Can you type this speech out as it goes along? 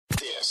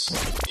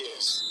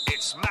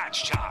It's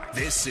match time.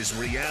 This is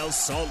Real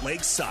Salt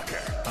Lake Soccer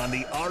on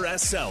the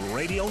RSL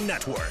Radio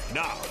Network.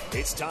 Now,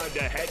 it's time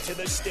to head to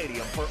the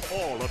stadium for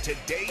all of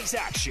today's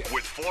action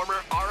with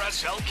former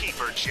RSL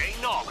keeper Jay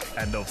Nolly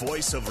and the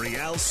voice of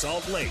Real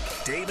Salt Lake,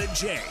 David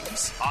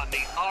James, on the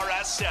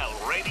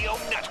RSL Radio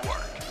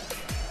Network.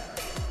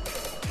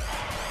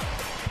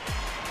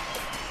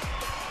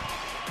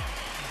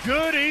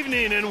 Good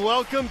evening and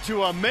welcome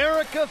to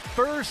America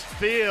First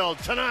Field.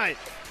 Tonight,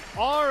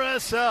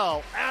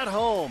 RSL at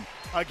home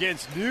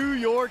against New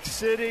York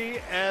City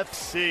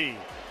FC.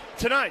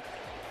 Tonight,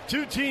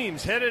 two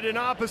teams headed in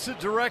opposite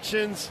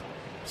directions,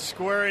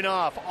 squaring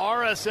off.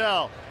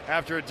 RSL,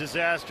 after a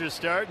disastrous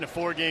start and a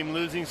 4-game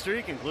losing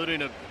streak,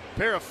 including a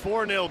pair of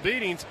 4-0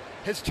 beatings,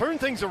 has turned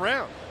things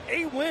around.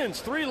 8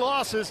 wins, 3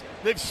 losses.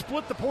 They've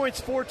split the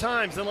points 4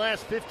 times in the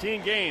last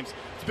 15 games.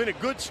 It's been a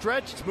good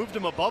stretch. It's moved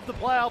them above the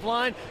playoff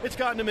line. It's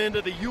gotten them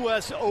into the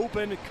U.S.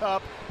 Open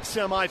Cup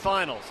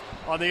semifinals.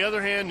 On the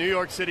other hand, New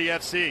York City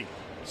FC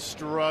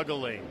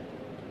struggling.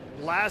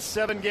 Last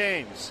 7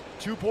 games,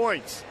 2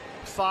 points,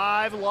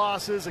 5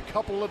 losses, a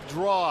couple of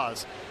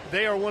draws.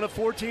 They are one of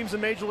 4 teams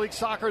in Major League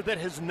Soccer that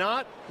has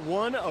not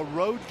won a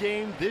road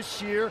game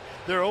this year.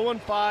 They're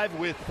 0-5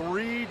 with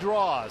 3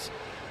 draws.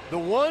 The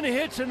one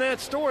hitch in that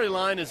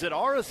storyline is that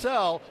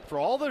RSL, for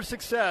all their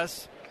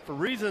success, for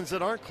reasons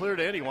that aren't clear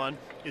to anyone,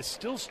 is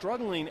still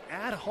struggling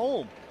at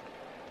home.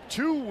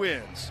 2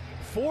 wins,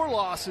 4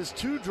 losses,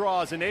 2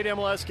 draws in 8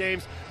 MLS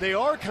games. They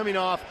are coming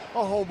off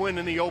a home win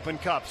in the Open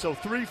Cup, so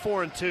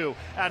 3-4-2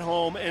 at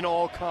home in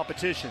all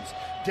competitions.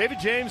 David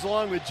James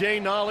along with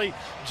Jay Nolly.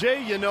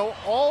 Jay, you know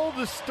all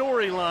the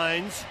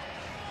storylines.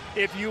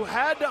 If you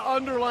had to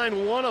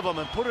underline one of them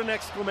and put an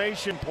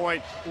exclamation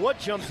point, what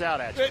jumps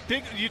out at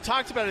you? You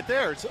talked about it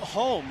there. It's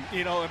home.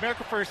 You know,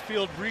 America First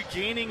Field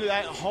regaining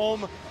that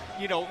home,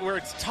 you know, where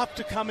it's tough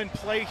to come and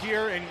play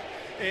here,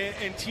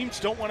 and teams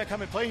don't want to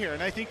come and play here.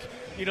 And I think,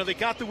 you know, they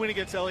got the win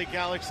against LA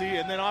Galaxy,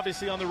 and then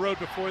obviously on the road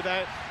before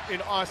that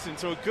in Austin.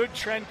 So a good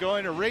trend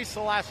going. Erase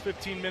the last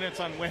 15 minutes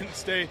on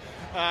Wednesday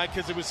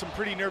because it was some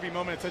pretty nervy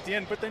moments at the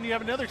end. But then you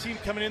have another team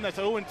coming in that's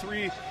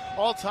 0-3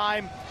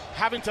 all-time.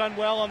 Haven't done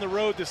well on the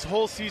road this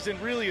whole season.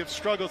 Really have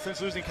struggled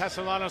since losing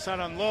Castellanos out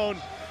on loan.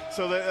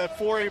 So the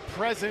 4A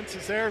presence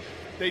is there.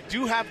 They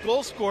do have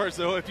goal scorers,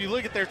 though. If you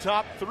look at their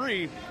top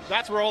 3,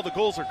 that's where all the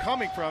goals are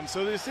coming from.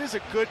 So this is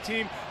a good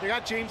team. They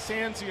got James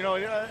Sands, you know,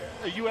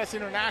 a U.S.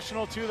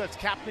 international, too, that's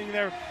captaining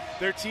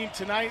their team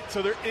tonight.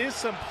 So there is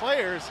some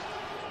players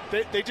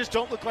that they just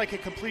don't look like a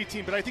complete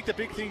team. But I think the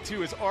big thing,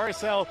 too, is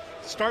RSL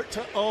start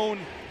to own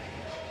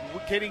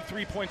getting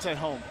 3 points at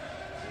home.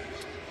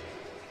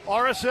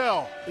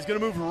 RSL is going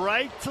to move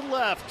right to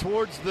left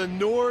towards the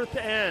north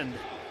end.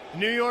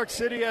 New York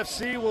City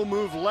FC will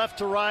move left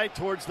to right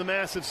towards the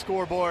massive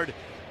scoreboard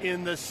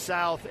in the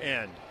south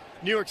end.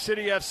 New York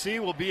City FC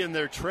will be in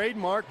their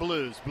trademark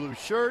blues. Blue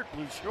shirt,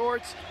 blue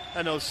shorts,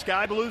 and those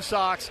sky blue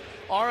socks.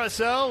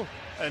 RSL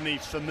and the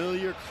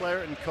familiar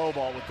claret and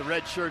cobalt with the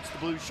red shirts, the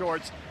blue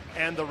shorts,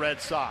 and the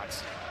red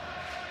socks.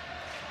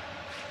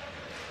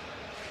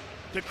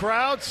 The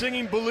crowd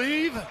singing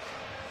Believe.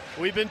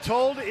 We've been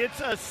told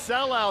it's a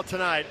sellout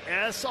tonight.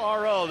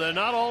 SRO. They're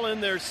not all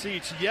in their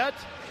seats yet,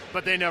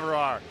 but they never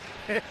are.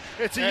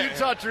 It's a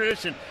Utah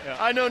tradition. Yeah.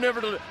 I know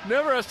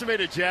never estimate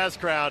a Jazz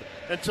crowd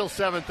until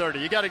 7:30.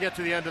 You got to get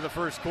to the end of the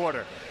first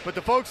quarter. But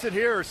the folks that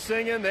here are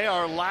singing, they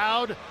are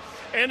loud.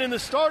 And in the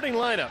starting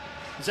lineup,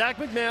 Zach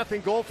McMath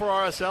in goal for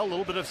RSL. A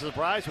little bit of a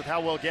surprise with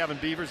how well Gavin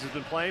Beavers has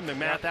been playing.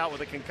 McMath out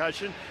with a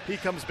concussion. He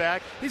comes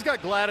back. He's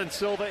got Gladden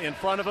Silva in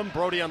front of him.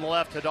 Brody on the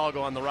left,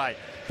 Hidalgo on the right.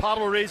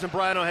 Pablo Ruiz and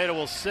Brian Ojeda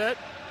will sit.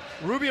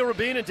 Rubio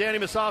Rabin and Danny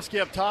Musovsky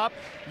up top.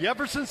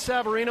 Jefferson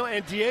Savarino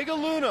and Diego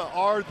Luna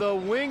are the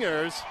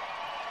wingers.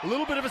 A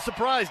little bit of a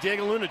surprise.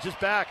 Diego Luna just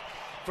back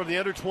from the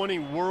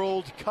Under-20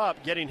 World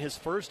Cup, getting his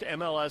first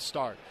MLS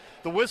start.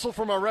 The whistle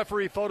from our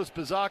referee, Fotis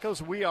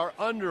Pizakos. We are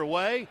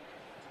underway.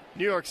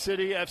 New York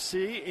City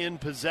FC in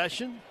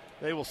possession.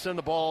 They will send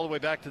the ball all the way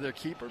back to their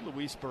keeper,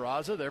 Luis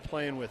Barraza. They're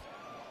playing with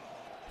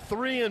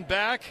 3 in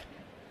back,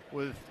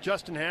 with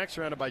Justin Hack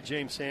surrounded by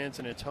James Sands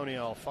and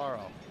Antonio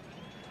Alfaro.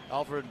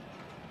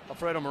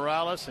 Alfredo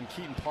Morales and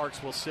Keaton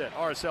Parks will sit.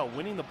 RSL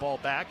winning the ball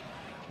back.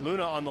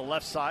 Luna on the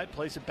left side,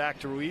 plays it back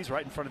to Ruiz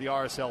right in front of the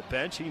RSL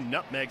bench. He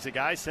nutmegs a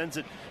guy, sends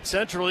it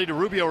centrally to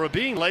Rubio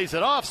Rabin, lays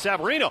it off.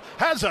 Savarino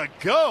has a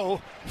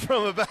go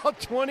from about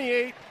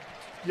 28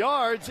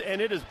 yards,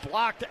 and it is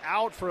blocked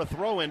out for a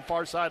throw-in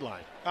far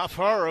sideline.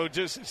 Alfaro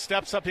just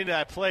steps up into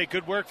that play.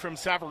 Good work from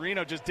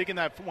Savarino, just digging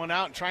that one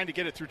out and trying to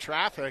get it through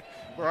traffic.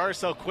 Where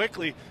RSL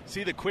quickly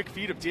see the quick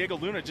feet of Diego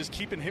Luna, just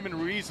keeping him and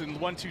Ruiz in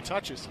 1-2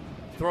 touches.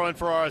 Throw-in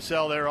for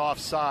RSL, they're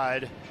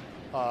offside.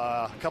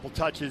 A couple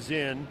touches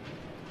in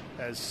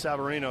as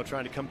Savarino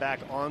trying to come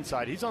back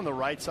onside. He's on the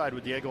right side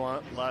with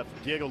Diego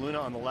Luna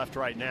on the left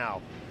right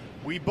now.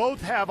 We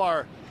both have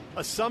our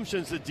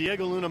assumptions that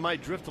Diego Luna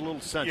might drift a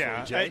little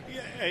central, Jay.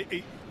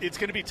 It's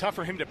going to be tough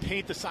for him to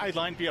paint the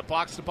sideline, be a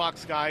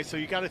box-to-box guy, so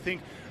you got to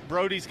think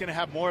Brody's going to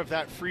have more of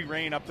that free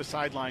reign up the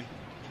sideline.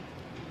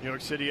 New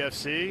York City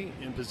FC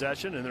in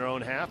possession in their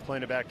own half,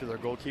 playing it back to their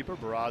goalkeeper,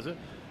 Barraza.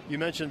 You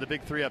mentioned the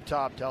big three up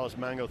top. Dallas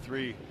Mango,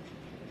 three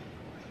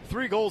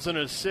goals and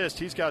an assist.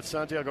 He's got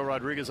Santiago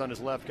Rodriguez on his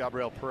left,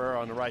 Gabriel Pereira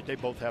on the right. They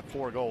both have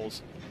 4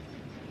 goals.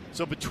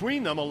 So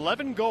between them,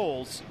 11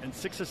 goals and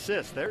 6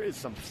 assists. There is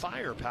some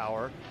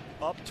firepower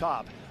up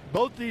top.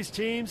 Both these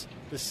teams,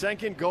 the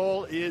second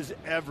goal is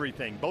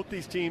everything. Both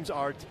these teams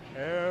are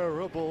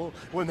terrible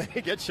when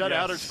they get shut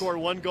out or score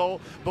 1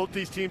 goal. Both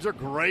these teams are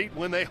great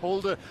when they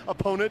hold an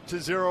opponent to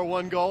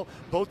 0-1 goal.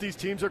 Both these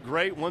teams are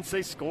great once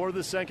they score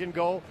the second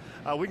goal.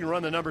 We can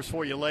run the numbers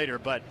for you later,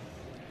 but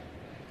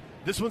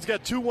this one's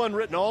got 2-1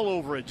 written all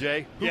over it,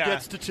 Jay. Who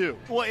gets to 2?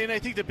 Well, and I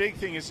think the big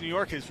thing is New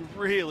York has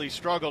really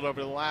struggled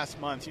over the last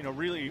month.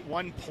 Really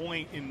 1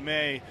 point in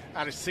May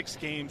out of 6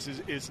 games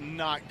is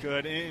not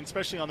good, and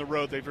especially on the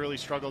road, they've really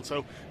struggled.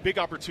 So big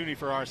opportunity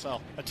for RSL.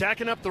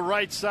 Attacking up the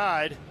right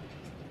side,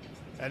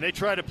 and they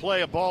try to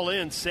play a ball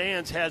in.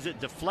 Sands has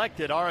it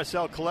deflected.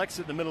 RSL collects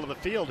it in the middle of the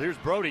field. Here's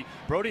Brody.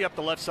 Brody up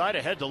the left side,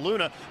 ahead to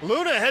Luna.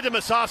 Luna ahead to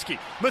Musovski.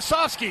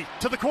 Musovski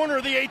to the corner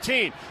of the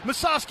 18.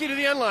 Musovski to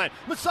the end line.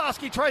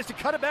 Musovski tries to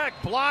cut it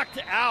back. Blocked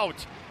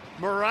out.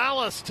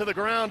 Morales to the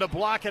ground to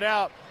block it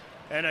out.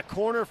 And a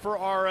corner for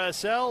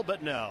RSL,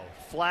 but no.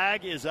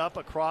 Flag is up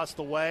across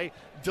the way.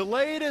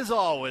 Delayed as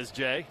always,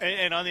 Jay.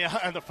 And on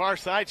the far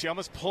side, she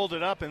almost pulled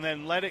it up and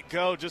then let it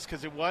go just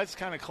because it was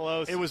kind of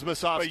close. It was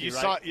Musovski,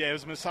 right? It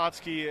was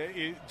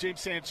Musovski.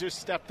 James Sands just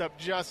stepped up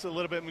just a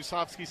little bit.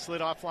 Musovski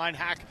slid offline.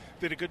 Hack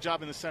did a good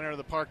job in the center of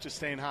the park, just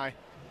staying high.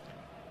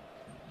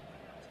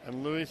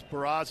 And Luis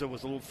Barraza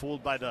was a little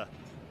fooled by the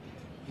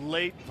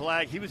late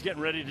flag. He was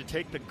getting ready to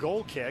take the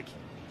goal kick,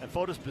 and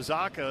Fotis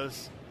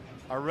Bizakas,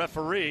 our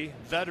referee,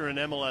 veteran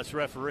MLS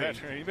referee.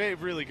 He's a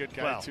really good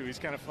guy, too. He's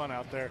kind of fun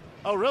out there.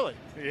 Oh, really?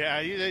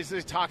 Yeah, he's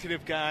a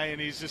talkative guy, and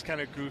he's just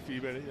kind of goofy.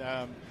 But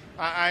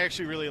I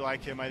actually really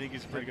like him. I think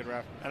he's a pretty good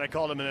ref. And I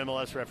called him an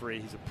MLS referee.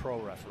 He's a pro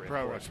referee,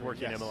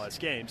 working yes. MLS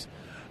games.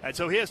 And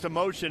so he has to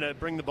motion it,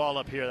 bring the ball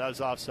up here. That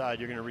was offside.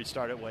 You're going to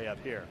restart it way up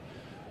here.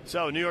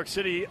 So New York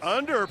City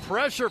under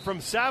pressure from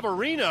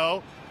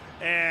Savarino.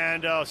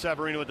 And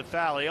Savarino with the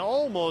foul. He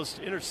almost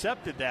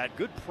intercepted that.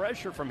 Good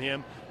pressure from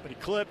him, but he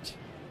clipped.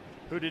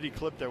 Who did he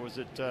clip there? Was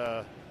it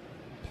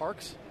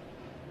Parks?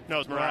 No, it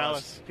was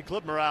Morales. He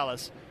clipped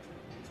Morales.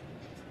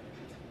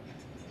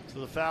 So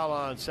the foul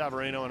on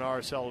Savarino, and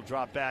RSL will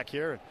drop back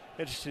here.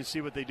 Interesting to see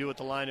what they do with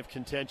the line of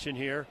contention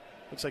here.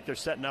 Looks like they're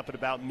setting up at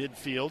about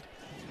midfield.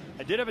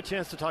 I did have a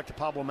chance to talk to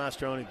Pablo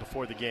Mastroeni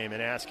before the game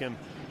and ask him.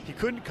 He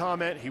couldn't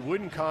comment. He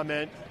wouldn't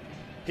comment.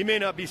 He may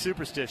not be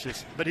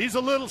superstitious, but he's a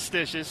little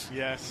stitious.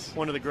 Yes.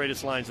 One of the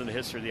greatest lines in the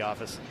history of The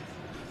Office.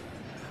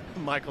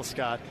 Michael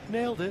Scott.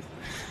 Nailed it.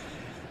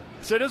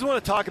 So he doesn't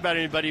want to talk about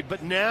anybody,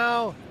 but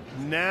now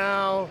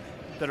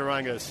that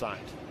Arango is signed,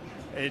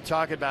 and he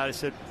talked about it, I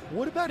said,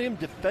 what about him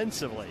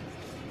defensively?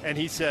 And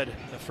he said,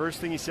 the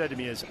first thing he said to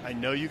me is, I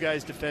know you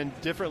guys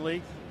defend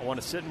differently. I want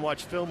to sit and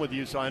watch film with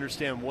you so I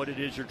understand what it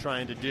is you're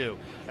trying to do.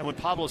 And when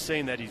Pablo's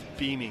saying that, he's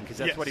beaming because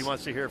that's what he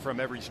wants to hear from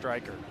every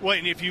striker. Well,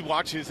 and if you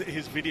watch his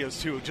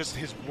videos, too, just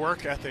his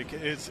work ethic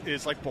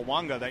is like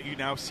Bawanga that you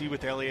now see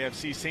with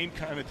LAFC. Same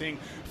kind of thing,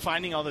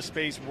 finding all the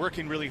space,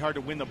 working really hard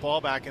to win the ball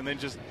back, and then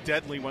just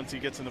deadly once he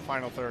gets in the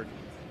final third.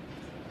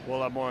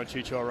 We'll have more on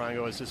Chicho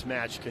Arango as this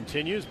match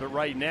continues. But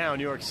right now,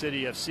 New York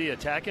City FC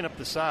attacking up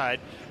the side.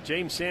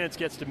 James Sands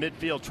gets to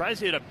midfield, tries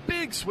to hit a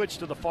big switch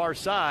to the far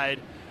side.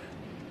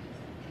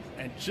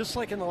 And just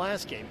like in the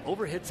last game,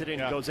 overhits it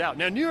and goes out.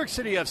 Now, New York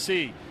City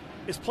FC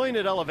is playing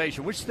at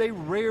elevation, which they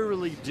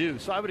rarely do.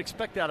 So I would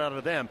expect that out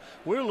of them.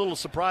 We're a little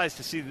surprised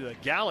to see the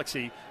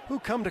Galaxy, who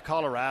come to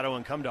Colorado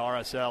and come to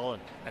RSL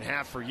and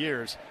have for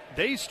years.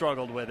 They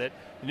struggled with it.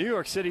 New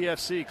York City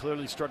FC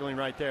clearly struggling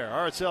right there.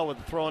 RSL with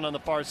the throw in on the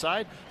far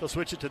side. They'll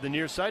switch it to the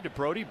near side to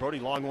Brody. Brody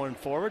long one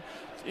forward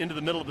into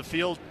the middle of the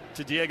field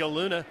to Diego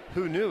Luna,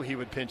 who knew he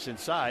would pinch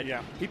inside.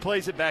 Yeah. He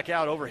plays it back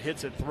out,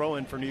 overhits it, throw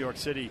in for New York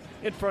City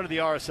in front of the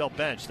RSL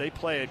bench. They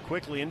play it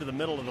quickly into the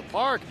middle of the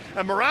park,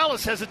 and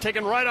Morales has it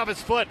taken right off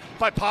his foot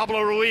by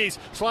Pablo Ruiz,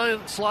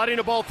 sliding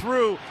the ball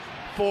through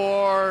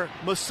for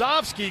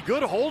Musovski.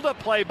 Good hold-up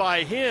play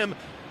by him,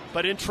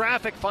 but in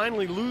traffic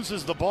finally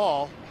loses the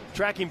ball.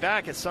 Tracking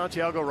back at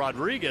Santiago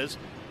Rodriguez.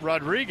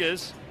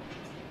 Rodriguez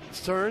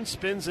turns,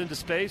 spins into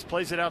space,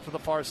 plays it out to the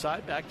far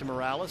side, back to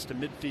Morales to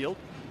midfield.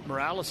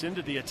 Morales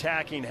into the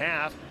attacking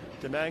half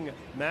to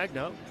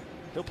Magno.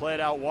 He'll play it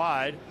out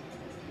wide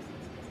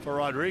for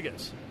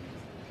Rodriguez.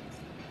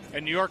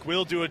 And New York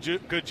will do a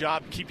good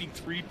job keeping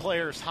 3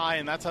 players high,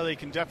 and that's how they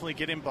can definitely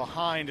get in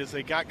behind as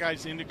they got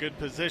guys into good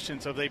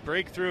position. So if they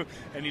break through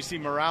and you see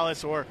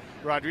Morales or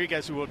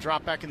Rodriguez, who will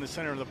drop back in the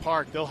center of the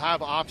park, they'll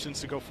have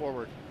options to go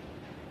forward.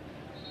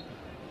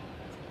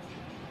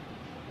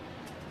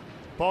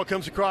 Ball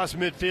comes across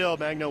midfield.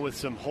 Magno with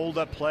some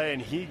hold-up play,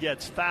 and he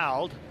gets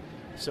fouled.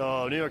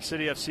 So New York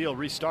City FC will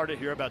restart it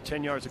here about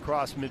 10 yards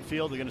across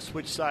midfield. They're going to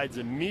switch sides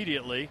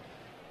immediately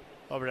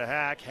over to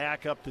Hack.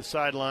 Hack up the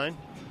sideline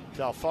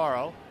to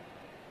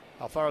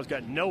Alfaro's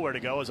got nowhere to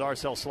go as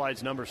RSL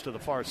slides numbers to the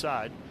far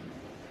side.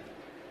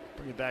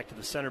 Bring it back to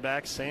the center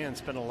back. Sands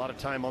spending a lot of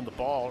time on the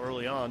ball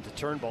early on to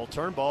Turnbull.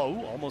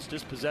 Turnbull, almost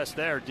dispossessed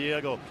there.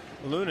 Diego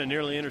Luna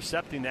nearly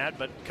intercepting that,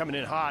 but coming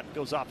in hot,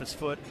 goes off his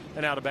foot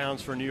and out of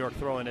bounds for a New York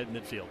throw-in at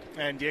midfield.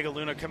 And Diego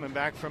Luna coming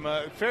back from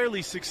a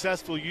fairly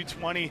successful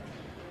U20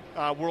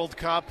 World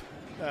Cup.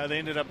 They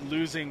ended up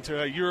losing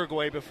to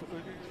Uruguay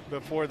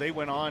before they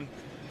went on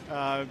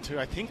to,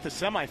 I think, the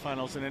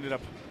semifinals and ended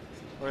up,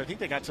 or I think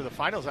they got to the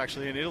finals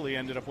actually, and Italy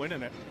ended up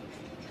winning it.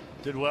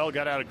 Did well,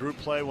 got out of group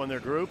play, won their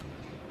group,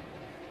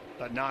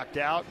 but knocked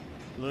out.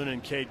 Luna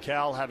and Cade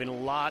Cowell having a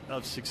lot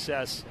of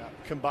success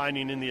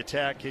combining in the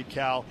attack. Cade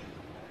Cowell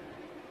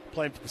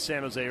playing for the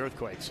San Jose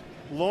Earthquakes.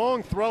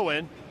 Long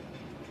throw-in.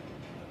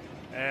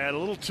 And a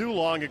little too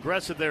long,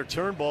 aggressive there,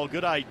 Turnbull.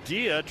 Good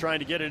idea, trying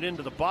to get it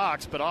into the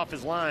box, but off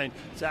his line,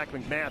 Zach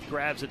McMath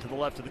grabs it to the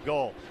left of the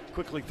goal.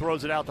 Quickly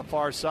throws it out the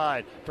far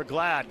side for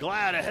Glad.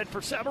 Glad ahead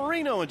for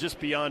Savarino and just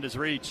beyond his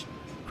reach.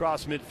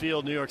 Cross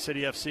midfield, New York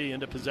City FC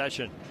into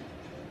possession.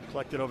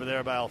 Collected over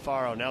there by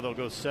Alfaro. Now they'll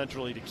go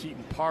centrally to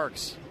Keaton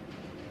Parks.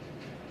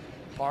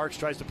 Parks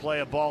tries to play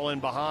a ball in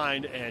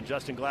behind, and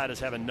Justin Glad is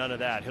having none of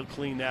that. He'll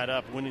clean that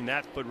up, winning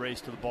that foot race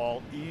to the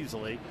ball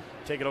easily.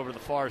 Take it over to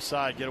the far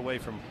side, get away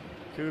from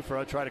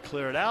Kufra, try to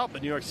clear it out,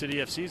 but New York City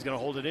FC is going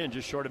to hold it in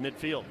just short of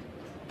midfield.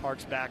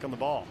 Parks back on the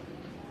ball.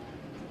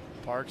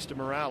 Parks to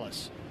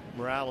Morales.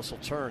 Morales will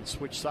turn,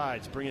 switch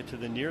sides, bring it to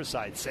the near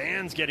side.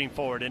 Sands getting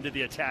forward into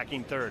the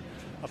attacking third.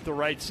 Up the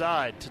right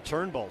side to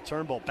Turnbull.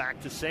 Turnbull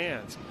back to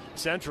Sands.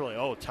 Centrally,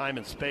 time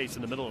and space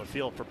in the middle of the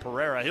field for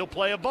Pereira. He'll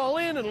play a ball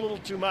in and a little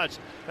too much.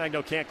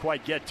 Magno can't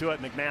quite get to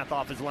it. McMath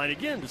off his line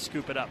again to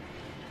scoop it up.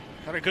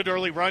 Had a good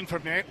early run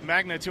from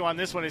Magna, too, on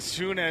this one. As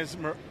soon as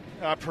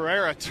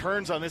Pereira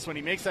turns on this one,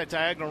 he makes that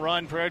diagonal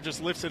run. Pereira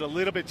just lifts it a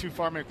little bit too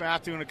far.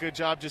 McMath doing a good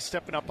job just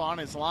stepping up on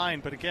his line.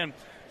 But again,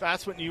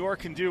 that's what New York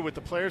can do with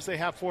the players they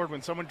have forward.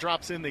 When someone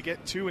drops in, they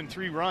get 2 and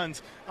 3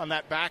 runs on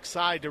that back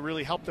side to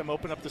really help them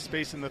open up the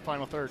space in the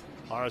final third.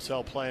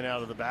 RSL playing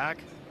out of the back.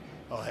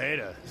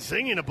 Ojeda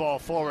zinging a ball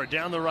forward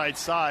down the right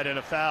side and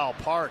a foul.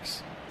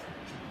 Parks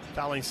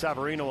fouling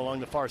Savarino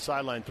along the far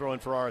sideline, throwing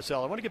for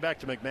RSL. I want to get back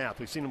to McMath.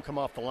 We've seen him come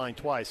off the line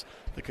twice.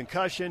 The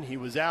concussion, he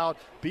was out.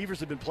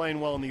 Beavers have been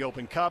playing well in the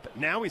Open Cup.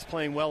 Now he's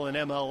playing well in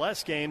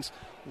MLS games.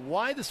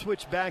 Why the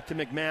switch back to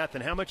McMath,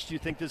 and how much do you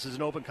think this is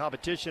an open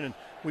competition and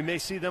we may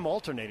see them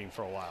alternating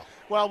for a while?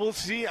 Well, we'll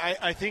see.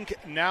 I think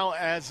now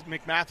as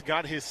McMath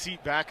got his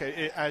seat back,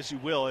 as you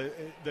will,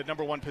 the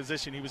number one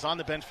position, he was on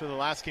the bench for the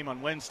last game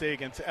on Wednesday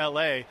against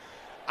LA.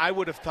 I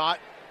would have thought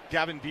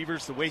Gavin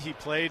Beavers, the way he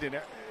played, and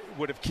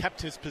would have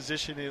kept his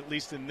position, at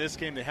least in this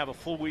game. They have a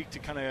full week to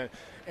kind of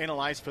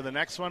analyze for the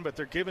next one, but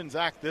they're giving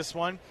Zach this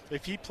one.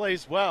 If he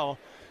plays well,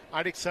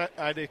 I'd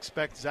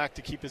expect Zach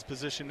to keep his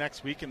position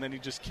next week, and then he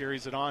just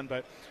carries it on.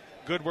 But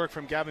good work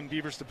from Gavin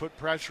Beavers to put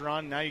pressure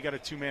on. Now you got a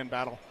 2-man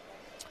battle.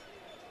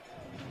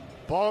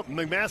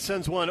 McMath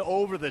sends one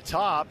over the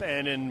top,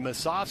 and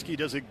Masovsky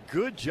does a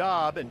good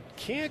job and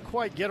can't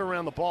quite get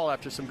around the ball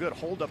after some good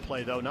hold-up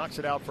play, though. Knocks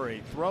it out for a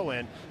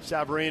throw-in.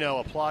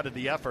 Savarino applauded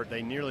the effort.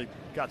 They nearly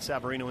got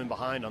Savarino in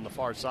behind on the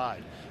far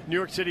side. New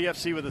York City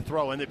FC with a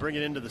throw-in. They bring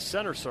it into the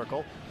center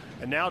circle.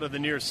 And now to the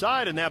near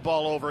side, and that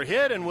ball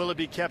overhit, and will it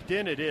be kept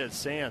in? It is.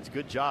 Sands,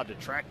 good job to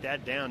track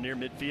that down near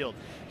midfield.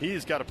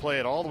 He's got to play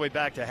it all the way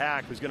back to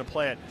Hack, who's going to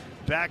play it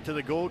back to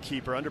the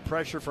goalkeeper. Under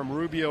pressure from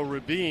Rubio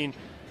Rubin.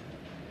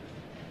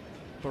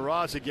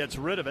 Barraza gets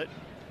rid of it.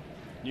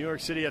 New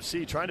York City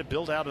FC trying to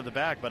build out of the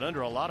back, but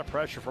under a lot of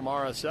pressure from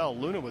RSL.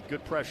 Luna with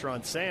good pressure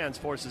on Sands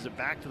forces it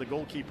back to the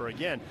goalkeeper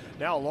again.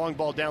 Now a long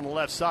ball down the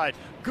left side.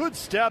 Good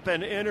step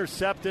and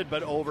intercepted,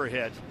 but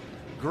overhit.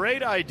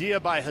 Great idea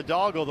by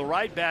Hidalgo, the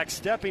right back,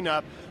 stepping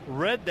up,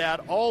 read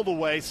that all the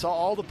way, saw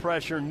all the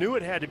pressure, knew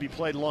it had to be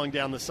played long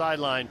down the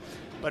sideline,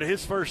 but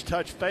his first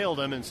touch failed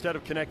him. Instead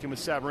of connecting with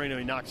Savarino,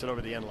 he knocks it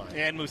over the end line.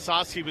 And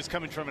Musovsky was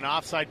coming from an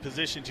offside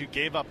position, too,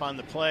 gave up on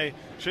the play.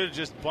 Should have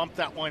just bumped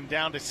that one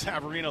down to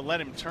Savarino, let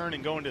him turn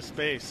and go into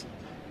space.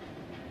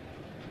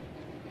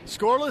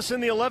 Scoreless in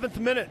the 11th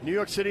minute. New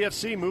York City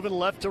FC moving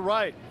left to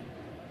right.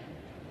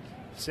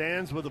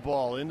 Sands with the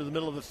ball into the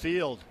middle of the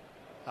field.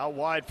 Out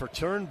wide for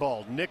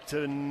Turnbull. Nicked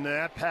and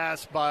that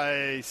pass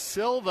by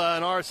Silva,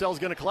 and RSL's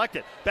going to collect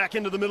it. Back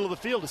into the middle of the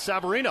field to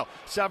Savarino.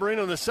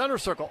 Savarino in the center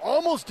circle,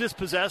 almost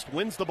dispossessed,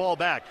 wins the ball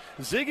back.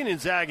 Zigging and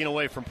zagging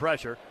away from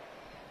pressure.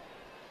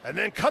 And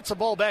then cuts the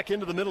ball back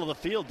into the middle of the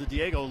field to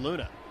Diego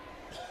Luna.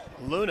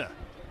 Luna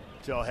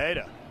to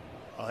Ojeda.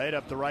 Ojeda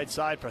up the right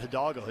side for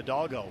Hidalgo.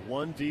 Hidalgo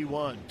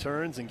 1v1,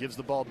 turns and gives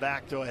the ball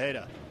back to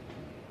Ojeda.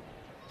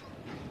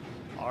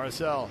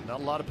 RSL, not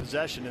a lot of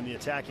possession in the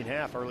attacking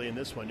half early in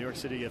this one. New York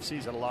City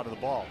FC's had a lot of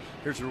the ball.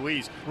 Here's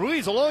Ruiz.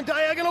 Ruiz, a long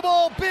diagonal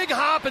ball, big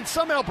hop, and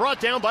somehow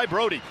brought down by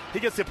Brody. He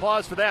gets the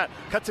applause for that.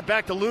 Cuts it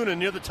back to Luna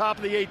near the top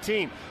of the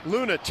 18.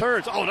 Luna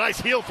turns. Oh, nice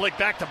heel flick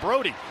back to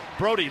Brody.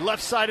 Brody,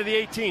 left side of the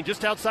 18,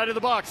 just outside of the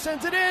box.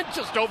 Sends it in,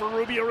 just over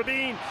Rubio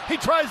Rubin. He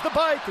tries the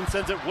bike and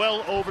sends it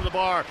well over the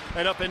bar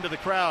and up into the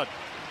crowd.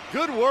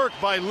 Good work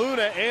by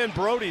Luna and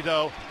Brody,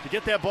 though, to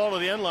get that ball to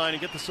the end line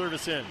and get the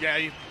service in.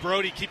 Yeah,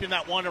 Brody keeping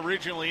that one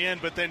originally in,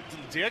 but then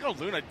Diego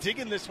Luna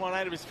digging this one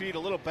out of his feet, a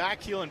little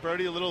back heel, and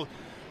Brody a little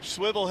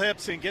swivel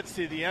hips and gets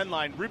to the end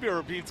line. Rubio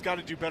Rabin's got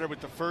to do better with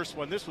the first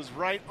one. This was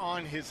right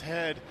on his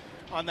head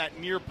on that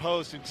near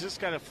post, and just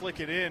got to flick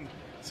it in,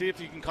 see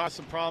if you can cause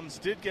some problems.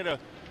 Did get a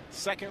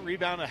second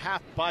rebound, a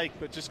half bike,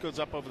 but just goes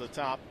up over the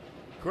top.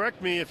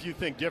 Correct me if you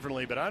think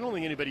differently, but I don't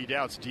think anybody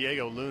doubts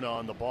Diego Luna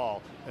on the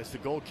ball as the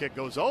goal kick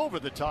goes over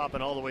the top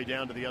and all the way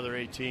down to the other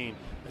 18.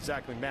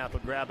 Zach McMath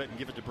will grab it and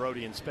give it to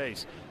Brody in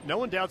space. No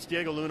one doubts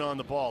Diego Luna on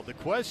the ball. The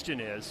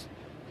question is,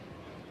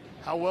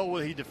 how well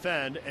will he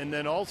defend? And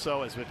then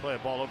also, as we play a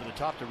ball over the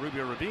top to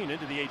Rubio Rabin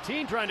into the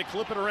 18, trying to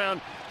clip it around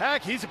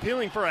Hack. He's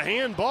appealing for a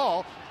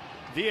handball.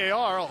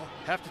 VAR will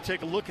have to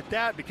take a look at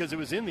that because it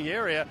was in the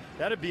area.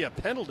 That would be a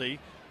penalty.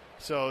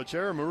 So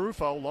Jerry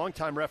Marufo,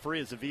 longtime referee,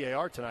 is a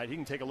VAR tonight. He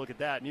can take a look at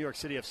that. New York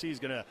City FC is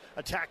going to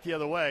attack the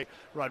other way.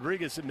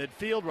 Rodriguez in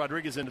midfield.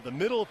 Rodriguez into the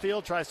middle of the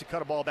field. Tries to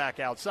cut a ball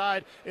back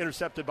outside.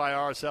 Intercepted by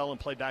RSL and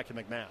played back to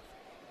McMath.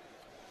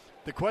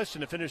 The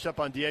question to finish up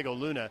on Diego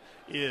Luna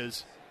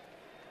is,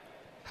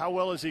 how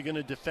well is he going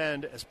to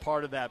defend as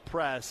part of that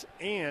press?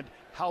 And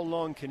how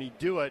long can he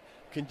do it?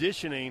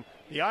 Conditioning,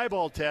 the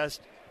eyeball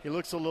test, he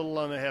looks a little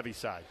on the heavy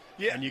side.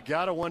 Yeah. And you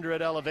got to wonder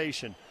at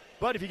elevation.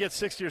 But if you get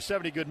 60 or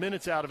 70 good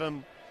minutes out of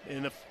him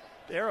in the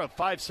era of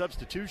 5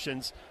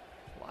 substitutions,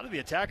 a lot of the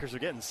attackers are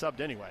getting subbed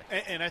anyway.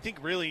 And I think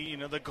really,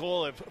 the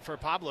goal for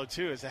Pablo,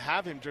 too, is to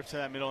have him drift to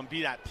that middle and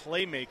be that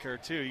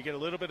playmaker, too. You get a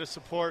little bit of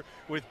support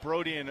with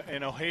Brody and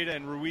Ojeda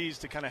and Ruiz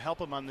to kind of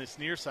help him on this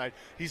near side.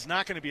 He's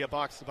not going to be a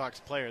box-to-box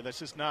player. That's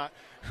just not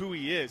who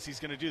he is. He's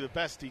going to do the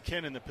best he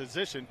can in the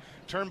position.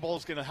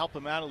 Turnbull's going to help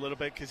him out a little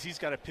bit because he's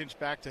got to pinch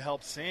back to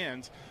help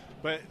Sands.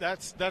 But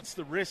that's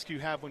the risk you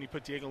have when you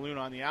put Diego Luna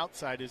on the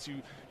outside is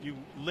you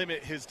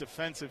limit his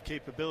defensive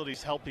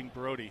capabilities helping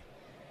Brody.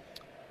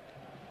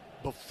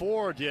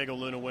 Before Diego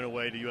Luna went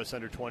away to U.S.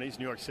 Under-20s,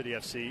 New York City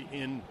FC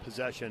in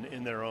possession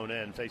in their own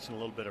end, facing a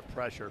little bit of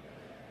pressure.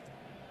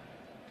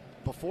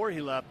 Before he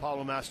left,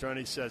 Pablo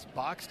Mastroeni says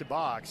box to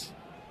box,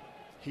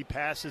 he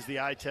passes the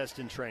eye test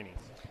in training.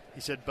 He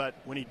said, but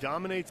when he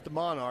dominates the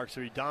Monarchs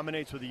or he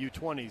dominates with the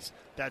U20s,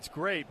 that's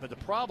great. But the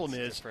problem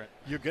is different.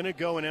 You're going to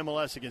go in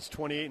MLS against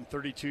 28 and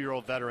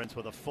 32-year-old veterans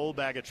with a full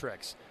bag of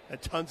tricks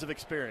and tons of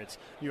experience.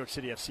 New York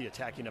City FC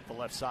attacking up the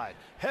left side.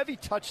 Heavy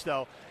touch,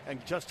 though,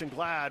 and Justin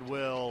Glad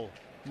will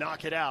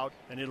knock it out,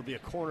 and it'll be a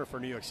corner for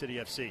New York City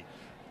FC.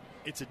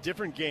 It's a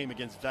different game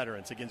against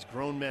veterans, against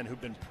grown men who've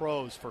been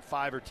pros for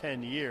 5 or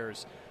 10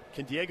 years.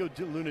 Can Diego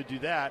Luna do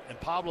that? And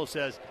Pablo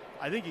says,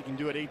 I think he can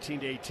do it 18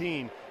 to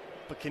 18.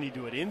 But can he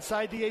do it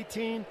inside the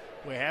 18?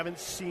 We haven't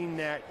seen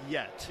that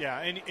yet. Yeah,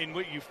 and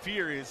what you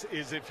fear is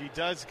if he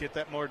does get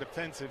that more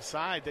defensive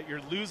side, that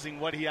you're losing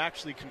what he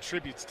actually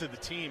contributes to the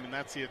team, and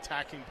that's the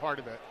attacking part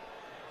of it.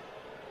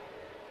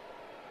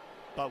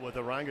 But with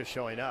Aranga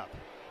showing up,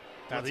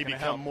 will he become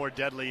help. More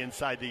deadly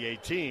inside the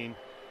 18?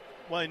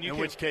 Well, and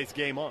which case,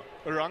 game on.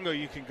 Arango,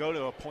 you can go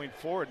to a point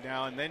forward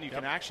now, and then you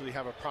can actually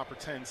have a proper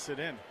 10 sit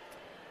in.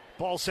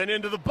 Ball sent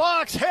into the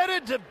box,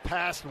 headed to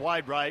pass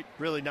wide right.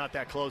 Really not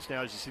that close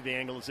now as you see the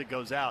angle as it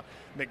goes out.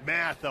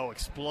 McMath, though,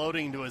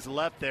 exploding to his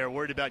left there,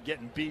 worried about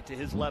getting beat to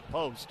his left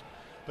post.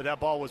 But that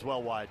ball was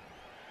well wide.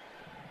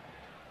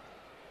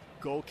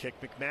 Goal kick,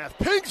 McMath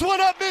pings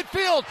one up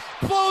midfield,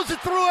 blows it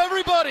through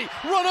everybody.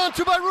 Run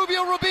onto by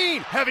Rubio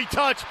Rabin. Heavy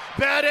touch,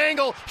 bad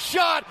angle,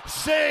 shot,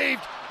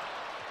 saved.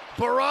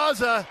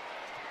 Barraza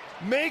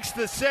makes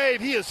the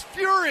save. He is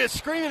furious,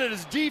 screaming at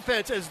his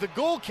defense as the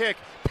goal kick,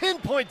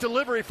 pinpoint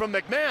delivery from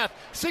McMath,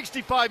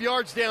 65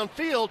 yards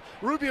downfield.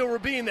 Rubio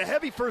Rabin, the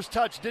heavy first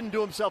touch, didn't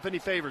do himself any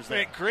favors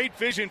there. Great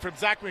vision from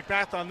Zach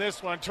McMath on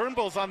this one.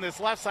 Turnbull's on this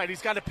left side.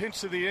 He's got to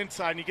pinch to the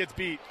inside, and he gets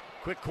beat.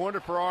 Quick corner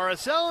for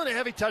RSL, and a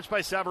heavy touch by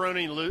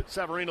Savarino.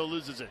 Savarino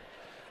loses it.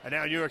 And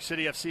now New York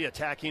City FC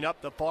attacking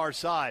up the far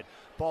side.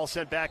 Ball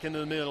sent back into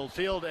the middle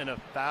field, and a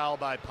foul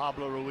by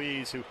Pablo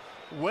Ruiz, who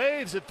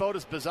waves at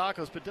Fotis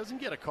Bazakos, but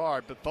doesn't get a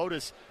card. But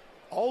Fotis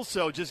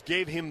also just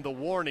gave him the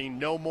warning,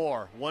 no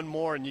more. One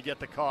more and you get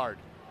the card.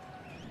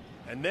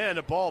 And then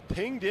a ball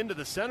pinged into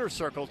the center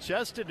circle,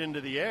 chested into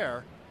the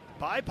air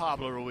by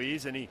Pablo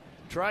Ruiz, and he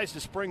tries to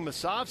spring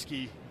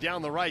Masovsky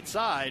down the right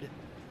side,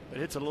 but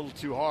hits it a little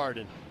too hard,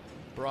 and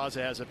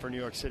Barraza has it for New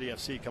York City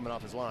FC coming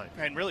off his line.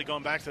 And really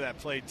going back to that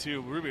play,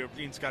 too, Rubio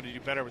Rabin's got to do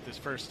better with his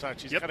first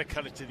touch. He's got to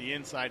cut it to the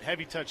inside.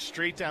 Heavy touch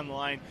straight down the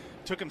line.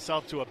 Took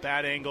himself to a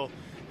bad angle.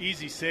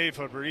 Easy save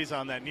for Barraza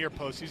on that near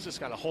post. He's just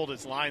got to hold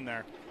his line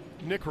there.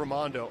 Nick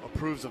Raimondo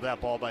approves of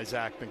that ball by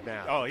Zach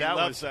McMath. Oh, he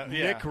loves that.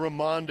 Yeah. Nick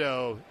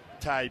Raimondo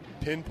type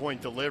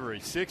pinpoint delivery,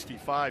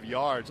 65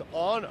 yards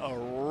on a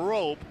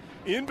rope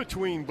in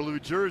between blue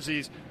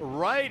jerseys,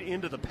 right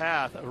into the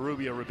path of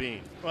Rubio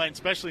Rabin. Well, and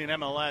especially in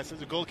MLS,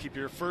 as a goalkeeper,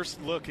 your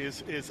first look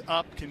is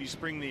up. Can you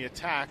spring the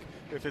attack?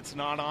 If it's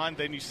not on,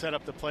 then you set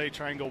up the play,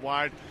 try and go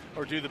wide,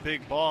 or do the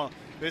big ball.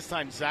 This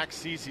time Zach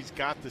sees he's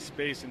got the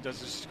space and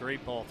does a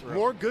great ball through.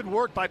 More good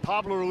work by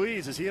Pablo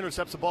Ruiz as he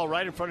intercepts the ball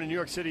right in front of New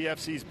York City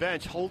FC's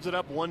bench, holds it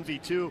up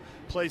 1v2,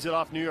 plays it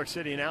off New York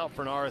City and out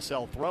for an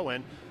RSL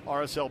throw-in.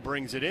 RSL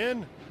brings it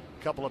in,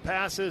 a couple of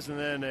passes, and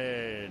then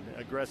an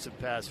aggressive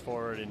pass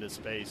forward into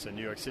space, and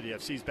New York City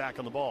FC's back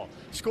on the ball.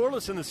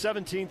 Scoreless in the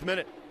 17th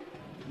minute.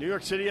 New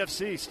York City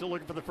FC still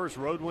looking for the first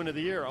road win of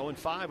the year,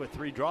 0-5 with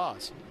 3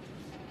 draws.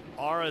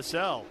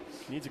 RSL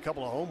needs a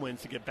couple of home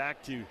wins to get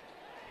back to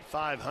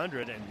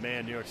 500, and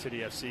man, New York City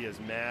FC is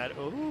mad.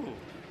 Ooh.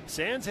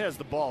 Sands has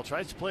the ball,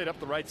 tries to play it up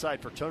the right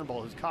side for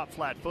Turnbull, who's caught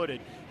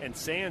flat-footed, and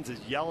Sands is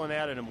yelling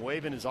at him,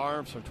 waving his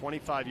arms from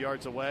 25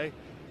 yards away.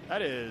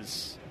 That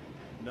is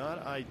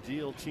not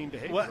ideal team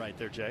behavior right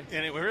there, Jay.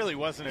 And it really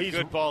wasn't a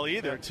good ball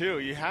either, too.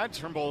 You had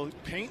Turnbull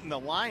painting the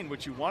line,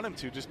 which you want him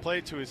to, just play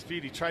it to his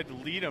feet. He tried to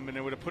lead him, and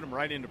it would have put him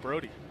right into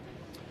Brody.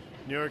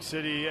 New York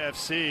City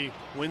FC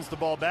wins the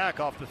ball back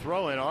off the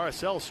throw-in.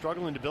 RSL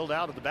struggling to build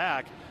out of the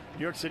back.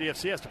 New York City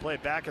FC has to play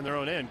it back in their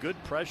own end.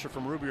 Good pressure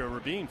from Rubio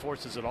Rabin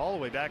forces it all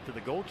the way back to the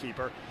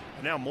goalkeeper.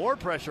 And now more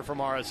pressure from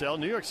RSL.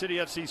 New York City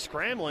FC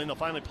scrambling. They'll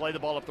finally play the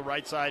ball up the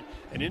right side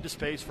and into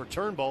space for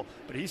Turnbull,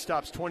 but he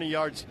stops 20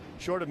 yards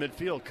short of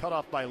midfield, cut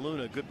off by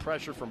Luna. Good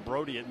pressure from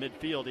Brody at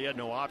midfield. He had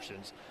no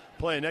options.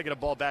 Play a negative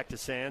ball back to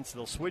Sands.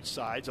 They'll switch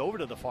sides over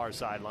to the far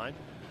sideline.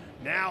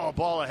 Now a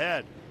ball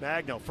ahead.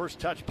 Magno, first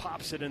touch,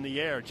 pops it in the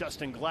air.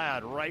 Justin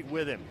Glad right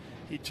with him.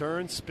 He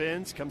turns,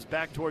 spins, comes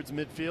back towards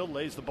midfield,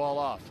 lays the ball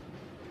off.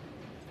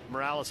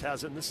 Morales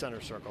has it in the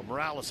center circle.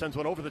 Morales sends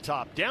one over the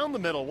top. Down the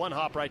middle, one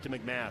hop right to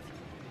McMath.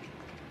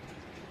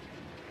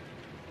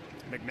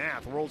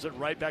 McMath rolls it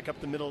right back up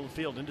the middle of the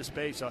field into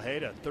space.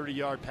 Ojeda,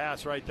 30-yard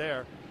pass right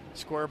there.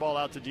 Square ball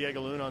out to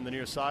Diego Luna on the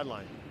near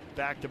sideline.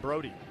 Back to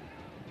Brody.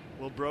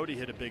 Will Brody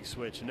hit a big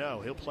switch?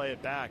 No, he'll play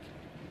it back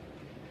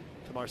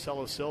to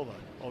Marcelo Silva.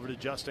 Over to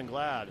Justin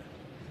Glad.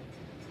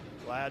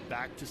 Glad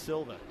back to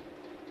Silva.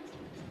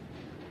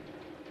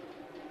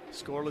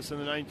 Scoreless in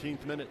the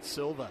 19th minute.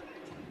 Silva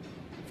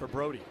for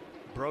Brody.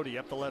 Brody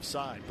up the left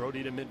side.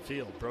 Brody to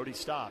midfield. Brody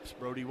stops.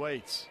 Brody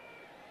waits.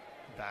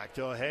 Back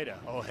to Ojeda.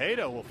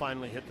 Ojeda will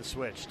finally hit the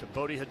switch to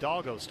Bodie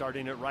Hidalgo,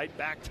 starting it right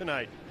back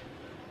tonight.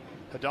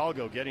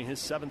 Hidalgo getting his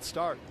 7th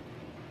start.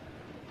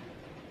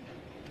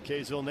 The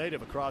Kaysville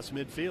native across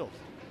midfield.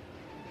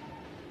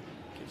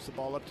 Gives the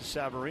ball up to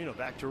Savarino.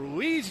 Back to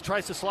Ruiz. He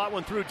tries to slot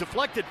one through.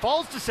 Deflected.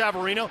 Falls to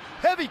Savarino.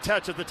 Heavy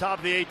touch at the top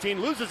of the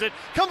 18. Loses it.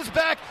 Comes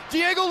back.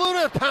 Diego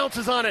Luna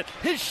pounces on it.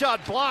 His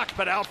shot blocked,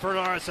 but out for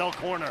an RSL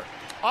corner.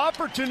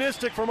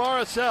 Opportunistic from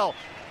RSL.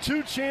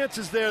 2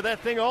 chances there. That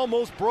thing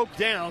almost broke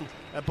down.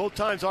 And both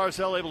times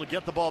RSL able to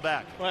get the ball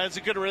back. Well, it's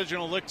a good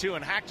original look, too,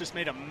 and Hack just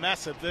made a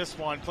mess of this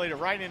one. Played it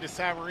right into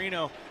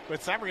Savarino, but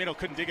Savarino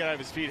couldn't dig it out of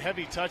his feet.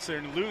 Heavy touch there,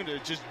 and Luna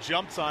just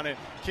jumps on it.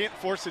 Can't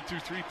force it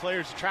through 3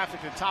 players.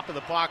 Traffic at the top of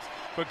the box,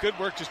 but good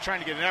work just trying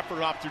to get an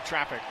effort off through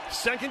traffic.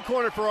 Second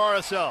corner for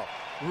RSL.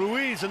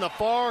 Ruiz in the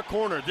far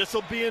corner. This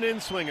will be an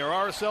in-swinger.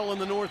 RSL in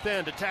the north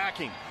end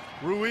attacking.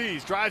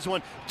 Ruiz drives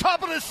one,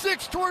 top of the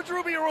 6 towards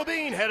Rubio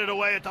Rabin, headed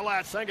away at the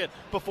last second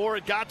before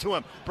it got to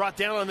him. Brought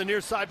down on the near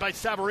side by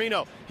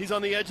Savarino. He's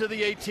on the edge of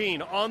the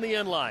 18, on the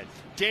end line.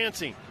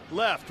 Dancing,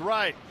 left,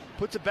 right,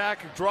 puts it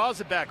back, draws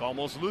it back,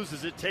 almost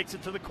loses it, takes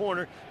it to the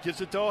corner,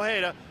 gives it to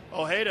Ojeda.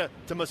 Ojeda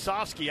to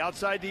Masovsky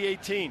outside the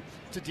 18,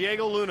 to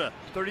Diego Luna.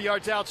 30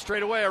 yards out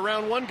straight away,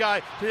 around one guy,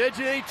 to the edge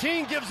of the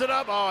 18, gives it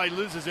up. Oh, he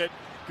loses it.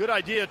 Good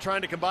idea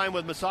trying to combine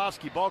with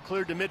Masovsky. Ball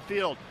cleared to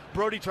midfield.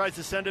 Brody tries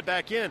to send it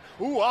back in.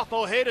 Ooh, off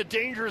Ojeda,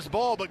 dangerous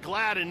ball, but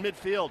Glad in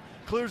midfield.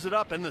 Clears it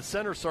up in the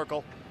center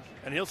circle,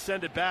 and he'll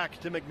send it back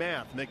to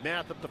McMath.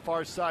 McMath up the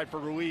far side for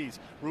Ruiz.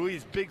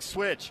 Ruiz, big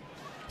switch.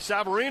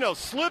 Savarino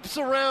slips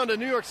around a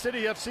New York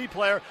City FC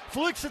player,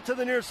 flicks it to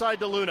the near side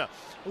to Luna.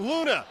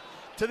 Luna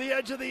to the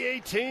edge of the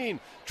 18.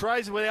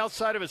 Tries with the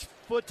outside of his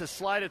foot to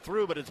slide it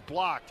through, but it's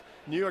blocked.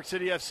 New York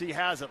City FC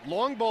has it.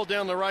 Long ball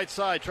down the right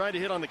side, trying to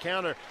hit on the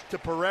counter to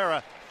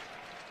Pereira.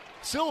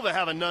 Silva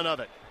having none of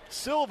it.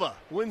 Silva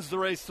wins the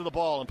race to the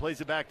ball and plays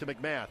it back to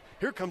McMath.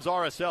 Here comes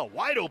RSL.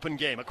 Wide open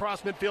game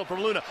across midfield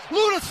from Luna.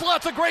 Luna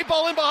slots a great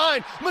ball in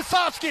behind.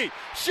 Masovsky,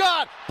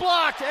 shot,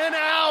 blocked, and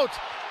out.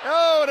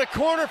 Oh, and a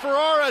corner for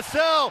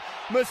RSL.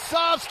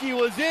 Masovsky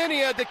was in. He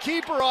had the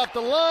keeper off the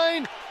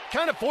line.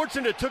 Kind of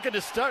fortunate it took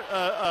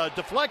a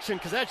deflection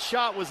because that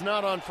shot was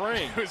not on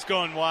frame. It was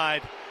going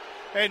wide.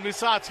 And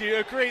Musovsky,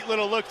 a great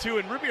little look, too.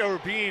 And Rubio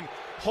Rabin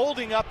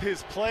holding up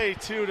his play,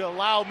 too, to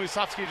allow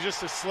Musovsky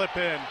just to slip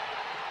in.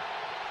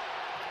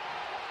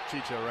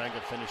 Chicho Ranga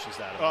finishes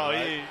that. Oh,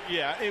 right?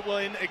 yeah. Well,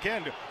 and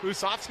again,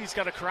 Musovsky's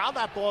got to corral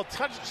that ball,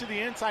 touch it to the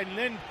inside, and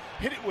then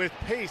hit it with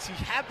pace. He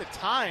had the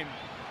time.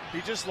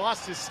 He just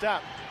lost his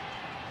step.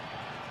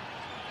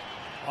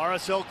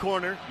 RSL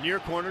corner, near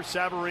corner,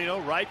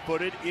 Savarino,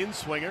 right-footed,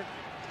 in-swinger.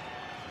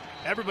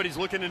 Everybody's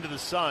looking into the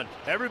sun.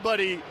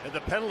 Everybody at the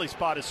penalty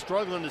spot is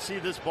struggling to see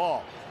this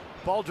ball.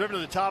 Ball driven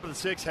to the top of the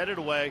 6, headed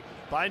away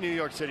by New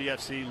York City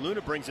FC. Luna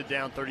brings it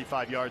down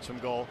 35 yards from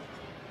goal.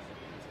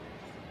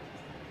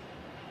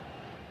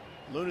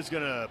 Luna's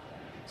going to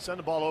Send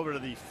the ball over to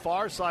the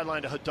far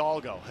sideline to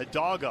Hidalgo.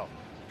 Hidalgo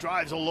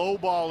drives a low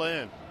ball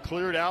in.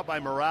 Cleared out by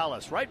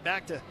Morales. Right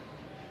back to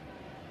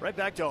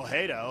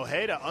Ojeda.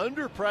 Ojeda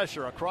under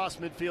pressure across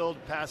midfield,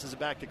 passes it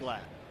back to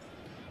Glad.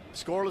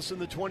 Scoreless in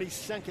the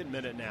 22nd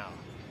minute now.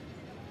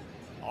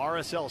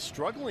 RSL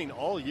struggling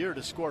all year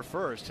to score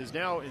first. Has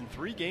now in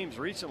 3 games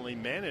recently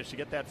managed to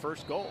get that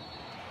first goal.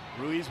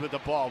 Ruiz with the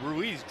ball.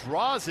 Ruiz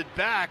draws it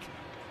back,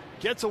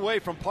 gets away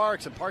from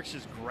Parks, and Parks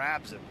just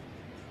grabs him.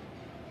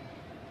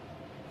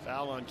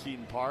 Foul on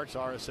Keaton Parks.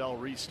 RSL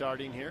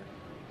restarting here.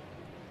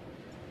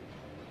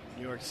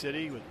 New York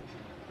City with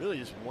really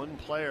just one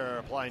player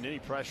applying any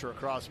pressure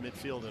across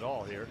midfield at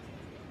all here.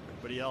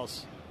 Everybody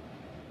else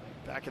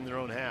back in their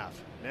own half.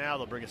 Now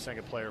they'll bring a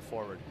second player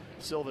forward.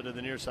 Silva to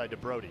the near side to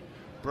Brody.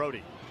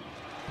 Brody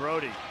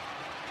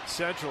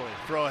centrally,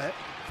 throw ahead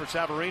for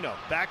Savarino.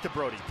 Back to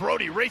Brody.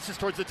 Brody races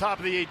towards the top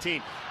of the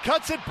 18.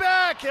 Cuts it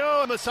back.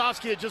 Oh,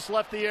 Masovsky had just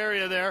left the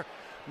area there.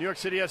 New York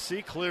City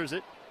FC clears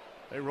it.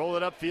 They roll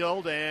it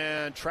upfield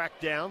and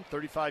track down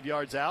 35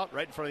 yards out,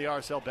 right in front of the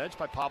RSL bench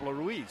by Pablo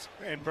Ruiz.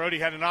 And Brody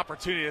had an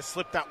opportunity to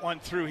slip that one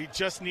through. He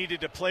just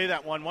needed to play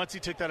that one. Once he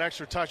took that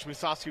extra touch,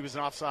 Masovsky was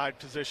in offside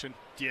position.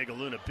 Diego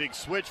Luna, big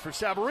switch for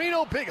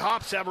Savarino. Big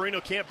hop.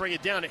 Savarino can't bring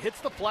it down. It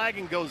hits the flag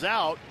and goes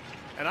out,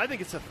 and I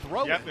think it's a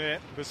throw-in. Yep,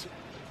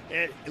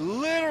 it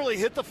literally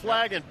hit the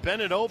flag and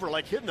bent it over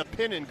like hitting a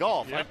pin in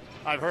golf. Yep.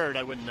 I've heard.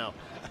 I wouldn't know.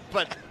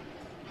 But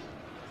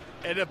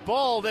and the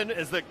ball then,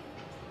 as the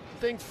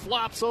thing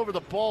flops over, the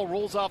ball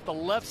rolls off the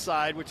left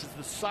side, which is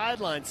the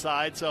sideline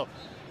side. So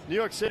New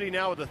York City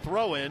now with a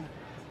throw-in.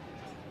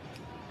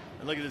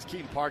 And look at this.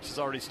 Keaton Parks has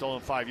already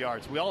stolen 5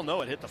 yards. We all know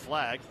it hit the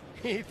flag.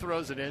 He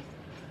throws it in.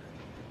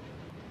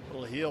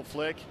 Little heel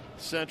flick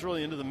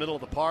centrally into the middle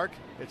of the park.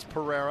 It's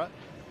Pereira.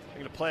 They're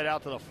going to play it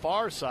out to the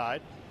far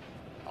side.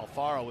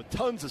 Alfaro with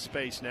tons of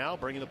space now,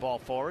 bringing the ball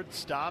forward.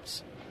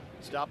 Stopped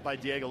by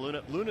Diego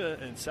Luna. Luna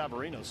and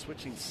Savarino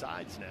switching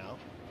sides now.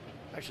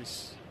 Actually,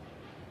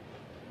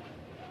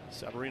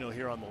 Savarino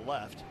here on the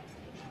left.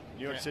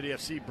 New York City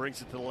FC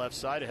brings it to the left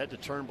side, ahead to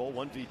Turnbull,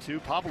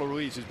 1v2. Pablo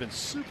Ruiz, who's been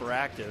super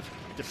active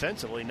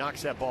defensively,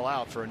 knocks that ball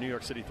out for a New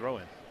York City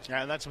throw-in.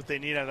 Yeah, and that's what they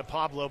need out of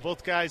Pablo.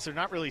 Both guys, they're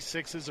not really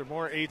 6s, they're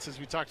more 8s, as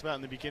we talked about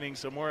in the beginning,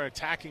 so more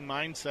attacking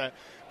mindset,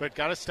 but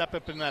got to step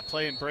up in that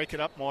play and break it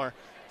up more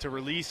to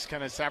release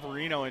kind of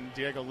Savarino and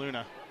Diego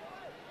Luna.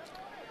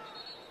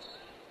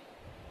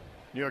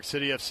 New York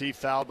City FC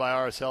fouled by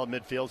RSL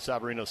midfield.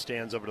 Savarino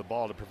stands over the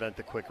ball to prevent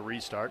the quick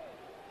restart.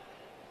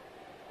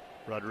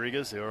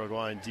 Rodriguez, the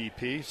Uruguayan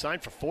DP,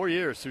 signed for 4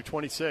 years through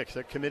 26.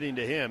 They're committing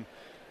to him,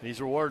 and he's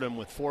rewarded him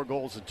with 4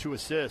 goals and 2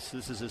 assists.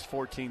 This is his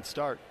 14th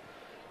start.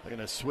 They're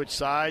going to switch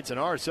sides, and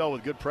RSL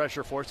with good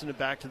pressure, forcing it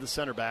back to the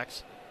center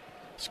backs.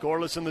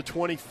 Scoreless in the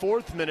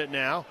 24th minute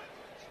now.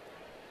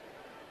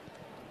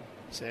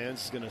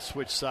 Sands is going to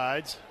switch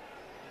sides.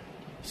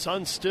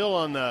 Sun's still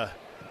on the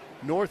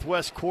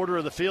northwest quarter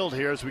of the field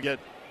here as we get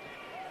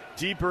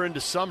deeper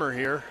into summer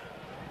here.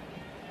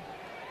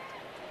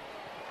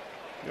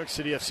 New York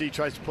City FC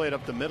tries to play it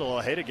up the middle.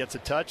 Ojeda gets a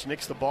touch,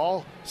 nicks the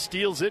ball,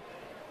 steals it,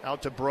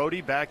 out to Brody,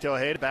 back to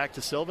Ojeda, back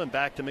to Silva, and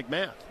back to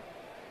McMath.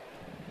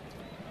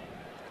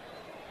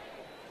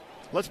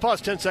 Let's pause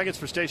 10 seconds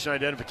for station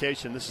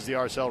identification. This is the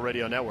RSL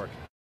Radio Network.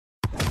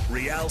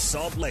 Real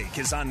Salt Lake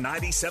is on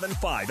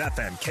 97.5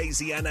 FM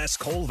KZNS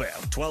Colville,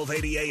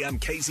 1280 AM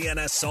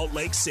KZNS Salt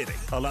Lake City,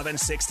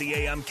 1160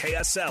 AM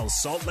KSL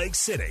Salt Lake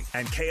City,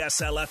 and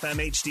KSL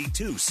FM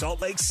HD2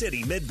 Salt Lake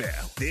City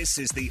Midvale. This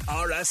is the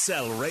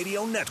RSL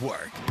Radio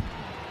Network.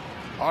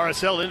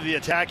 RSL into the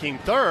attacking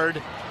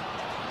third.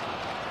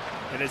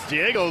 And it's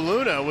Diego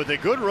Luna with a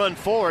good run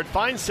forward,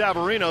 finds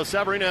Savarino.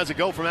 Savarino has a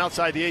go from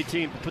outside the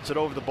 18, puts it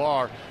over the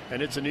bar,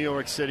 and it's a New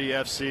York City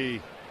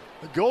FC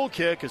a goal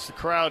kick as the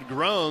crowd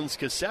groans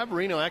because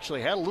Savarino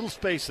actually had a little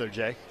space there,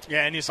 Jay.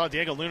 Yeah, and you saw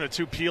Diego Luna,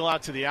 too, peel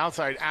out to the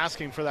outside,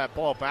 asking for that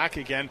ball back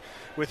again.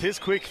 With his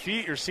quick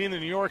feet, you're seeing the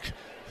New York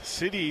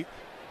City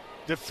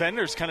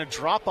defenders kind of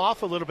drop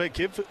off a little bit,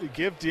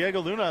 give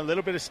Diego Luna a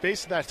little bit of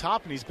space at that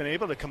top, and he's been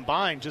able to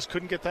combine. Just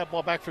couldn't get that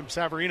ball back from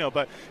Savarino,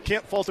 but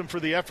can't fault him for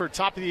the effort.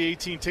 Top of the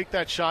 18, take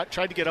that shot,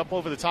 tried to get up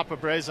over the top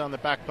of Breza on the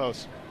back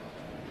post.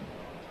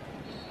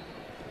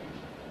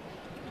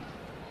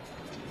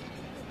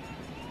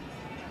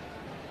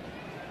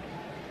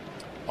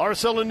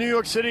 RSL and New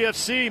York City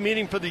FC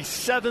meeting for the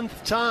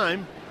 7th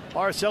time.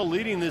 RSL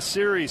leading this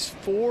series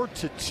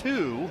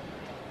 4-2.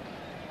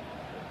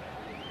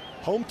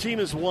 Home team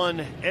has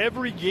won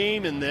every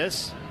game in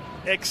this,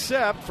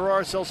 except for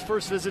RSL's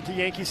first visit to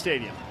Yankee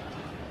Stadium.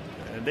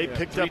 And they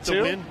picked up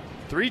the win.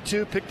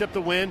 3-2, picked up the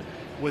win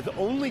with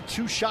only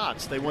 2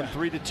 shots. They won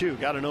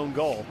 3-2, got an own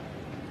goal,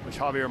 which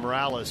Javier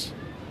Morales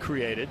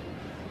created.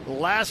 The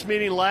last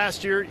meeting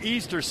last year,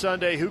 Easter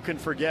Sunday, who can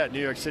forget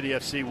New York City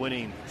FC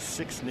winning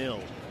 6-0.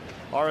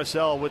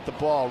 RSL with the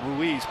ball.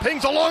 Ruiz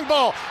pings a long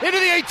ball into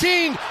the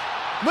 18.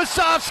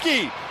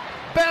 Masovsky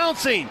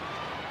bouncing.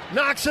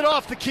 Knocks it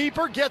off the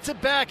keeper, gets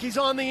it back. He's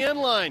on the end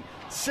line.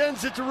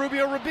 Sends it to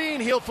Rubio Rabin.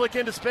 Heel flick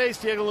into space.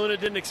 Diego Luna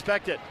didn't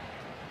expect it.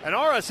 And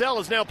RSL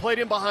has now played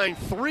in behind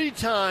 3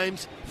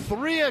 times,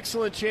 3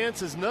 excellent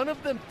chances, none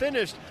of them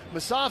finished.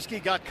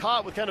 Musovski got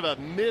caught with kind of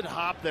a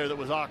mid-hop there that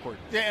was awkward.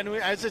 Yeah, and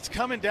as it's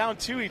coming down,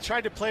 too, he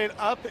tried to play it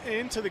up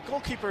into the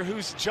goalkeeper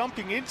who's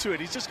jumping into it.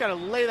 He's just got to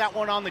lay that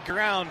one on the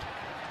ground.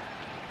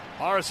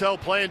 RSL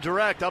playing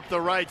direct up the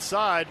right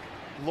side.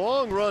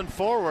 Long run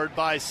forward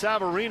by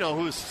Savarino,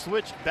 who's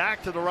switched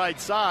back to the right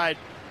side.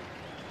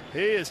 He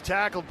is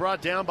tackled,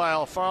 brought down by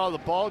Alfaro. The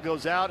ball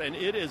goes out, and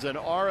it is an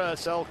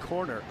RSL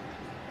corner.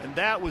 And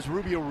that was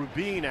Rubio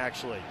Rubin,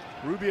 actually.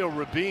 Rubio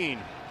Rubin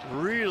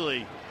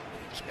really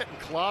getting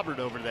clobbered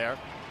over there.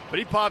 But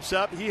he pops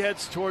up. He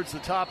heads towards the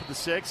top of the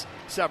 6.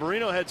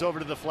 Savarino heads over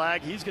to the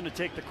flag. He's going to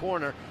take the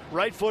corner.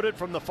 Right-footed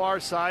from the far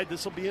side.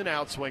 This will be an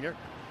outswinger.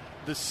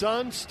 The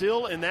sun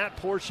still in that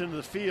portion of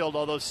the field,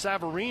 although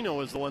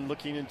Savarino is the one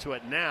looking into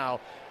it now,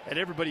 and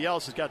everybody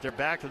else has got their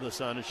back to the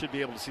sun and should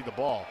be able to see the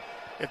ball.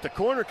 If the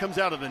corner comes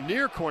out of the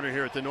near corner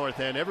here at the north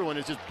end, everyone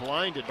is just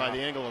blinded by the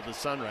angle of the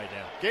sun right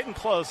now. Getting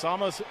close,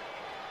 almost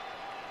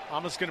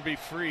going to be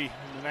free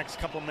in the next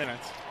couple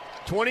minutes.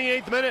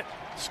 28th minute,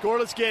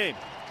 scoreless game.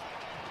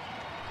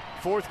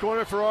 4th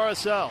corner for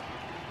RSL.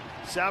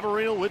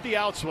 Savarino with the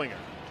outswinger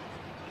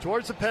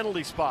towards the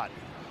penalty spot.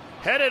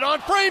 Headed on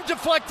frame,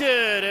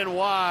 deflected and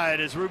wide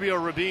as Rubio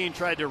Rubin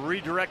tried to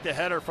redirect the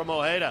header from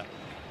Ojeda.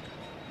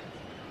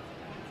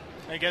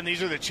 Again,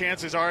 these are the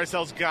chances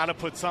RSL's got to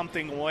put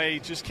something away.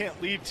 Just can't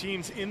leave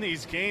teams in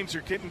these games.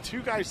 You're getting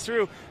 2 guys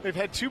through. They've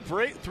had 3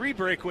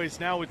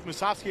 breakaways now, with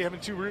Musovski having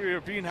 2,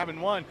 Rubin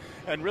having 1.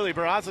 And really,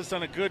 Barraza's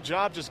done a good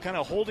job just kind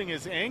of holding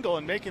his angle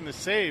and making the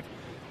save.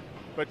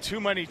 But too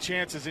many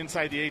chances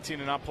inside the 18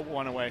 to not put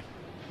one away.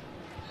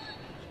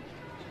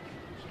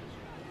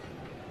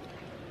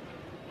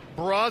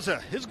 Barraza,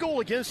 his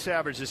goal against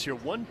average this year,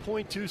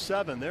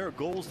 1.27. There are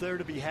goals there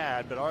to be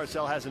had, but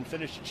RSL hasn't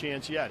finished a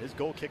chance yet. His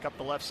goal kick up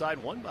the left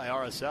side, won by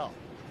RSL.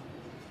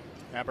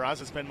 Yeah,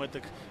 Barraza's been with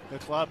the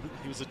club.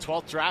 He was a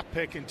 12th draft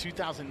pick in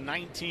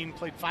 2019,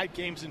 played 5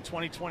 games in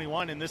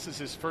 2021, and this is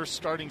his first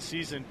starting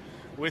season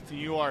with New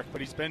York, but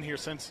he's been here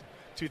since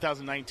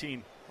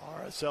 2019.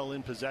 RSL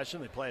in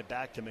possession. They play it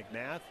back to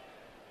McMath.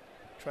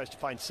 Tries to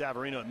find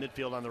Savarino at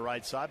midfield on the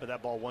right side, but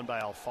that ball won by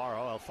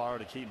Alfaro. Alfaro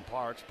to Keaton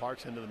Parks.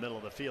 Parks into the middle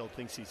of the field,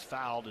 thinks he's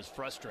fouled, is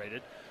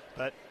frustrated,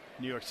 but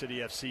New York City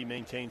FC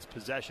maintains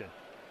possession.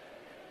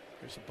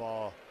 Here's the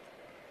ball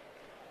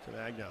to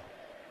Magno,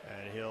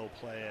 and he'll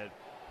play it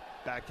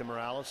back to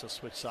Morales. He'll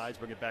switch sides,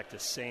 bring it back to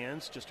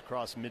Sands just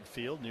across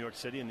midfield. New York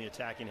City in the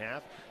attacking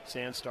half.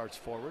 Sands starts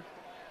forward,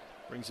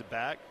 brings it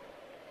back,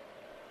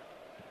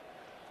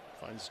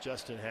 finds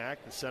Justin Hack,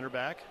 the center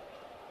back.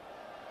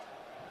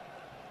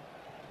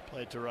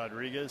 Play it to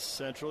Rodriguez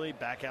centrally,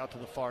 back out to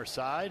the far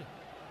side.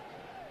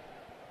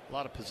 A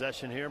lot of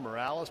possession here,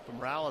 Morales, but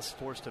Morales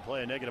forced to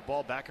play a negative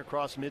ball back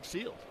across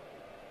midfield.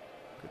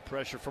 Good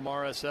pressure from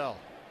RSL.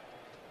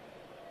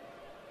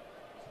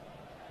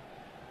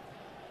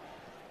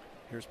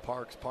 Here's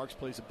Parks. Parks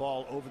plays the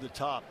ball over the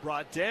top.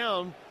 Brought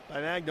down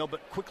by Magno,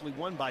 but quickly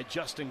won by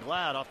Justin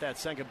Glad off that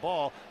second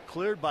ball.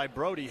 Cleared by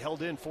Brody,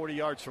 held in 40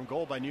 yards from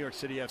goal by New York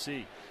City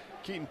FC.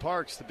 Keaton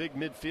Parks, the big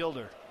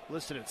midfielder,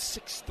 listed at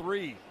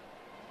 6'3".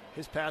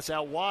 His pass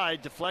out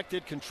wide,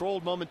 deflected,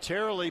 controlled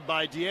momentarily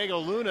by Diego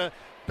Luna.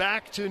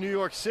 Back to New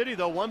York City,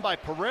 though, won by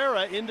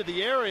Pereira into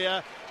the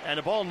area, and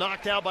a ball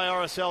knocked out by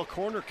RSL.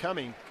 Corner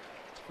coming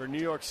for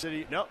New York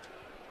City. No.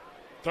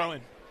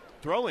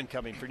 Throw-in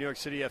coming for New York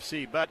City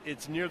FC, but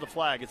it's near the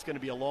flag. It's going to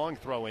be a long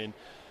throw-in.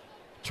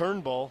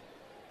 Turnbull,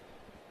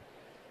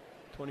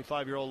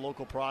 25-year-old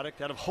local product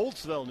out of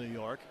Holtzville, New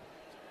York,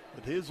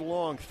 with his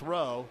long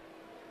throw.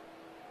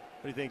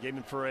 What do you think?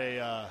 Aiming for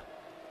a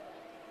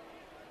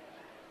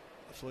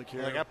flick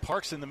here. Well, I got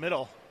Parks in the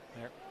middle.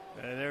 There.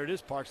 And there it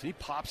is, Parks. He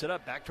pops it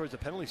up back towards the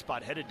penalty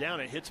spot, headed down.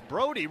 It hits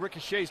Brody,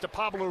 ricochets to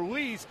Pablo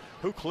Ruiz,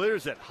 who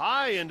clears it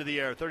high into the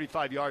air,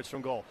 35 yards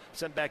from goal.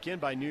 Sent back in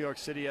by New York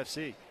City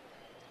FC.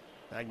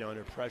 Magno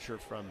under pressure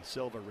from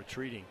Silva,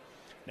 retreating.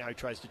 Now he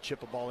tries to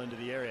chip a ball into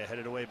the area,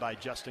 headed away by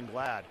Justin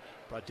Glad.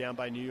 Brought down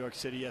by New York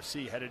City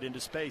FC, headed into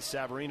space.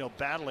 Savarino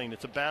battling.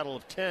 It's a battle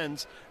of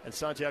tens, and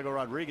Santiago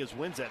Rodriguez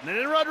wins it. And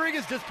then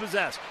Rodriguez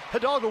dispossessed.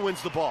 Hidalgo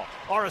wins the ball.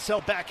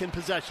 RSL back in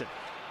possession.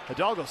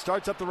 Hidalgo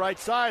starts up the right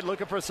side,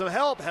 looking for some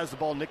help. Has the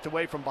ball nicked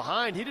away from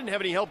behind. He didn't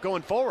have any help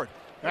going forward.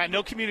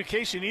 No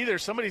communication either.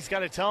 Somebody's got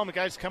to tell him the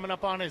guy's coming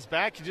up on his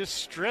back. He just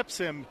strips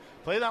him.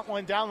 Play that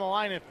one down the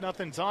line if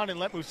nothing's on, and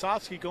let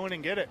Musovski go in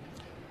and get it.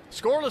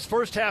 Scoreless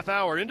first half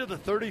hour into the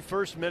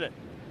 31st minute.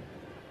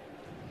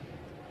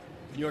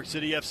 New York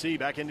City FC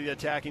back into the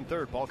attacking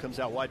third. Ball comes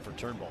out wide for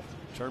Turnbull.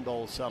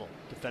 Turnbull will settle.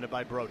 Defended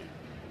by Brody.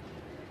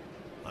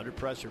 Under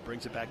pressure,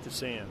 brings it back to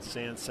Sands.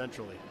 Sands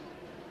centrally.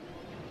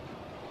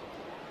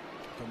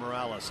 To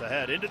Morales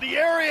ahead into the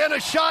area, and a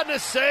shot and a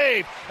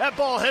save. That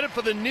ball headed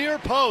for the near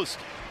post.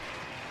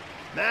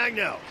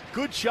 Magno,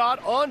 good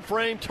shot on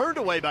frame, turned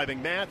away by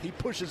McMath. He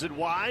pushes it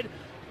wide.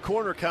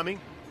 Corner coming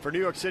for New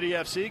York City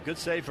FC. Good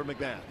save for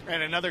McMahon.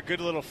 And another good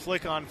little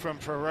flick on from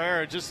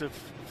Pereira, just a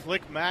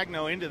flick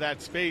Magno into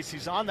that space.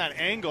 He's on that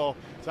angle.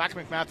 Zach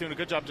McMath doing a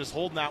good job just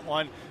holding that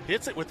one.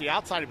 Hits it with the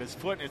outside of his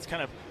foot, and it's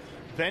kind of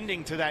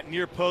bending to that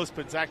near post,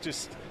 but Zach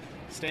just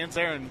stands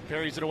there and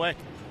parries it away.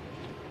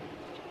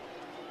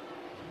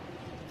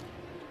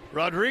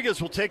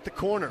 Rodriguez will take the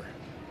corner.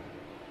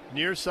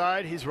 Near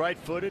side, he's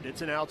right-footed.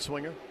 It's an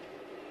outswinger.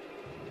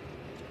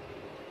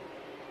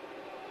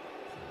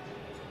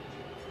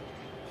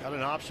 Got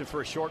an option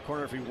for a short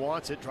corner if he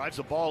wants it. Drives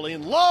the ball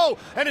in low,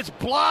 and it's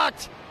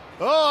blocked.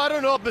 Oh, I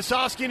don't know if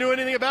Musovski knew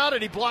anything about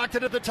it. He blocked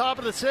it at the top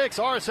of the 6.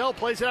 RSL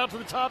plays it out to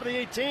the top of the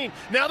 18.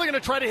 Now they're going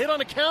to try to hit on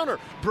a counter.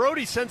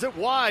 Brody sends it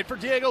wide for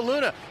Diego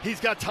Luna.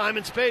 He's got time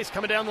and space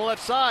coming down the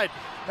left side.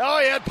 Oh,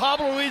 he had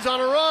Pablo Ruiz on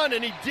a run,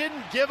 and he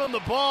didn't give him the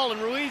ball,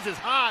 and Ruiz is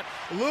hot.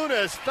 Luna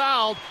is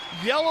fouled.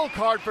 Yellow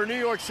card for New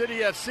York City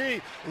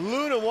FC.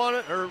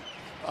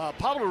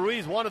 Pablo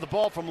Ruiz wanted the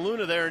ball from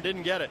Luna there and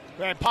didn't get it.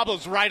 And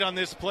Pablo's right on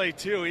this play,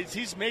 too.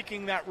 He's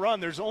making that run.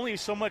 There's only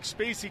so much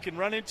space he can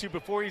run into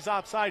before he's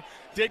offside.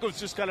 Diego's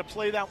just got to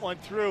play that one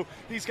through.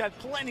 He's got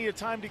plenty of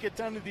time to get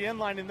down to the end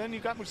line, and then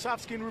you've got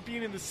Musovski and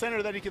Rubin in the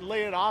center that he can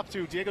lay it off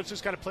to. Diego's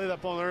just got to play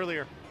that ball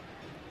earlier.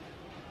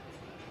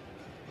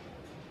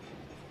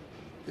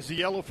 Is he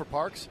yellow for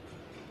Parks?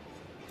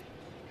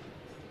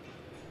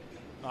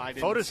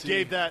 Fotis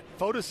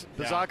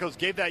Bazakos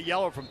gave that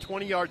yellow from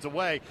 20 yards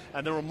away,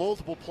 and there were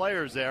multiple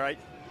players there.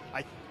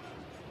 I'm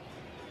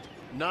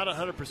not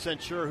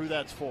 100% sure who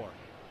that's for.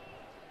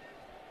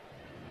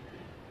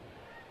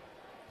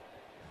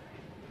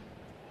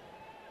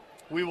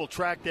 We will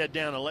track that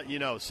down and let you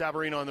know.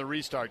 Savarino on the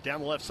restart.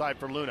 Down the left side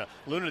for Luna.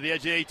 Luna to the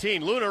edge of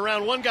 18. Luna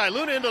around one guy.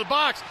 Luna into the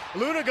box.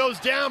 Luna goes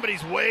down, but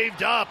he's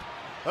waved up.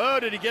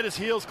 Oh, did he get his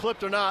heels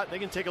clipped or not? They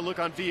can take a look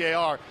on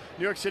VAR.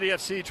 New York City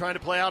FC trying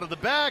to play out of the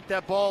back.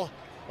 That ball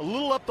a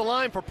little up the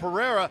line for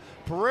Pereira.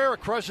 Pereira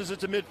crushes it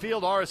to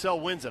midfield. RSL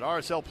wins it.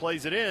 RSL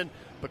plays it in,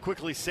 but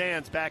quickly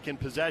Sands back in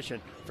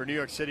possession for New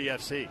York City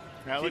FC.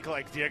 Yeah, it looked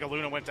like Diego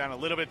Luna went down a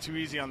little bit too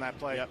easy on that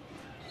play. Yep.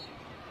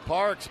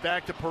 Parks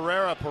back to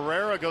Pereira.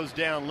 Pereira goes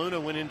down. Luna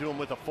went into him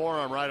with a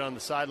forearm right on the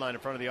sideline in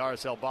front of the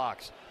RSL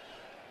box.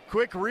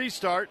 Quick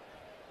restart.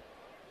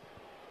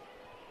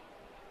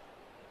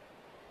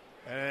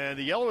 And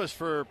the yellow is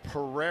for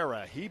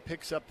Pereira. He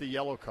picks up the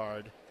yellow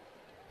card,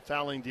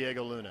 fouling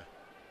Diego Luna.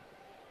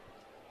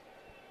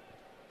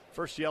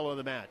 First yellow of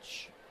the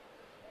match.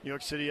 New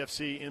York City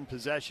FC in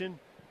possession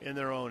in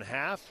their own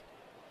half.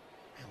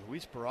 And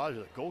Luis Barraza,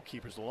 the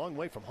goalkeeper's a long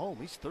way from home.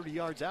 He's 30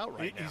 yards out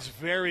right now. He's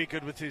very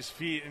good with his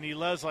feet, and he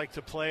loves like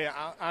to play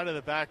out of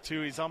the back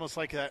too. He's almost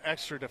like that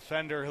extra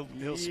defender.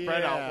 He'll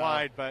spread out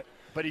wide, but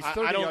he's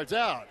 30 yards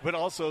out. But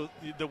also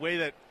the way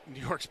that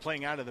New York's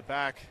playing out of the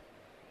back,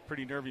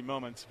 pretty nervy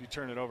moments if you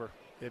turn it over.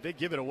 If they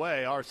give it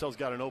away, RSL's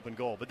got an open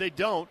goal. But they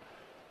don't.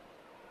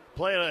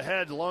 Play it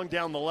ahead, long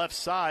down the left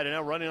side, and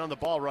now running on the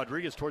ball.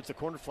 Rodriguez towards the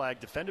corner flag,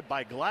 defended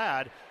by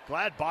Glad.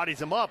 Glad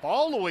bodies him up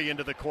all the way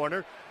into the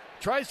corner.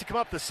 Tries to come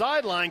up the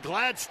sideline.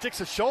 Glad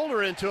sticks a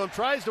shoulder into him,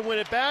 tries to win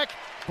it back.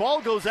 Ball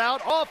goes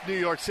out off New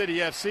York City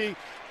FC.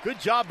 Good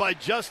job by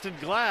Justin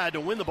Glad to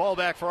win the ball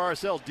back for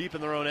RSL deep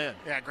in their own end.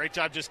 Yeah, great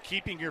job just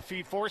keeping your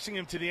feet, forcing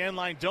him to the end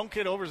line. Don't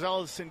get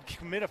overzealous and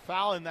commit a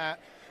foul in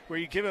that, where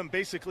you give him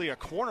basically a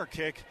corner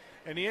kick,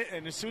 and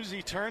as soon as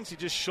he turns, he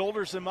just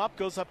shoulders him up,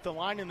 goes up the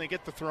line, and they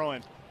get the throw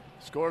in.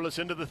 Scoreless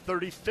into the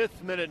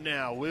 35th minute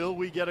now. Will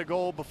we get a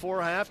goal before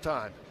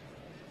halftime?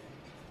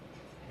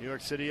 New York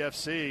City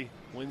FC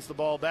wins the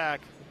ball back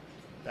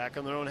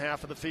on their own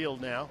half of the field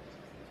now.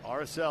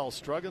 RSL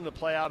struggling to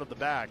play out of the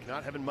back,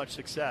 not having much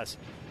success.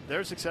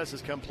 Their success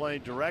has come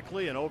playing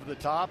directly and over the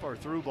top or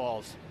through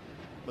balls.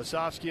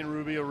 Musovski and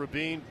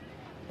Rubin,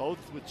 both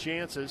with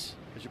chances.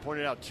 As you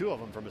pointed out, two of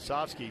them for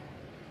Musovski,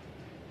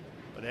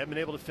 but they haven't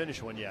been able to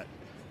finish one yet.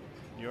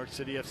 New York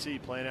City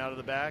FC playing out of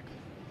the back.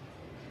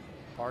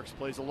 Parks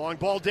plays a long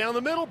ball down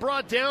the middle,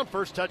 brought down.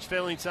 First touch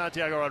failing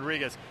Santiago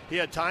Rodriguez. He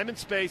had time and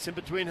space in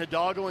between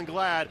Hidalgo and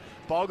Glad.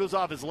 Ball goes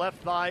off his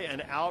left thigh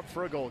and out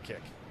for a goal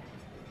kick.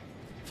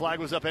 Flag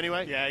was up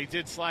anyway? Yeah, he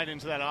did slide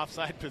into that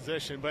offside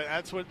position, but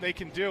that's what they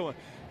can do.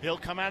 He'll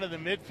come out of the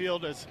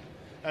midfield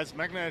as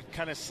Magna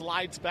kind of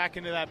slides back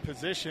into that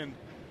position.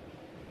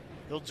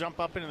 He'll jump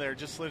up into there,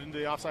 just slid into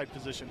the offside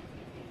position.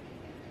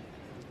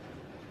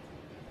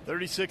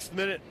 36th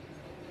minute.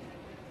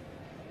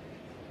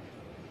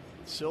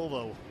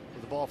 Silva with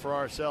the ball for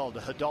RSL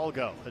to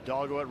Hidalgo.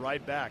 Hidalgo at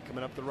right back,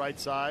 coming up the right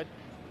side.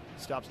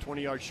 Stops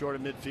 20 yards short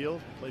of midfield.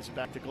 Plays it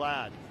back to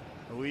Glad.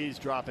 Ruiz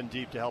dropping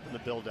deep to help in the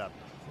build-up.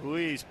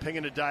 Ruiz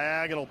pinging a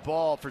diagonal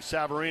ball for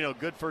Savarino.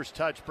 Good first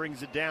touch,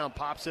 brings it down,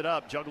 pops it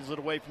up, juggles it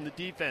away from the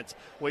defense.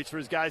 Waits for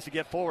his guys to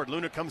get forward.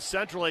 Luna comes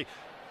centrally,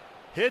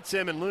 hits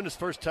him, and Luna's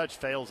first touch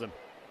fails him.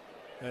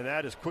 And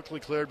that is quickly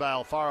cleared by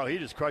Alfaro. He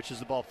just crushes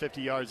the ball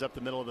 50 yards up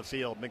the middle of the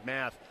field.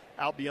 McMath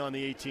out beyond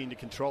the 18 to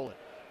control it.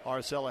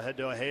 RSL ahead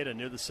to Ojeda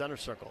near the center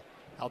circle.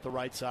 Out the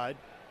right side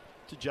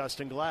to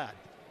Justin Glad.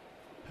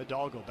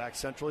 Hidalgo back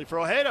centrally for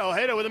Ojeda.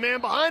 Ojeda with a man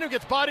behind him,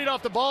 gets bodied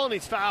off the ball, and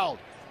he's fouled.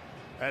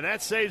 And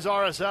that saves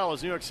RSL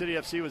as New York City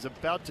FC was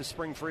about to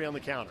spring free on the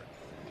counter.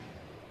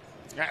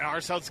 Yeah, and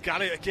RSL's got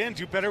to, again,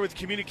 do better with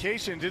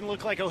communication. Didn't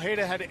look like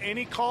Ojeda had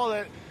any call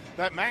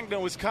that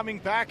Magno was coming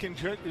back and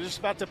just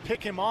about to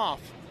pick him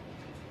off.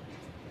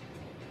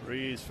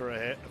 Ruiz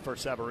for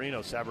Savarino.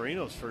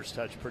 Savarino's first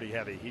touch pretty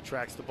heavy. He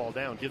tracks the ball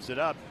down, gives it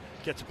up,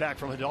 gets it back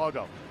from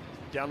Hidalgo.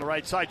 Down the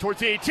right side towards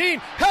the 18.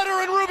 Header,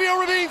 and Rubio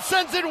Rabin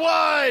sends it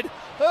wide.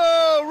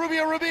 Oh,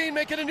 Rubio Rabin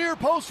making a near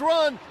post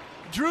run.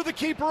 Drew the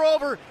keeper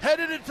over,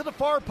 headed it to the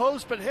far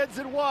post, but heads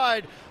it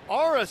wide.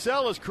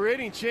 RSL is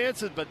creating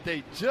chances, but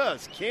they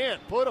just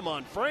can't put them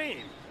on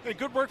frame. And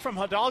good work from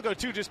Hidalgo,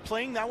 too, just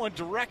playing that one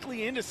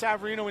directly into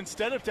Savarino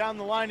instead of down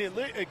the line.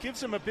 It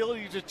gives him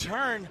ability to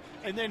turn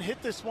and then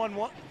hit this one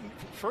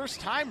first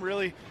time,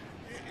 really.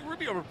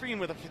 Rubio Rabin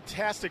with a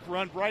fantastic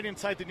run right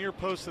inside the near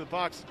post of the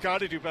box. Got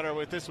to do better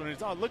with this one.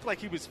 It looked like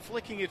he was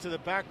flicking it to the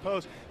back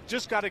post.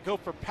 Just got to go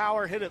for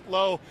power, hit it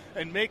low,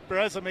 and make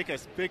Bereza make a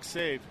big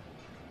save.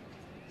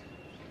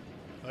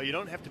 Well, you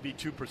don't have to be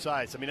too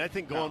precise. I mean, I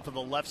think going for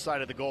the left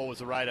side of the goal was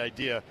the right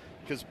idea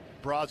because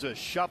Bereza is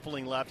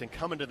shuffling left and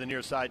coming to the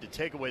near side to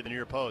take away the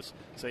near post.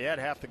 So he had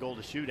half the goal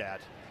to shoot at.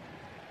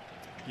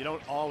 You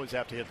don't always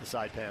have to hit the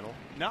side panel.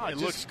 No, it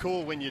looks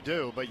cool when you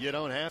do, but you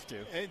don't have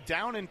to.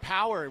 Down in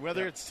power,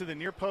 whether it's to the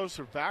near post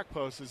or back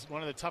post, is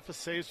one of the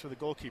toughest saves for the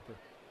goalkeeper.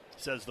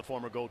 Says the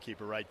former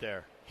goalkeeper right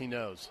there. He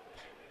knows.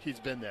 He's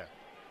been there.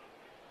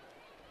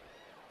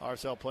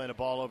 RSL playing a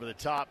ball over the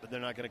top, but they're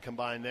not going to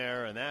combine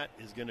there, and that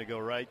is going to go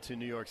right to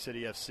New York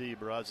City FC.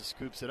 Bereza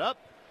scoops it up.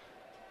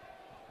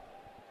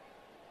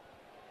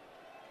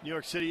 New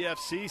York City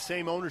FC,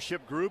 same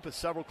ownership group as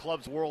several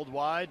clubs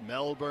worldwide.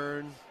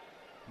 Melbourne,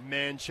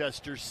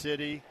 Manchester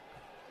City,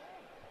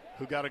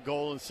 who got a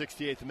goal in the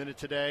 68th minute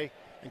today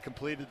and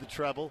completed the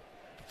treble,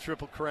 the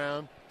Triple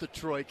Crown, the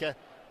Troika.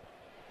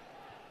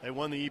 They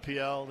won the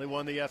EPL. They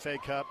won the FA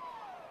Cup.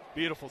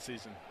 Beautiful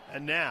season.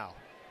 And now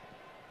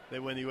they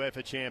win the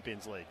UEFA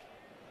Champions League.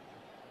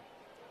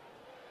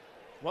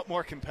 What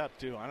more can Pep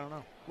do? I don't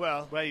know.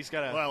 Well, he's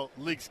got a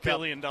Leagues $1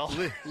 billion.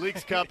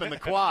 Leagues Cup and the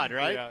quad,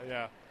 right?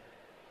 Yeah.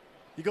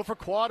 You go for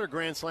quad or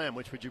Grand Slam?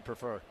 Which would you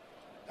prefer?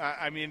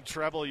 I mean,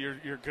 treble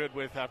you're good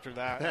with after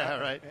that. Yeah,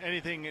 right.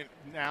 Anything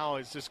now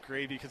is just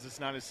gravy because it's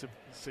not as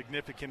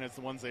significant as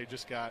the ones they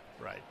just got.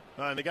 Right.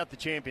 And they got the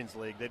Champions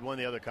League. They'd won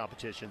the other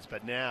competitions,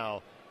 but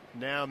now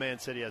Man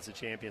City has the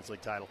Champions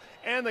League title.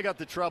 And they got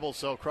the treble,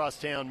 so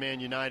crosstown Man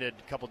United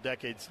a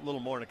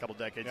little more than a couple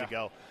decades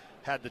ago,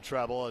 had the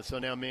treble. So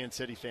now Man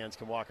City fans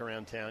can walk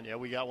around town. Yeah,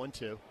 we got one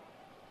too.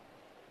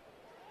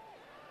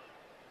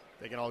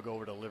 They can all go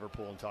over to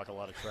Liverpool and talk a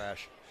lot of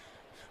trash.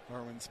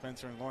 Or when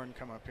Spencer and Lauren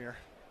come up here.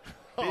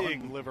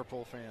 Big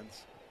Liverpool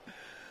fans.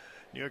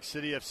 New York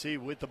City FC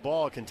with the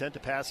ball, content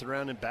to pass it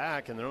around and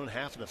back in their own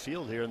half of the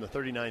field here in the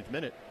 39th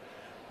minute.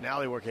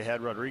 Now they work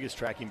ahead. Rodriguez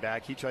tracking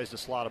back. He tries to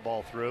slot a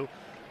ball through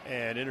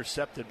and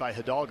intercepted by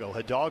Hidalgo.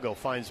 Hidalgo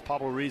finds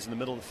Pablo Ruiz in the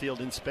middle of the field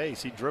in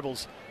space. He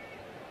dribbles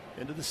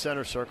into the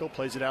center circle,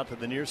 plays it out to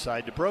the near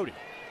side to Brody.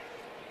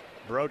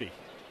 Brody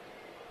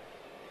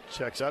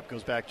checks up,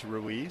 goes back to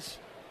Ruiz.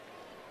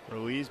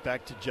 Ruiz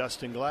back to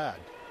Justin Glad.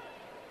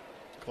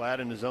 Glad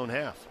in his own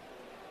half.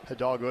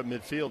 Hidalgo at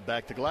midfield,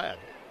 back to Glad.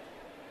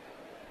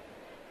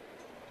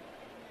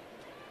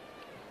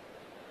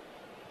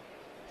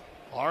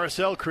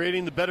 RSL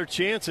creating the better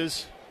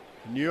chances.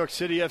 New York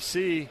City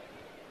FC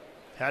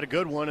had a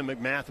good one, and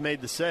McMath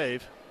made the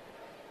save.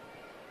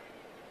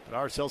 But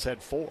RSL's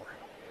had four.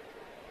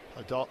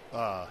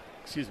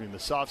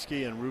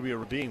 Masovsky and Rubio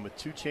Rabin with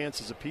 2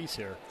 chances apiece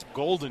here.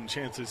 Golden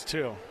chances,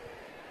 too.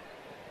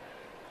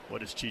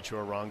 What is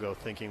Chicho Arango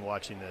thinking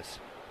watching this?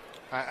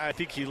 I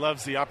think he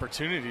loves the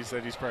opportunities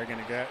that he's probably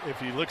going to get if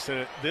he looks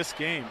at this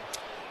game.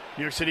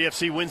 New York City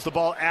FC wins the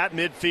ball at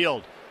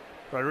midfield.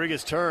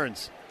 Rodriguez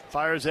turns,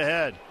 fires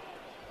ahead.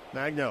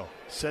 Magno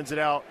sends it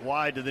out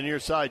wide to the near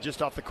side,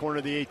 just off the corner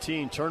of the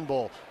 18.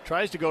 Turnbull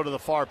tries to go to the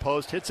far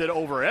post, hits it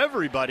over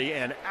everybody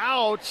and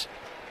out.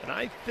 And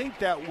I think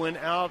that went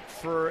out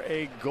for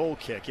a goal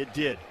kick. It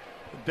did.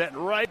 Bent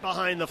right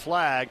behind the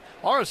flag.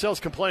 RSL's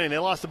complaining. They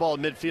lost the ball at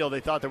midfield.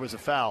 They thought there was a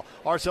foul.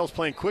 RSL's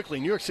playing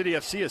quickly. New York City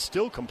FC is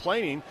still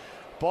complaining.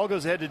 Ball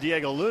goes ahead to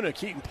Diego Luna.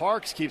 Keaton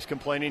Parks keeps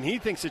complaining. He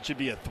thinks it should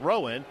be a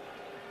throw-in.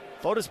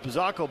 Fotis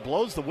Bazzacco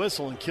blows the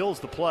whistle and kills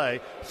the play.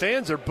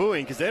 Fans are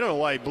booing because they don't know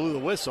why he blew the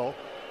whistle.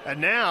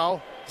 And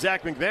now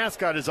Zach McMath's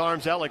got his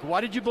arms out like, why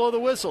did you blow the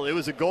whistle? It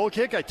was a goal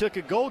kick. I took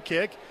a goal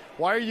kick.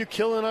 Why are you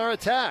killing our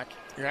attack?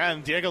 Yeah,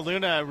 and Diego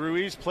Luna,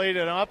 Ruiz played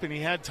it up, and he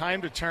had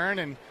time to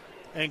turn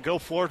and go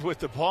forward with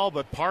the ball,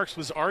 but Parks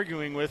was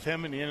arguing with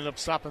him, and he ended up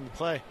stopping the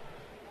play.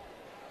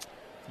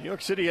 New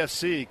York City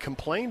FC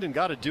complained and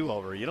got a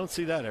do-over. You don't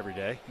see that every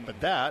day, but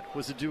that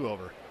was a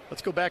do-over.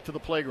 Let's go back to the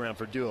playground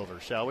for do-over,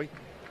 shall we?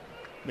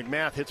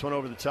 McMath hits one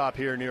over the top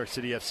here. New York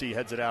City FC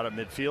heads it out at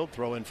midfield.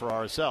 Throw in for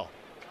RSL.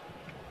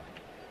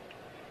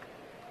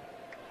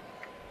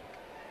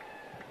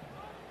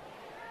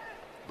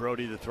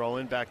 Brody the throw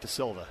in, back to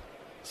Silva.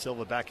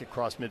 Silva back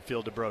across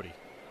midfield to Brody.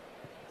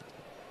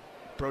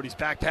 Brody's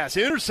back pass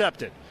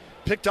intercepted.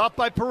 Picked off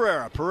by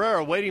Pereira.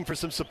 Pereira waiting for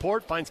some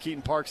support, finds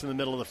Keaton Parks in the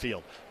middle of the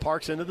field.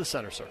 Parks into the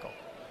center circle.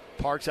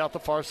 Parks out the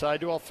far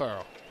side to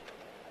Alfaro.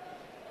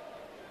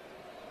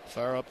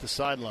 Alfaro up the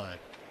sideline.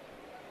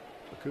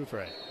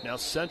 Kufre now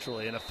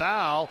centrally, and a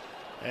foul.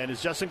 And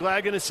is Justin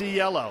Glad going to see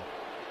yellow?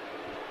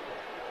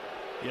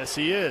 Yes,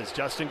 he is.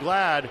 Justin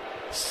Glad,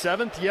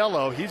 7th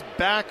yellow. He's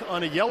back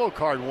on a yellow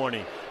card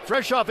warning.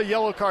 Fresh off a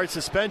yellow card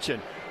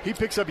suspension. He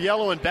picks up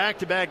yellow in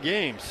back-to-back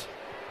games.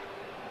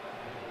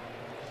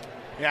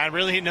 Yeah,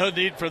 really no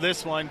need for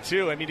this one,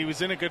 too. I mean, he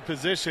was in a good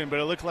position, but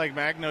it looked like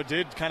Magno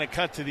did kind of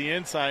cut to the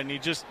inside, and he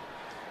just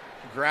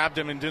grabbed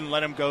him and didn't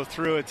let him go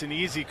through. It's an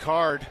easy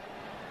card,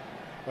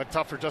 but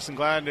tough for Justin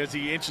Glad as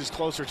he inches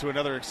closer to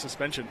another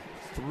suspension.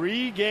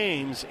 3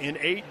 games in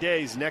 8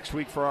 days next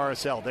week for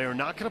RSL. They are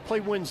not going to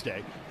play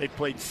Wednesday. They've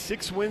played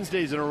 6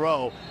 Wednesdays in a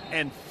row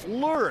and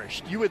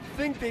flourished. You would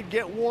think they'd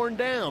get worn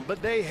down,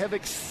 but they have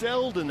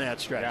excelled in that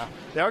stretch. Yeah.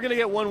 They are going to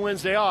get one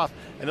Wednesday off,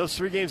 and those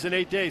 3 games in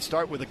 8 days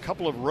start with a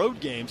couple of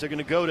road games. They're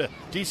going to go to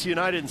DC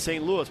United and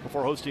St. Louis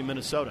before hosting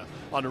Minnesota.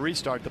 On the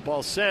restart, the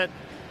ball sent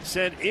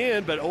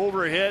in, but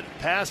overhit,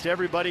 past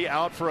everybody,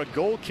 out for a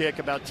goal kick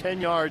about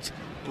 10 yards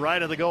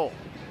right of the goal.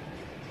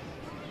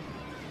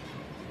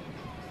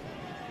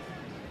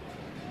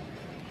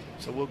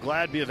 So will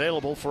Glad be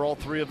available for all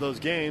 3 of those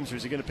games, or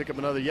is he going to pick up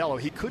another yellow?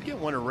 He could get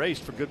one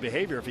erased for good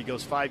behavior if he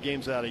goes 5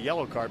 games without a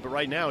yellow card, but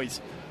right now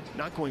he's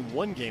not going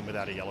 1 game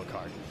without a yellow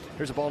card.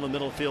 Here's a ball in the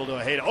middle of the field to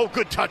Ojeda. Oh,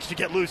 good touch to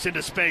get loose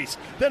into space.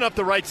 Then up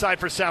the right side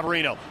for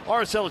Savarino.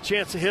 RSL a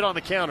chance to hit on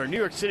the counter. New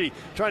York City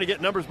trying to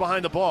get numbers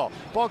behind the ball.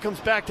 Ball comes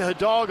back to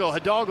Hidalgo.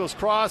 Hidalgo's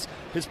cross.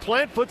 His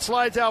plant foot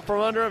slides out from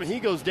under him. He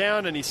goes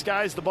down and he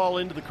skies the ball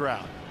into the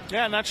crowd.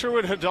 Yeah, not sure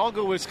what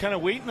Hidalgo was kind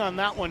of waiting on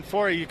that one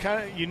for. You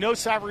know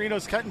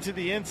Savarino's cutting to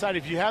the inside.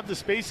 If you have the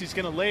space, he's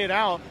going to lay it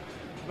out.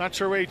 Not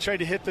sure where he tried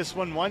to hit this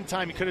one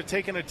time. He could have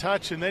taken a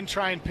touch and then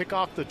try and pick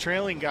off the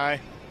trailing guy.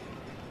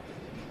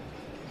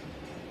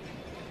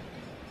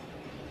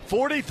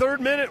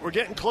 43rd minute. We're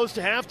getting close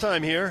to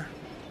halftime here.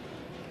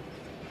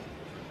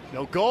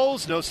 No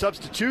goals, no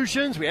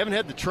substitutions. We haven't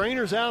had the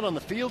trainers out on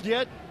the field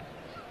yet.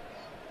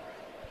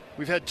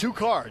 We've had 2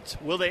 cards.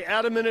 Will they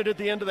add a minute at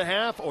the end of the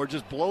half or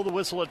just blow the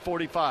whistle at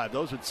 45?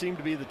 Those would seem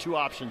to be the 2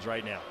 options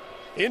right now.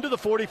 Into the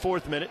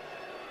 44th minute.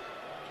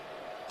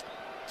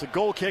 It's a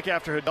goal kick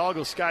after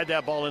Hidalgo skied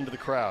that ball into the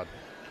crowd.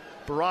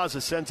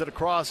 Barraza sends it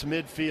across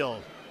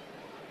midfield.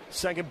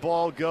 Second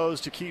ball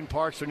goes to Keaton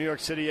Parks for New York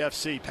City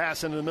FC.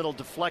 Pass into the middle,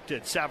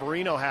 deflected.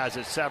 Savarino has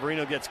it.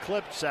 Savarino gets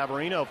clipped.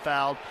 Savarino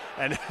fouled.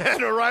 And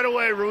right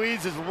away,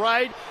 Ruiz is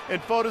right in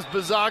Fotis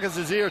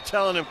Bazakis' ear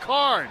telling him,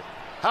 card.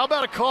 How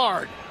about a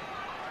card?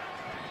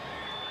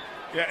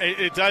 Yeah,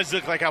 it does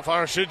look like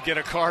Alfaro should get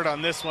a card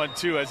on this one,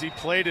 too, as he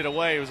played it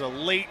away. It was a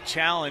late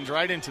challenge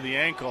right into the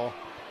ankle.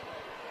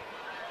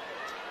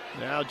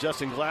 Now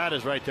Justin Glad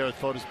is right there with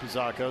Fotis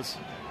Bazakis.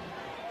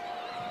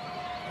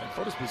 And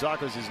Fotis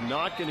Bazakis is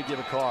not going to give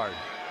a card.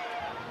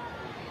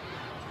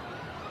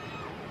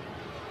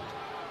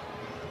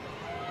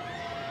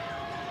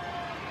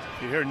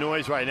 If you hear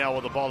noise right now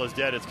while the ball is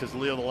dead, it's because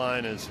Leo the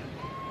Lion is...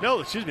 No,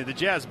 excuse me, the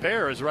Jazz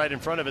Bear is right in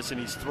front of us, and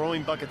he's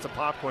throwing buckets of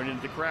popcorn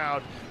into the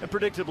crowd, and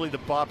predictably the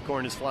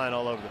popcorn is flying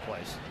all over the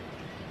place.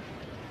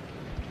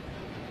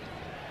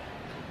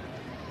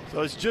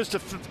 So it's just a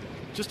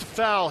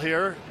foul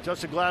here.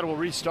 Justin Glad will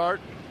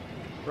restart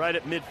right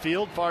at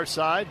midfield, far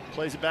side,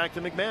 plays it back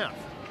to McMath.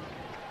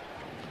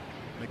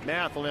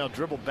 McMath will now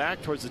dribble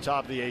back towards the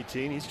top of the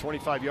 18. He's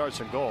 25 yards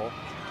from goal.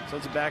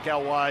 Sends it back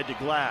out wide to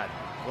Glad.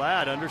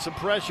 Glad under some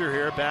pressure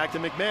here, back to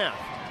McMath.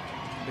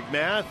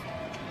 McMath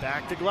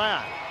back to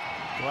Glad.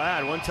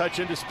 Glad, one touch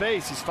into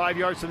space. He's 5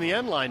 yards from the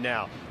end line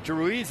now. To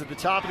Ruiz at the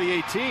top of the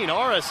 18.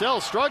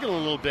 RSL struggling a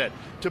little bit.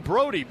 To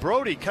Brody.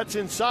 Brody cuts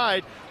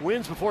inside.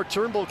 Wins before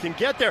Turnbull can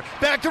get there.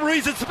 Back to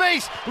Ruiz in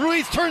space.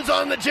 Ruiz turns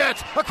on the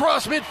Jets.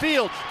 Across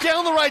midfield.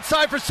 Down the right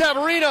side for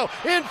Savarino.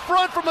 In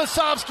front for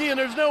Masovsky, and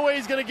there's no way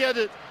he's going to get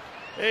it.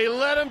 They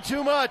let him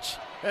too much.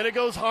 And it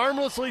goes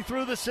harmlessly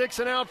through the 6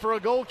 and out for a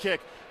goal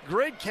kick.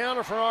 Great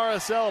counter for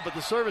RSL, but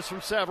the service from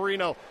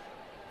Savarino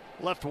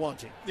left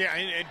wanting. Yeah,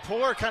 and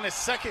poor kind of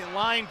second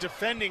line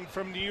defending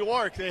from New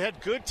York. They had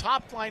good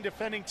top line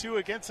defending too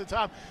against the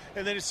top,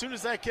 and then as soon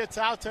as that gets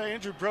out to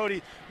Andrew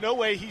Brody, no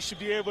way he should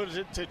be able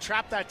to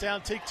trap that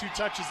down, take 2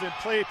 touches, then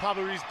play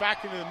Pablo Ruiz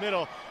back into the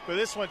middle. But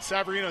this one,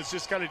 Savarino's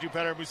just got to do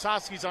better.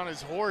 Musovski's on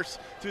his horse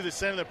through the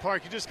center of the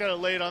park. You just got to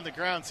lay it on the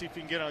ground, see if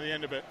you can get on the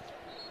end of it.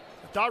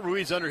 I thought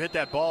Ruiz underhit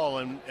that ball,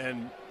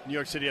 and New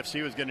York City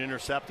FC was going to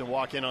intercept and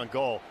walk in on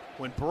goal.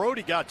 When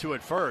Brody got to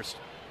it first,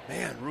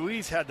 man,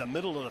 Ruiz had the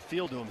middle of the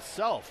field to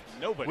himself.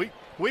 Nobody.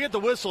 We get the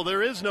whistle.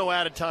 There is no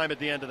added time at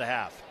the end of the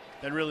half.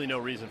 And really no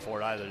reason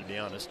for it either, to be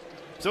honest.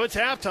 So it's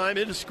halftime.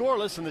 It is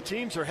scoreless, and the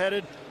teams are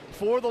headed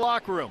for the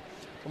locker room.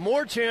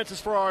 More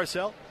chances for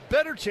RSL.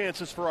 Better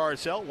chances for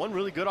RSL. One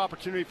really good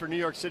opportunity for New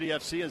York City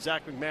FC, and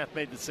Zach McMath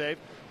made the save.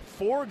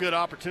 4 good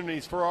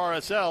opportunities for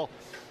RSL,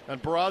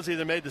 and Barraza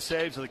either made the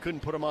save, so they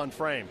couldn't put him on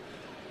frame.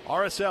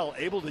 RSL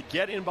able to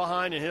get in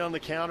behind and hit on the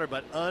counter,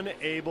 but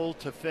unable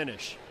to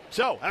finish.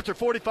 So, after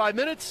 45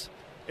 minutes,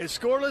 it's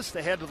scoreless.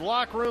 They head to the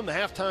locker room. The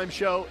halftime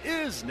show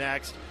is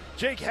next.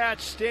 Jake Hatch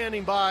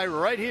standing by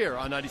right here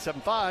on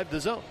 97.5 The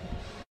Zone.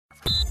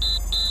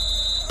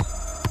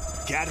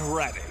 Get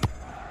ready.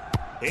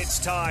 It's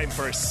time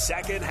for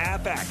second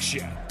half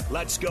action.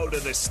 Let's go to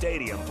the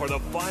stadium for the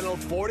final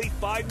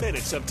 45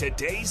 minutes of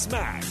today's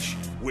match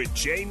with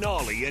Jay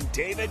Nolly and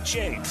David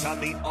James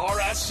on the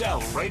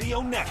RSL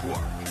Radio Network.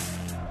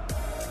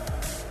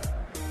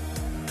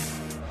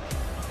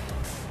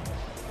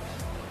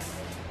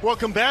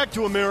 Welcome back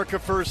to America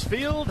First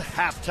Field.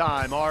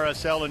 Halftime,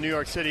 RSL and New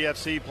York City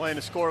FC playing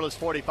a scoreless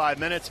 45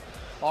 minutes.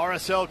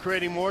 RSL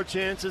creating more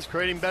chances,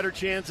 creating better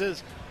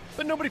chances,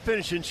 but nobody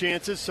finishing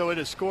chances, so it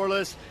is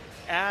scoreless.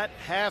 At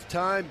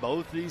halftime,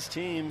 both these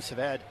teams have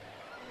had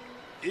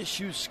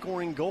issues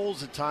scoring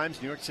goals at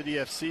times. New York City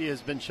FC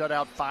has been shut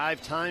out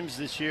 5 times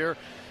this year,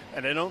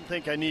 and I don't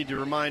think I need to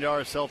remind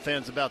RSL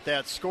fans about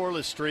that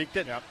scoreless streak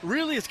that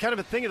really is kind of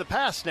a thing of the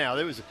past now.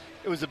 It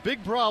was a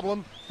big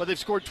problem, but they've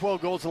scored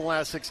 12 goals in the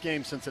last 6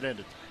 games since it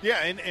ended. Yeah,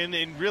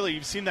 and really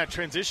you've seen that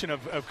transition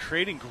of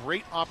creating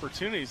great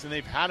opportunities, and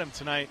they've had them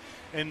tonight.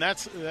 And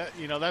that's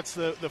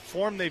the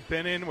form they've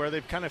been in, where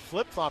they've kind of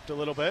flip-flopped a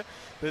little bit.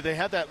 They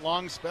had that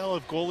long spell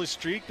of goalless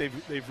streak.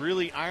 They've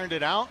really ironed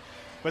it out.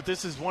 But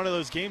this is one of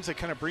those games that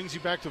kind of brings you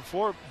back to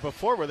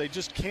before where they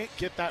just can't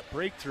get that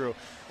breakthrough.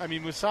 I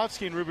mean,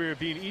 Musovski and Ruby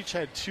Rabin each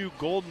had 2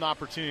 golden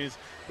opportunities.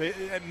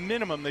 At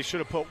minimum, they should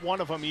have put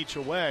one of them each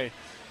away.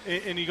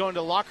 And you go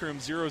into the locker room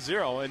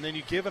 0-0, and then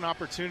you give an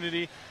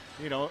opportunity.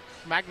 You know,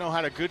 Magno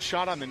had a good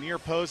shot on the near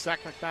post.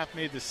 Zach McMath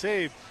made the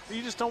save. But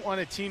you just don't want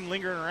a team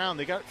lingering around.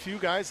 They got a few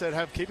guys that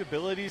have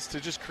capabilities to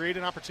just create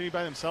an opportunity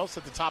by themselves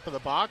at the top of the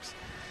box.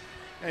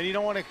 And you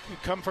don't want to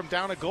come from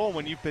down a goal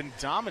when you've been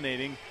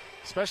dominating,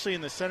 especially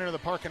in the center of the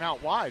park and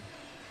out wide.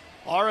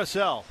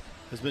 RSL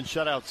has been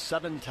shut out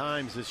 7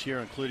 times this year,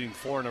 including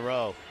 4 in a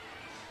row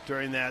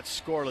during that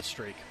scoreless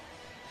streak.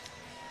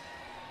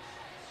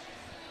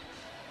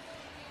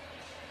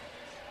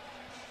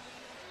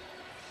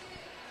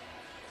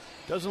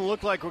 Doesn't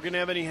look like we're going to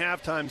have any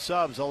halftime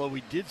subs, although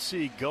we did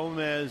see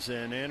Gomez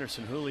and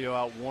Anderson Julio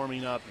out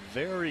warming up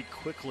very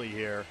quickly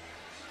here.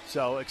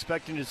 So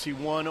expecting to see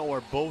one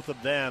or both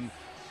of them,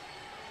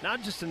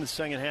 not just in the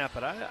second half,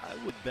 but I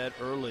would bet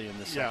early in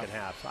the second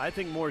half. I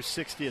think more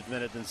 60th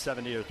minute than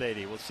 70th,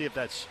 80th. We'll see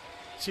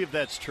if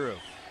that's true.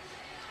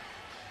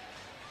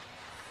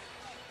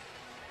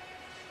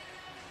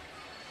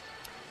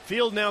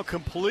 Field now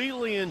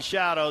completely in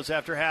shadows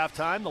after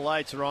halftime. The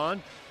lights are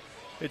on.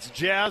 It's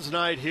Jazz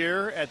night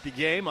here at the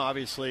game.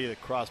 Obviously, the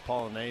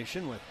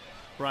cross-pollination with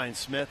Brian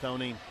Smith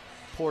owning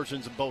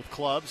portions of both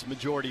clubs,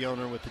 majority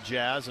owner with the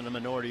Jazz and a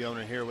minority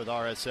owner here with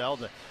RSL.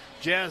 The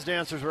Jazz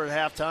dancers were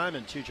at halftime,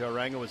 and Chicho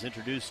Arango was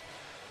introduced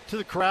to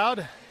the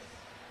crowd.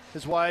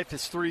 His wife,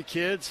 his 3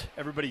 kids,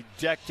 everybody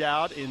decked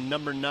out in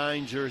number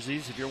 9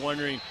 jerseys. If you're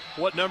wondering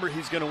what number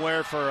he's going to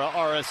wear for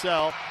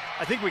RSL,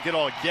 I think we could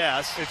all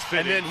guess. It's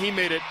fitting. And then he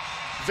made it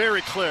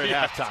very clear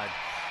at halftime.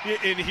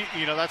 And he,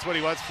 that's what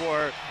he was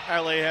for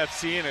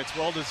LAFC, and it's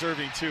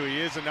well-deserving, too. He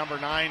is a number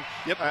 9.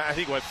 Yep. I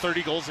think,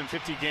 30 goals in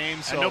 50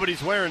 games. So. And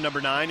nobody's wearing number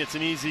 9. It's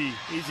an easy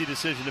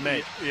decision to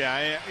make.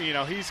 Yeah,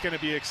 he's going to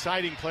be an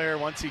exciting player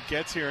once he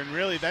gets here. And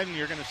really, then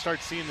you're going to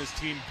start seeing this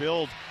team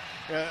build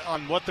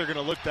on what they're going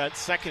to look that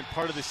second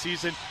part of the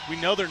season.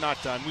 We know they're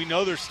not done. We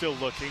know they're still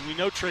looking. We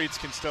know trades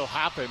can still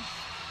happen.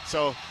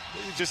 So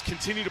just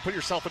continue to put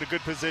yourself in a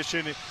good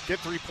position. Get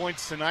 3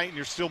 points tonight, and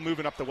you're still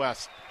moving up the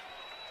West.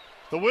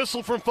 The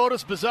whistle from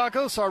Fotis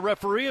Bazakos, our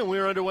referee, and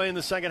we're underway in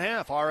the second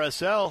half.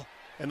 RSL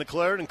and the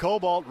Claret and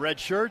Cobalt,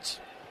 red shirts,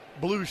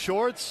 blue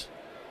shorts,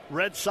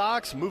 red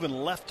socks, moving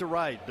left to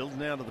right, building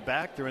down to the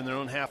back. They're in their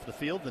own half of the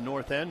field, the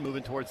north end,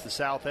 moving towards the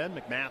south end.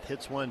 McMath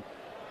hits one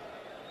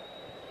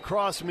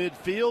cross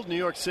midfield. New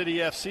York City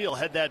FC will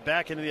head that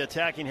back into the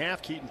attacking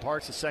half. Keaton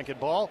Parks, the second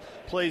ball,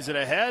 plays it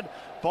ahead.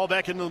 Ball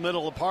back into the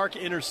middle of the park,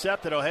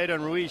 intercepted. Ojeda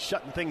and Ruiz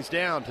shutting things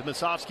down to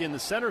Musovski in the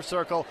center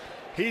circle.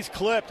 He's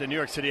clipped, and New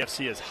York City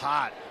FC is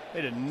hot.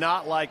 They did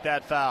not like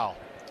that foul.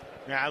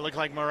 Yeah, it looked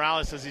like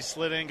Morales as he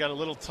slid in, got a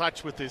little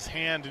touch with his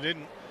hand,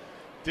 and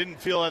didn't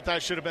feel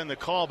that should have been the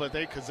call, but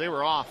because they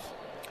were off.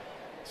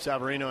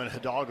 Savarino and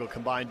Hidalgo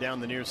combined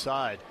down the near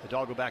side.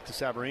 Hidalgo back to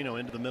Savarino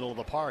into the middle of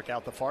the park,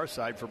 out the far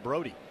side for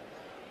Brody.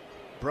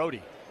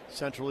 Brody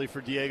centrally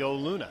for Diego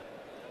Luna.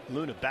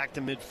 Luna back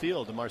to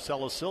midfield to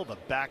Marcelo Silva,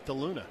 back to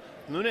Luna.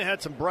 Luna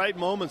had some bright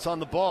moments on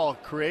the ball,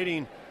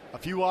 creating a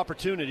few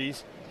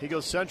opportunities. He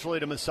goes centrally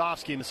to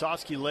Musovski.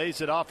 Musovski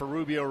lays it off for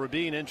Rubio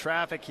Rabin in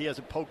traffic. He has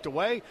it poked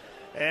away,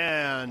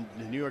 and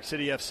New York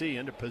City FC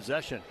into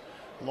possession.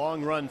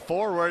 Long run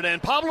forward,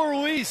 and Pablo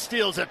Ruiz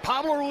steals it.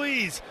 Pablo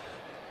Ruiz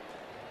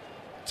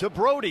to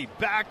Brody,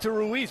 back to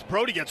Ruiz.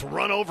 Brody gets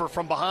run over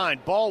from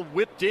behind. Ball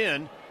whipped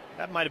in.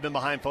 That might have been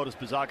behind Fotis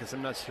Bazakos.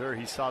 I'm not sure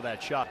he saw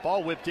that shot.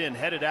 Ball whipped in,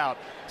 headed out.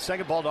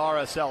 Second ball to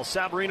RSL.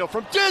 Savarino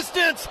from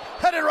distance,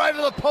 headed right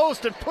to the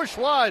post and pushed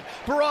wide.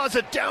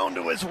 Barraza down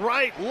to his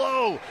right,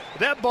 low.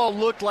 That ball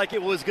looked like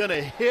it was going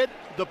to hit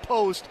the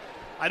post.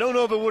 I don't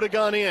know if it would have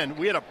gone in.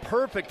 We had a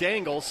perfect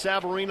angle.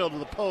 Savarino to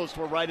the post.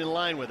 We're right in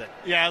line with it.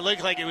 Yeah, it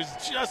looked like it was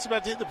just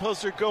about to hit the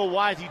post or go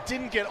wide. He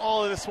didn't get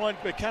all of this one,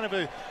 but kind of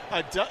a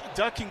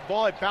ducking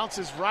ball. It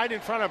bounces right in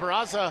front of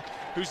Barraza,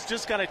 who's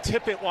just got to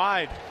tip it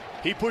wide.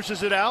 He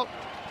pushes it out.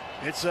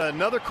 It's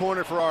another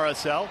corner for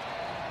RSL.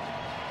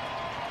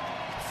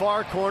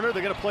 Far corner.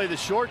 They're going to play the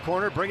short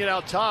corner, bring it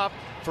out top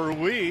for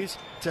Ruiz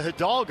to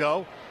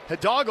Hidalgo.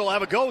 Hidalgo will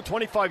have a go,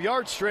 25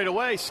 yards straight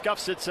away.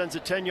 Scuffs it, sends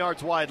it 10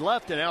 yards wide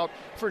left and out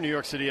for New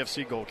York City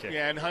FC goal kick.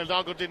 Yeah, and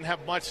Hidalgo didn't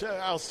have much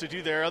else to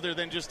do there other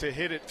than just to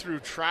hit it through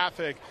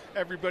traffic.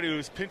 Everybody who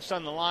was pinched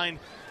on the line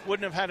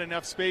wouldn't have had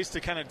enough space to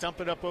kind of dump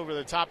it up over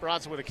the top.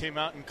 Barraza would have came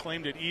out and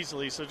claimed it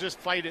easily. So just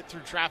fight it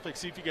through traffic,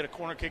 see if you get a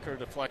corner kick or a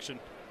deflection.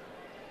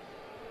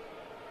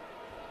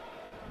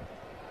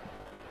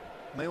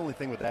 My only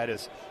thing with that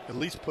is at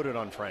least put it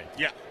on frame.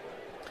 Yeah.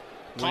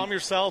 Calm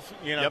yourself,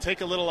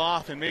 take a little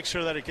off and make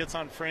sure that it gets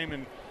on frame.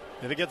 And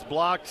if it gets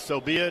blocked, so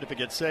be it. If it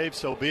gets saved,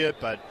 so be it.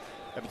 But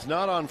if it's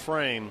not on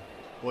frame,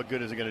 what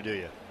good is it going to do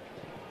you?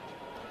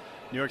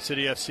 New York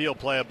City FC will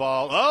play a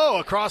ball. Oh,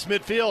 across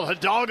midfield.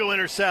 Hidalgo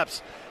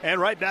intercepts. And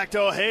right back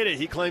to Ojeda.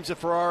 He claims it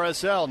for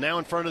RSL. Now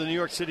in front of the New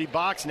York City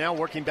box. Now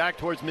working back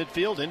towards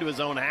midfield into his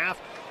own half.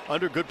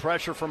 Under good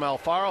pressure from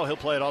Alfaro. He'll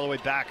play it all the way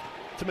back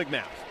to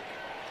McMath.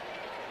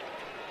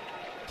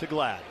 To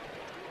Glad.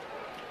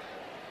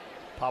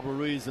 Pablo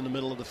Ruiz in the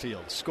middle of the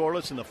field.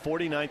 Scoreless in the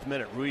 49th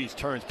minute. Ruiz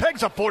turns,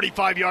 pegs a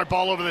 45-yard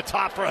ball over the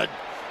top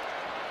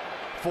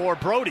for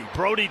Brody.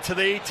 Brody to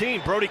the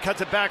 18. Brody cuts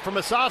it back for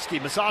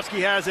Masowski. Masowski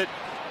has it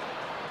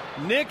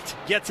nicked,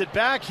 gets it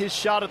back. His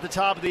shot at the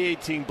top of the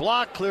 18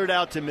 block, cleared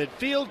out to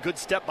midfield. Good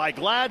step by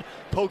Glad.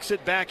 Pokes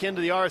it back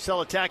into the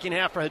RSL attacking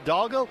half for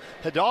Hidalgo.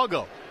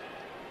 Hidalgo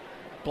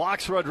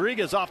blocks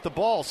Rodriguez off the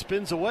ball,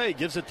 spins away,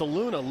 gives it to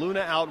Luna. Luna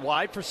out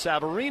wide for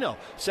Savarino.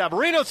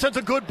 Savarino sends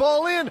a good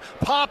ball in,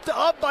 popped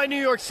up by New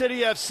York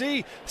City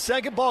FC.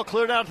 Second ball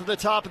cleared out to the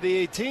top of the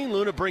 18.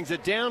 Luna brings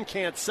it down,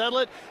 can't settle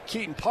it.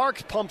 Keaton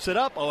Parks pumps it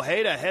up.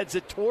 Ojeda heads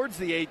it towards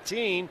the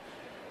 18.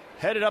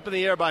 Headed up in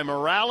the air by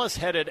Morales,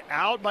 headed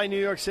out by New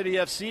York City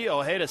FC.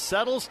 Ojeda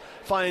settles,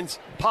 finds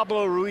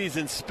Pablo Ruiz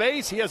in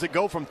space. He has a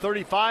go from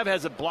 35,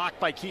 has it blocked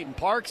by Keaton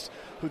Parks,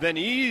 who then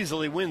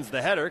easily wins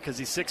the header because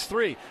he's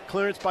 6'3".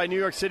 Clearance by New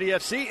York City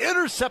FC,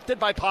 intercepted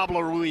by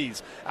Pablo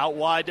Ruiz. Out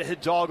wide to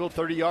Hidalgo,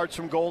 30 yards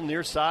from goal,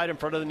 near side in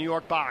front of the New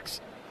York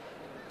box.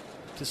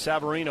 To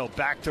Savarino,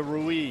 back to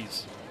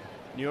Ruiz.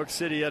 New York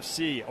City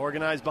FC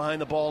organized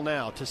behind the ball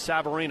now to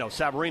Savarino.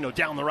 Savarino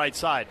down the right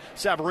side.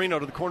 Savarino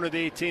to the corner of the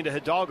 18 to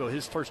Hidalgo.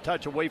 His first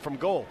touch away from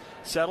goal.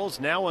 Settles,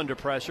 now under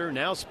pressure,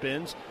 now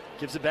spins.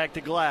 Gives it back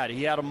to Glad.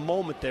 He had a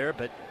moment there,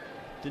 but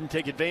didn't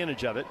take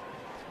advantage of it.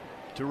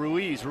 To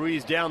Ruiz.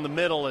 Ruiz down the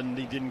middle, and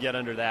he didn't get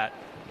under that.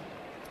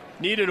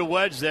 Needed a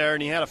wedge there,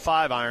 and he had a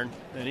 5-iron,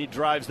 and he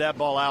drives that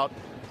ball out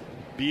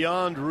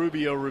beyond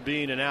Rubio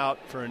Rubin and out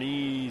for an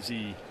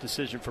easy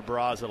decision for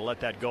Barraza to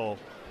let that go.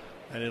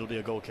 And it'll be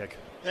a goal kick.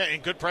 Yeah,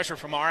 and good pressure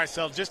from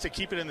RSL just to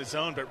keep it in the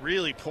zone, but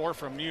really poor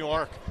from New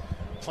York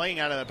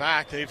playing out of the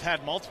back. They've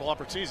had multiple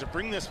opportunities to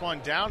bring this one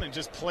down and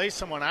just play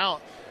someone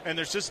out, and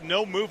there's just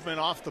no movement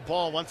off the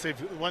ball once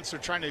they're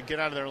trying to get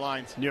out of their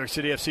lines. New York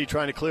City FC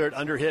trying to clear it,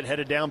 under hit,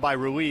 headed down by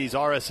Ruiz.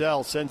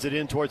 RSL sends it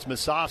in towards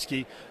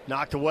Masowski,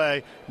 knocked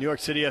away. New York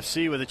City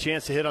FC with a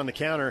chance to hit on the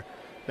counter.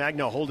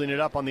 Magno holding it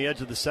up on the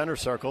edge of the center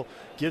circle,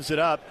 gives it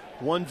up.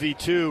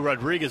 1v2,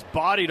 Rodriguez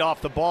bodied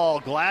off the ball.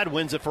 Glad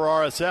wins it for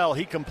RSL.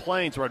 He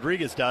complains,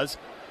 Rodriguez does.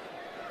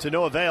 To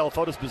no avail,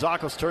 Fotis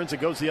Bazakos turns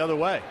and goes the other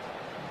way.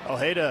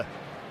 Ojeda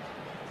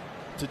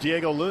to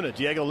Diego Luna.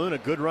 Diego Luna,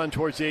 good run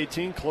towards the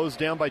 18, closed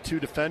down by two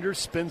defenders,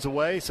 spins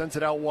away, sends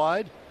it out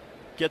wide,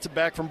 gets it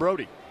back from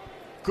Brody.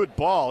 Good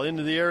ball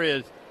into the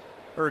area,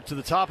 or to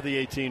the top of the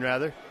 18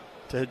 rather,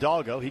 to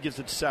Hidalgo. He gives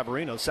it to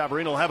Savarino.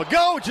 Savarino will have a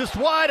go, just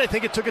wide. I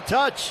think it took a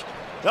touch.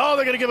 Oh,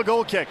 they're going to give a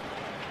goal kick.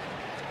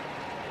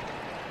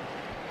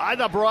 I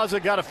thought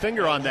Barraza got a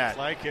finger on that.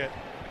 Like it.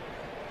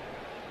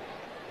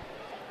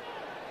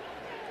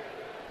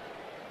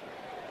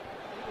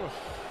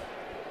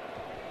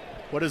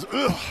 What does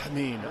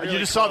mean? Really you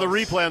just close. saw the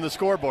replay on the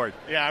scoreboard.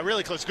 Yeah,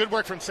 really close. Good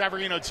work from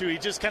Savarino, too. He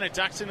just kind of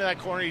ducks into that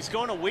corner. He's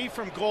going away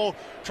from goal,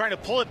 trying to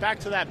pull it back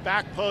to that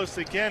back post.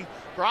 Again,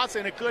 Barraza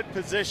in a good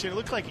position. It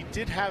looked like he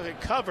did have it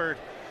covered.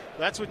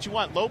 That's what you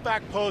want. Low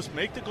back post,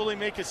 make the goalie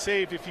make a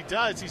save. If he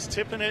does, he's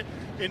tipping it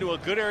into a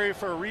good area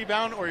for a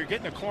rebound, or you're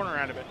getting a corner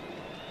out of it.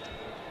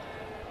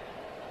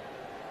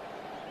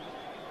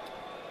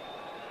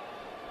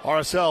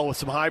 RSL with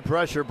some high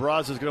pressure.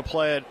 Barraza's going to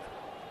play it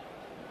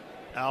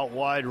out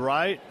wide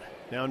right,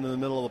 down to the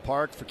middle of the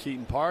park for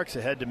Keaton Parks,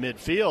 ahead to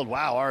midfield.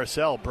 Wow,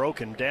 RSL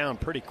broken down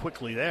pretty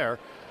quickly there.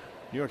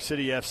 New York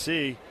City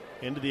FC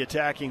into the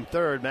attacking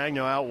third.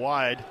 Magno out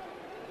wide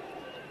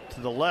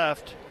to the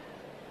left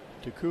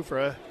to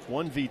Kufra.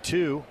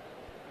 1v2.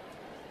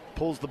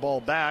 Pulls the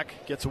ball back,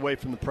 gets away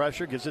from the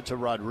pressure, gives it to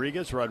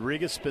Rodriguez.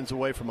 Rodriguez spins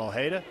away from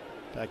Ojeda.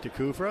 Back to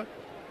Kufra.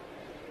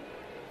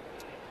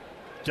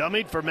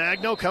 Dummied for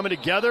Magno, coming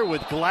together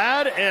with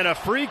Glad, and a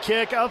free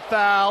kick, a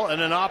foul,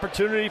 and an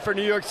opportunity for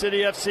New York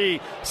City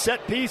FC.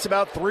 Set piece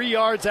about 3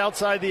 yards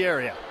outside the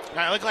area.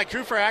 It looked like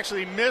Kufra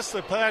actually missed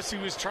the pass he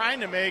was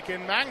trying to make,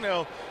 and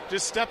Magno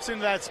just steps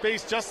into that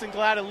space. Justin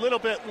Glad a little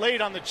bit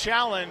late on the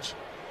challenge,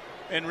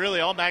 and really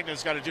all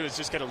Magno's got to do is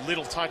just get a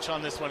little touch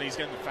on this one. He's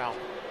getting the foul.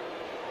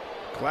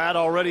 Glad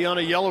already on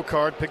a yellow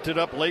card, picked it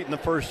up late in the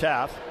first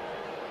half.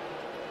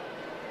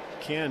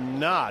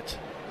 Cannot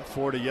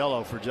afford a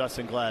yellow for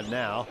Justin Glad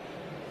now.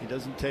 He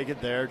doesn't take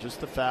it there,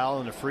 just a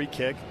foul and a free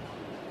kick.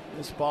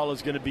 This ball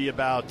is going to be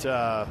about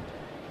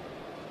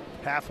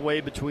halfway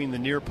between the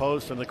near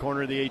post and the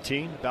corner of the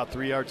 18, about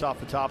 3 yards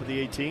off the top of the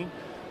 18.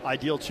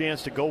 Ideal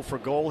chance to go for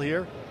goal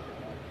here.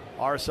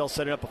 RSL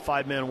setting up a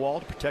 5-man wall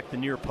to protect the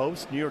near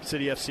post. New York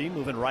City FC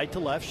moving right to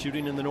left,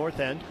 shooting in the north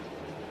end.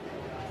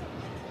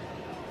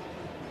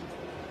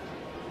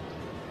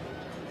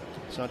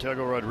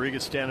 Santiago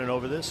Rodriguez standing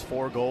over this.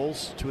 4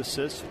 goals, 2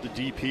 assists with the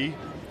DP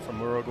from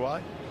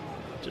Uruguay.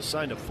 Just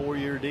signed a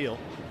 4-year deal.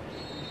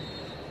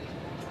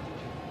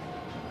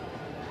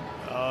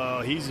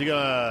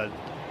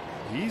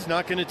 He's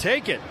not going to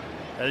take it.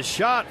 A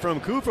shot from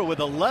Kufra with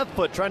a left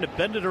foot trying to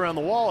bend it around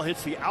the wall.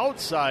 Hits the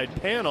outside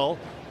panel,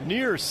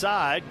 near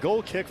side.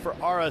 Goal kick for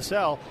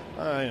RSL.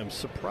 I am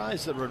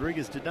surprised that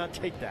Rodriguez did not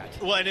take that.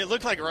 Well, and it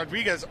looked like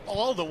Rodriguez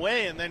all the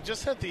way, and then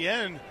just at the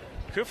end,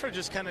 Kufra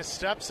just kind of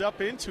steps up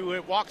into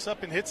it, walks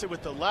up and hits it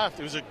with the left.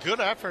 It was a good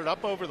effort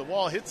up over the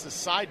wall, hits the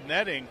side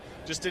netting,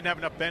 just didn't have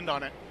enough bend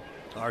on it.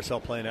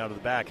 RSL playing out of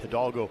the back.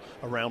 Hidalgo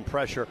around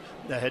pressure.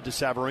 Ahead to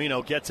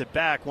Savarino. Gets it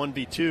back.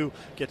 1v2.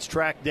 Gets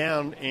tracked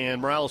down,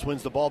 and Morales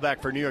wins the ball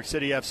back for New York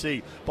City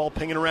FC. Ball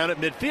pinging around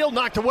at midfield.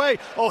 Knocked away.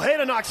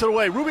 Ojeda knocks it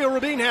away. Rubio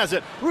Rabin has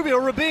it. Rubio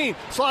Rabin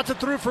slots it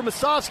through for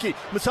Musovski.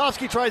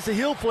 Musovski tries the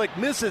heel flick.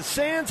 Misses.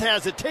 Sands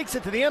has it. Takes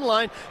it to the end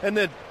line, and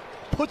then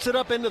puts it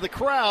up into the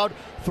crowd.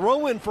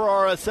 Throw in for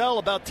RSL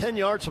about 10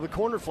 yards from the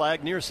corner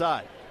flag near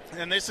side.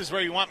 And this is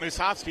where you want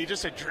Musovski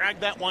just to drag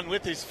that one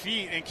with his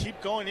feet and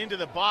keep going into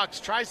the box.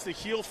 Tries the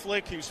heel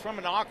flick. He was from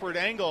an awkward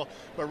angle,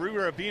 but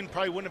Rubio Rabin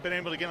probably wouldn't have been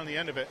able to get on the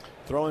end of it.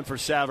 Throw in for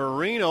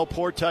Savarino.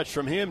 Poor touch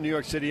from him. New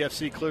York City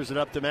FC clears it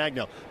up to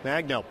Magno.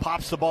 Magno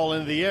pops the ball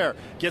into the air.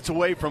 Gets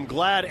away from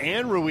Glad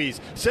and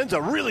Ruiz. Sends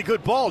a really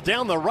good ball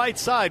down the right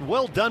side.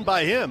 Well done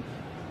by him.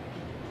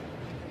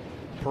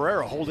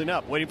 Pereira holding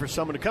up, waiting for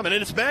someone to come in.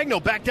 And it's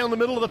Magno back down the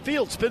middle of the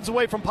field. Spins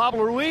away from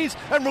Pablo Ruiz.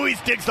 And Ruiz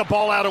digs the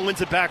ball out and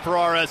wins it back for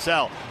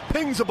RSL.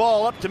 Pings the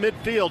ball up to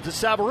midfield to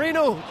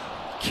Savarino.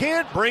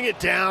 Can't bring it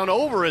down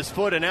over his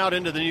foot and out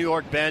into the New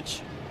York bench.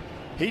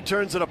 He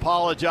turns and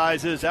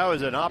apologizes. That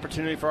was an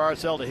opportunity for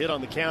RSL to hit on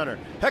the counter.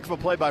 Heck of a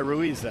play by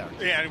Ruiz there.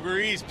 Yeah, and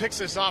Ruiz picks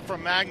this off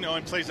from Magno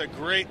and plays a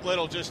great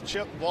little just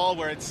chip ball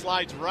where it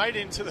slides right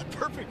into the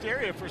perfect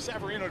area for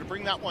Savarino to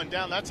bring that one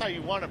down. That's how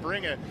you want to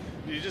bring it.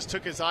 He just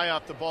took his eye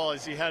off the ball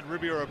as he had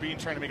Rubio Rabin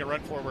trying to make a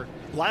run forward.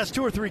 Last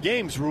 2 or 3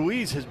 games,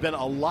 Ruiz has been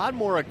a lot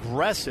more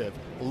aggressive,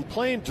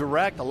 playing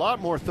direct, a lot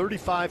more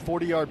 35,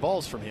 40-yard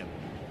balls from him.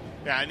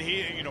 Yeah, and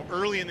he,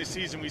 early in the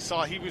season we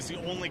saw he was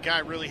the only guy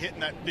really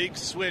hitting that big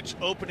switch,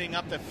 opening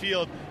up the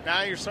field.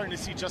 Now you're starting to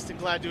see Justin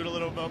Glad do it a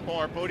little bit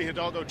more. Bodie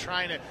Hidalgo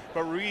trying it,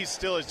 but Ruiz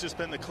still has just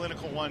been the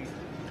clinical one.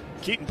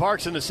 Keaton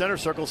Parks in the center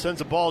circle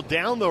sends a ball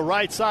down the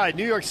right side.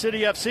 New York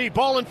City FC,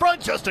 ball in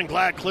front. Justin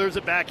Glad clears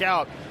it back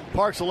out.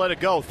 Parks will let it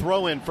go.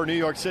 Throw in for New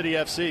York City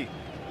FC.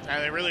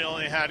 And they really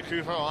only had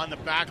Kufra on the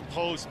back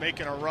post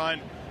making a run.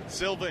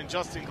 Silva and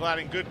Justin Glad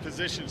in good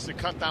positions to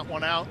cut that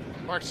one out.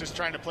 Parks just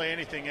trying to play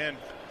anything in.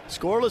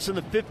 Scoreless in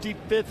the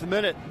 55th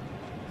minute.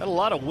 Had a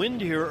lot of wind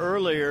here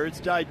earlier. It's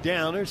died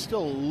down. There's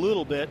still a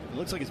little bit. It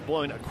looks like it's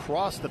blowing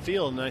across the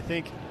field, and I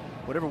think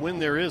whatever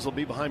wind there is will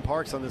be behind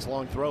Parks on this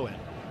long throw-in.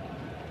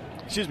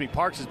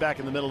 Parks is back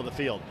in the middle of the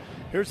field.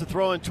 Here's the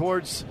throw-in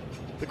towards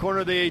the corner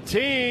of the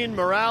 18.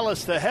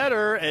 Morales, the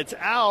header. It's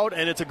out,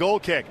 and it's a goal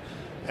kick.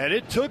 And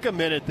it took a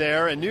minute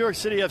there, and New York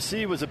City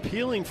FC was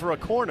appealing for a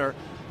corner.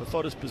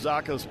 Fotis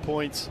Pizzacos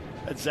points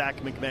at Zach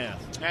McMath.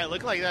 Yeah, it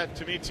looked like that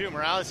to me, too.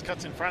 Morales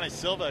cuts in front of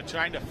Silva,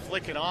 trying to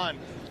flick it on.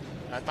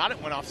 I thought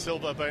it went off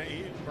Silva, but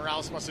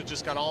Morales must have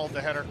just got all of the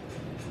header.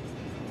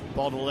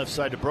 Ball to the left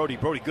side to Brody.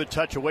 Brody, good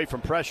touch away from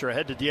pressure.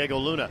 Ahead to Diego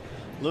Luna.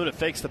 Luna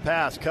fakes the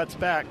pass, cuts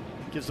back,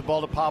 gives the ball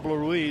to Pablo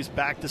Ruiz.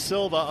 Back to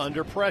Silva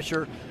under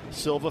pressure.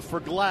 Silva for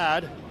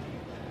Glad.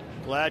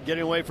 Glad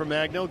getting away from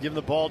Magno, giving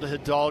the ball to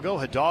Hidalgo.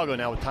 Hidalgo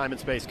now with time and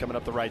space coming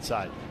up the right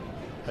side.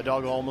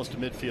 Hidalgo almost to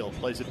midfield.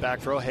 Plays it back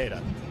for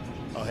Ojeda.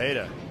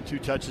 Ojeda, 2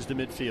 touches to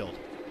midfield.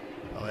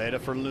 Ojeda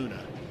for Luna.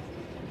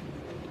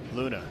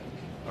 Luna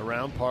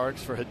around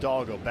Parks for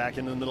Hidalgo. Back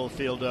into the middle of the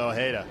field to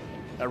Ojeda.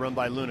 That run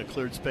by Luna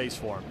cleared space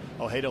for him.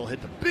 Ojeda will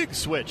hit the big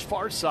switch.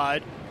 Far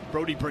side.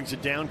 Brody brings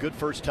it down. Good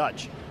first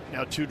touch.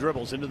 Now 2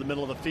 dribbles into the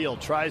middle of the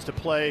field. Tries to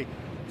play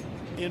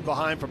in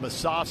behind from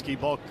Musovski.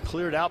 Ball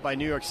cleared out by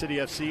New York City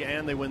FC,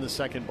 and they win the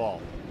second ball.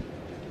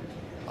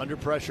 Under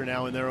pressure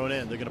now in their own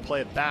end. They're going to play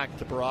it back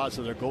to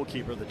Barraza, their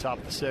goalkeeper, at the top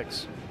of the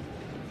 6.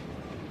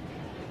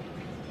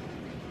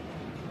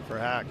 For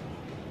Hack.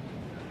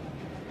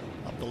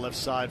 Up the left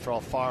side for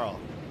Alfaro.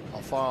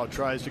 Alfaro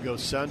tries to go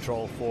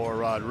central for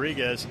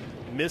Rodriguez,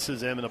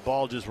 misses him, and the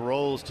ball just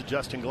rolls to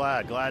Justin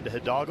Glad. Glad to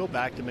Hidalgo,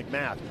 back to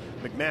McMath.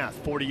 McMath,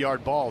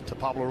 40-yard ball to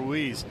Pablo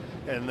Ruiz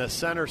in the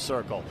center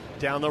circle.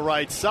 Down the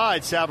right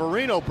side,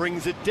 Savarino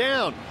brings it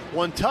down.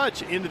 One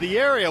touch into the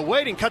area,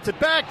 waiting, cuts it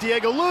back.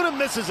 Diego Luna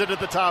misses it at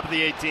the top of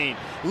the 18.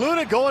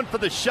 Luna going for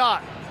the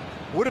shot.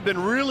 Would have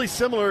been really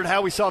similar to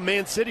how we saw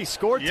Man City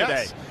score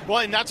today. Well,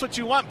 and that's what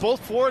you want. Both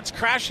forwards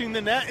crashing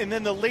the net, and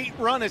then the late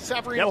run as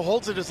Savarino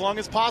holds it as long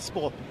as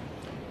possible.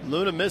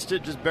 Luna missed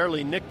it, just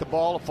barely nicked the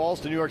ball. It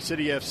falls to New York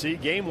City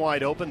FC. Game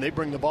wide open. They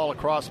bring the ball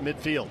across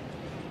midfield.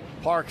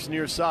 Parks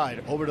near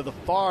side, over to the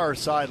far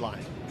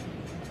sideline.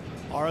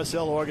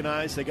 RSL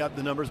organized. They got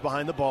the numbers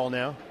behind the ball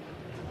now.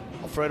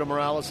 Alfredo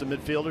Morales, the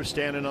midfielder,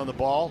 standing on the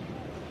ball.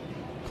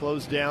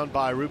 Closed down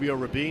by Rubio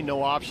Rabin.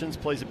 No options.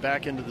 Plays it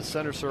back into the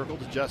center circle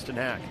to Justin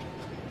Hack.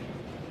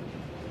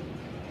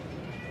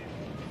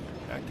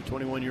 Hack, the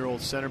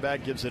 21-year-old center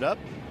back, gives it up.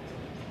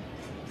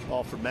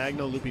 Ball for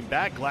Magno, looping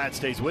back. Glad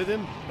stays with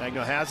him.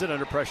 Magno has it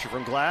under pressure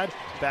from Glad.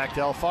 Back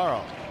to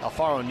Alfaro.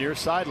 Alfaro near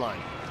sideline.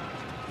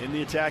 In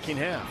the attacking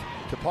half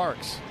to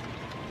Parks.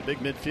 The big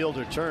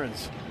midfielder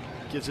turns.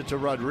 Gives it to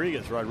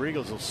Rodriguez.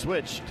 Rodriguez will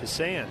switch to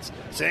Sands.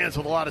 Sands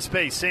with a lot of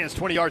space. Sands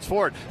 20 yards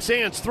forward.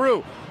 Sands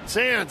through.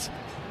 Sands.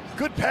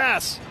 Good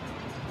pass.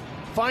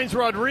 Finds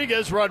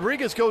Rodriguez.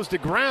 Rodriguez goes to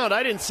ground.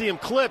 I didn't see him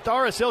clipped.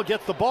 RSL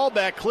gets the ball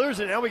back, clears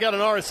it. Now we got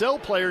an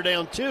RSL player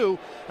down too,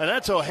 and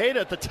that's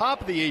Ojeda at the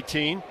top of the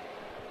 18.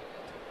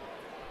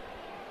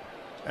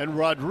 And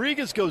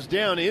Rodriguez goes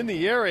down in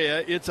the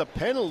area. It's a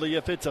penalty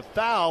if it's a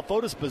foul.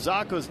 Fotis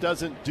Bazakos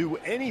doesn't do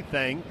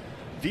anything.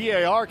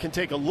 VAR can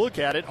take a look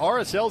at it.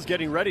 RSL's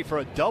getting ready for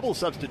a double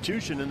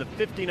substitution in the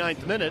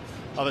 59th minute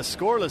of a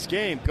scoreless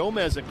game.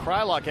 Gomez and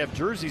Krylock have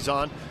jerseys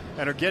on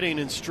and are getting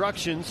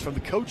instructions from the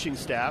coaching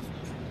staff.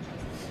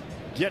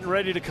 Getting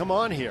ready to come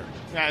on here.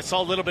 Yeah, I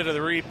saw a little bit of the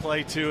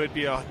replay, too. It'd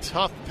be a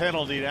tough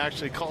penalty to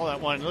actually call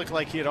that one. It looked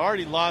like he had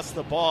already lost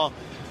the ball,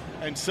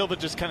 and Silva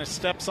just kind of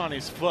steps on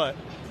his foot.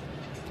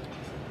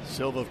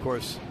 Silva, of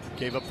course,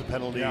 gave up the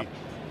penalty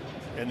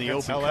in the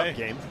Open Cup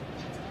game.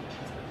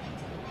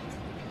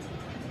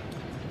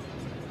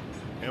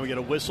 And we get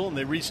a whistle, and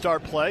they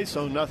restart play,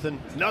 so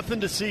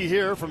nothing to see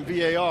here from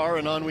VAR,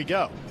 and on we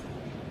go.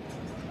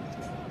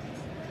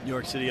 New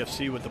York City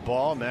FC with the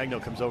ball. Magno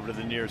comes over to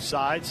the near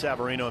side.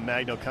 Savarino and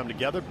Magno come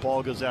together.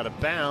 Ball goes out of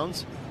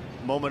bounds.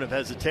 Moment of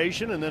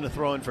hesitation, and then a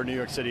throw in for New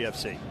York City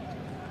FC.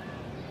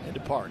 Into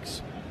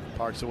Parks.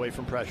 Parks away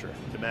from pressure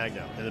to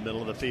Magno in the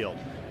middle of the field.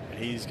 And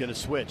he's going to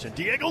switch. And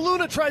Diego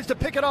Luna tries to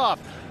pick it off.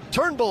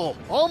 Turnbull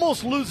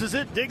almost loses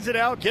it, digs it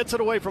out, gets it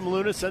away from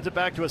Luna, sends it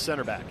back to a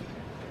center back.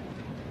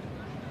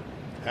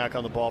 Hack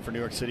on the ball for New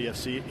York City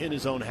FC in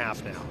his own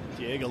half now.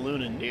 Diego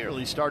Luna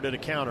nearly started a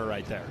counter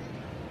right there.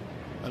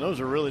 And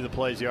those are really the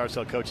plays the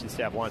RSL coaching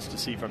staff wants to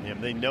see from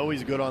him. They know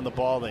he's good on the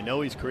ball. They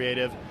know he's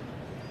creative.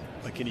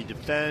 But can he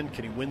defend?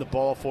 Can he win the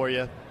ball for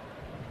you?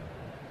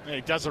 He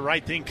does the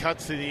right thing,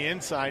 cuts to the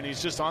inside, and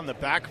he's just on the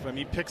back of him.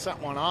 He picks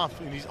that one off,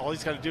 and all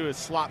he's got to do is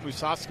slot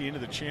Musovski into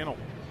the channel.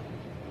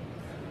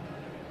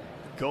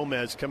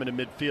 Gomez coming to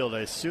midfield. I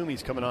assume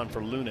he's coming on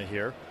for Luna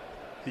here.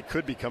 He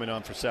could be coming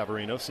on for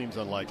Savarino. Seems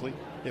unlikely.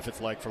 If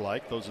it's like for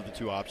like, those are the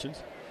two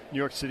options. New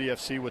York City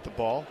FC with the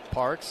ball.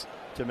 Parks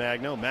to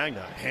Magno.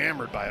 Magno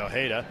hammered by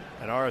Ojeda,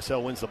 and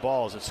RSL wins the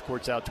ball as it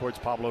squirts out towards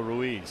Pablo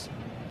Ruiz.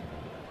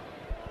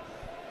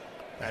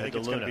 I think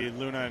it's going to be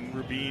Luna and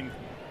Rubin.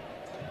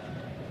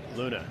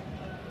 Luna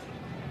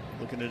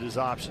looking at his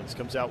options.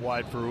 Comes out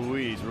wide for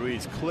Ruiz.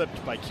 Ruiz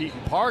clipped by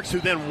Keaton Parks, who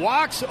then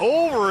walks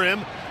over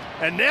him.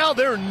 And now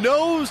they're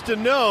nose to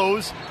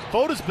nose.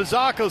 Fotis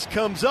Bazakos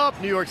comes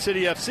up. New York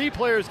City FC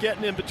players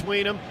getting in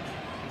between them.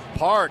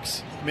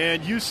 Parks,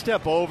 man, you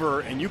step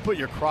over and you put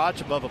your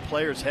crotch above a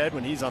player's head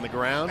when he's on the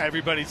ground.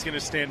 Everybody's going to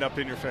stand up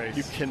in your face.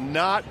 You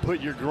cannot put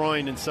your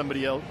groin in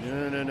somebody else. No.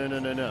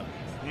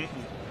 Mm-mm.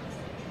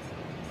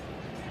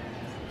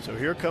 So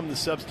here come the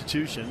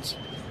substitutions.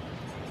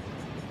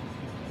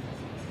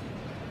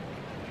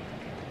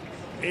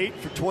 8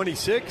 for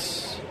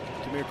 26.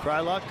 Damir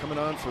Krylock coming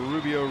on for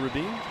Rubio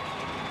Rabin.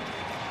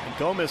 And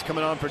Gomez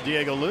coming on for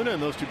Diego Luna,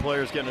 and those two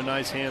players getting a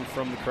nice hand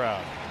from the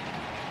crowd.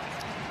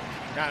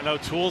 I know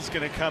Toole's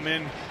going to come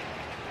in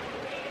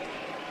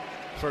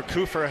for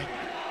Kufra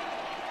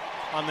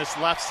on this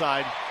left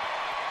side.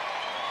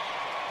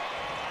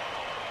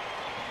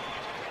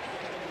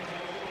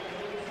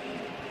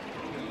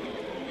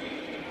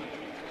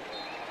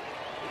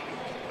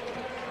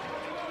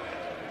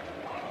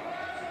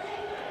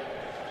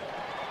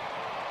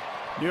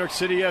 New York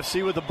City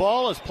FC with the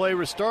ball as play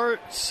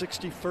restart.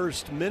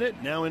 61st minute,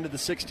 now into the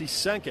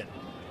 62nd.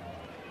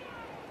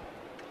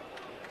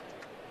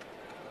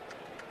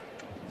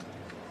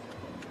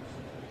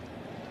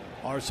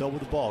 RSL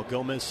with the ball.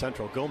 Gomez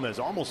central. Gomez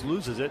almost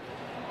loses it.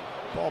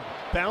 Ball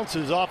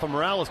bounces off of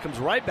Morales, comes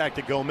right back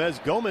to Gomez.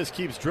 Gomez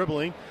keeps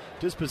dribbling.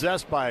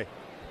 Dispossessed by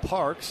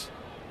Parks.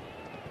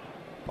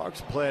 Parks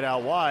play it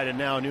out wide, and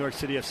now New York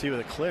City FC with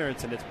a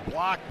clearance, and it's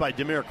blocked by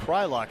Damir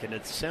Krylock, and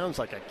it sounds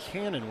like a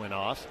cannon went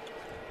off.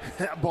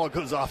 That ball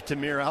goes off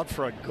Demir out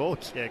for a goal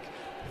kick.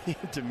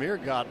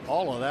 Demir got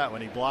all of that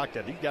when he blocked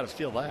it. He's got to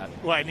feel that.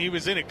 Well, and he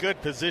was in a good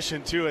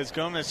position, too, as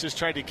Gomez just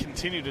tried to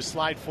continue to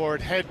slide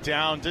forward, head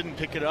down, didn't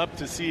pick it up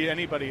to see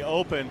anybody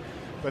open,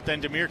 but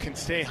then Demir can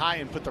stay high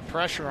and put the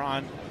pressure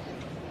on.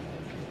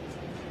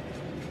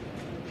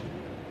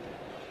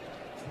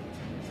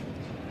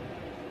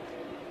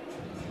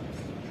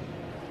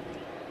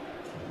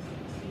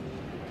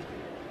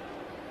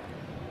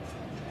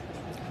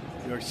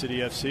 New York City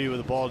FC with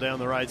the ball down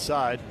the right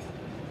side.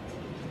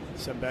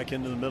 Sent back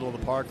into the middle of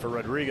the park for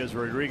Rodriguez.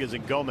 Rodriguez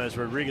and Gomez.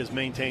 Rodriguez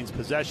maintains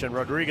possession.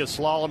 Rodriguez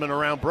slaloming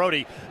around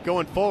Brody.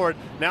 Going forward.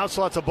 Now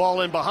slots a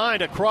ball in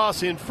behind. A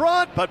cross in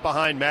front, but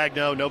behind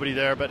Magno. Nobody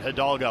there but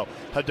Hidalgo.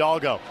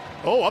 Hidalgo.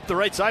 Oh, up the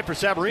right side for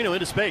Savarino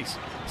into space.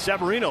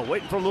 Savarino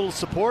waiting for a little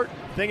support.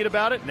 Thinking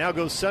about it. Now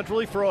goes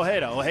centrally for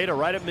Ojeda. Ojeda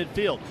right at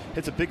midfield.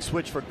 Hits a big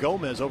switch for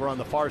Gomez over on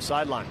the far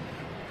sideline.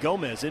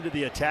 Gomez into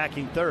the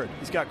attacking third.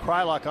 He's got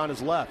Krylock on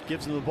his left.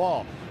 Gives him the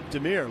ball.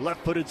 Demir,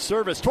 left-footed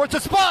service towards the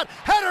spot.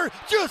 Header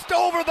just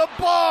over the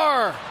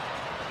bar.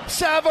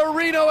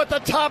 Savarino at the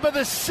top of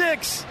the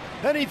 6.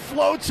 And he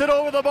floats it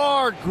over the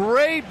bar.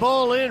 Great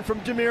ball in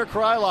from Demir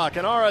Krylock.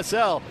 And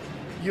RSL,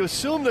 you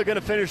assume they're going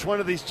to finish one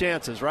of these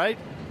chances, right?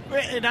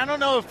 And I don't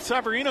know if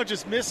Savarino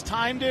just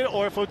mistimed it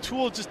or if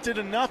O'Toole just did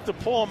enough to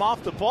pull him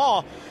off the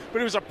ball.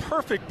 But it was a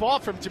perfect ball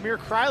from Demir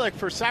Krylock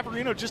for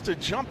Savarino just to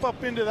jump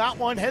up into that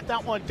one, hit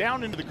that one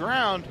down into the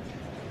ground.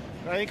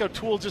 I think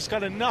O'Toole just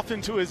got enough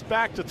into his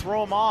back to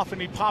throw him off, and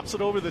he pops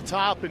it over the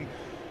top, and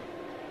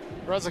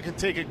Reza can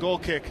take a goal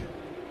kick.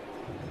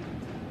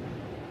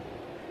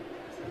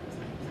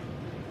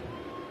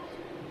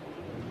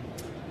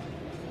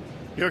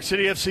 New York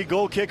City FC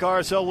goal kick.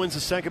 RSL wins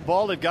the second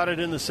ball. They've got it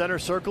in the center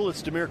circle.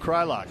 It's Demir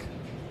Krylock.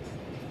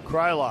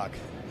 Krylock.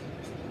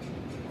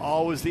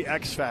 Always the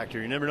X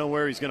factor. You never know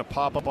where he's going to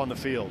pop up on the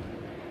field.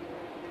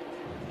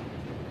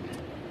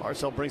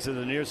 RSL brings it to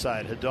the near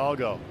side.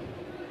 Hidalgo.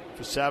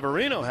 For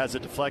Savarino, has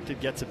it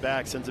deflected, gets it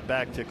back, sends it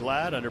back to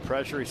Glad. Under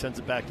pressure, he sends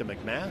it back to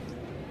McMath.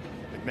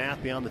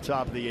 McMath beyond the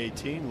top of the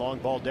 18. Long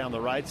ball down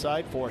the right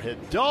side for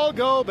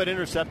Hidalgo, but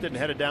intercepted and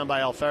headed down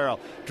by Alfaro.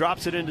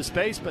 Drops it into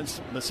space, but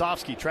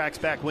Masovsky tracks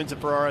back, wins it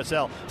for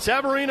RSL.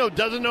 Savarino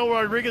doesn't know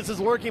Rodriguez is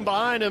lurking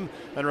behind him,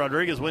 and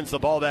Rodriguez wins the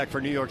ball back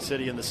for New York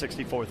City in the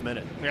 64th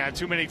minute. Yeah,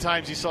 too many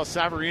times you saw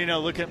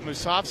Savarino look at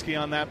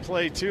Masovsky on that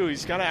play, too.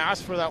 He's got to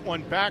ask for that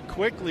one back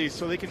quickly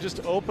so they can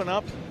just open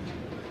up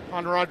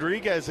on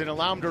Rodriguez and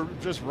allow him to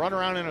just run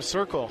around in a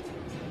circle.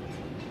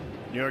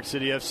 New York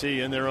City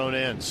FC in their own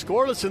end.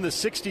 Scoreless in the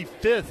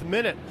 65th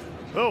minute.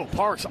 Oh,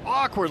 Parks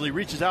awkwardly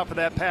reaches out for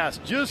that pass.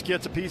 Just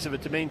gets a piece of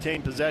it to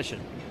maintain possession.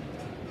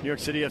 New York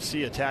City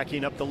FC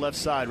attacking up the left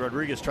side.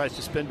 Rodriguez tries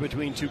to spin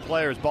between two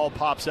players. Ball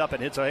pops up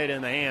and hits Ojeda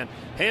in the hand.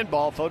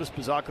 Handball. Fotis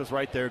Pizzaco's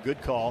right there.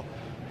 Good call.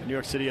 New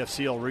York City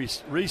FC will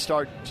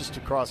restart just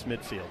across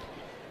midfield.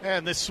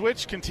 And the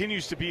switch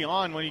continues to be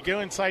on. When you go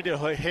inside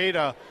to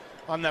Ojeda,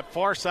 on that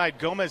far side,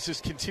 Gomez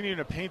is continuing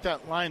to paint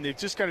that line. They've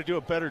just got to do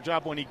a better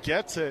job when he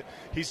gets it.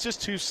 He's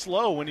just too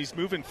slow when he's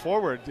moving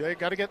forward. They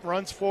got to get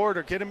runs forward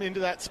or get him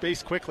into that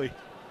space quickly.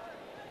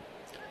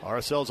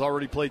 RSL's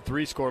already played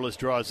 3 scoreless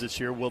draws this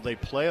year. Will they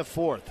play a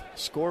 4th?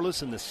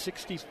 Scoreless in the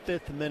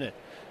 65th minute.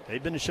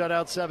 They've been shut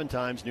out 7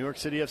 times. New York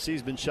City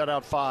FC's been shut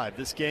out 5.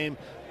 This game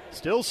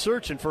still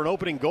searching for an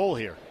opening goal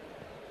here.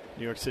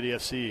 New York City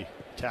FC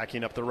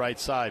attacking up the right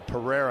side.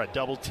 Pereira,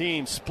 double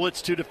team,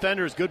 splits 2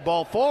 defenders. Good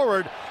ball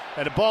forward,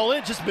 and a ball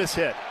in, just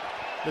mishit.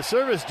 The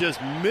service just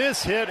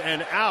mishit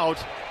and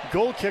out.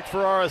 Goal kick for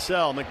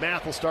RSL.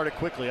 McMath will start it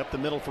quickly up the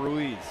middle for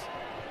Ruiz.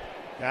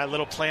 That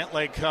little plant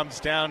leg comes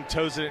down,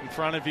 toes it in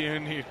front of you,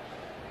 and you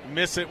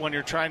miss it when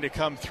you're trying to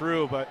come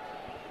through, but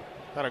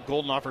got a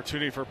golden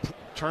opportunity for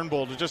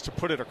Turnbull to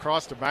put it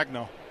across to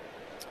Magno.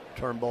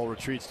 Turnbull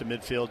retreats to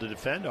midfield to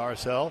defend.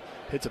 RSL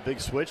hits a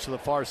big switch to the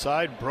far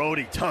side.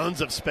 Brody,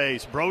 tons of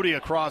space. Brody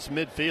across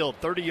midfield,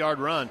 30-yard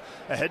run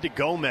ahead to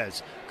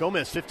Gomez.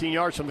 Gomez 15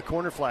 yards from the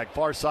corner flag,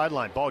 far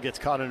sideline. Ball gets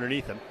caught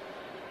underneath him.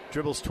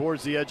 Dribbles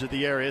towards the edge of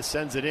the area,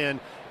 sends it in,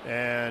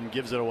 and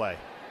gives it away.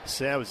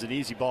 That was an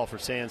easy ball for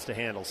Sands to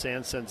handle.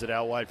 Sands sends it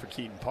out wide for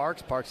Keaton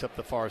Parks. Parks up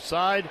the far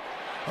side.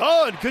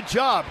 Oh, and good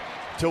job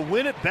to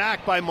win it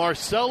back by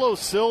Marcelo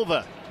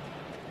Silva.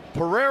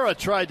 Pereira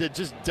tried to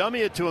just dummy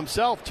it to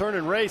himself, turn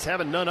and race,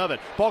 having none of it.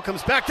 Ball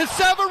comes back to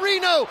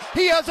Savarino.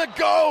 He has a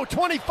go,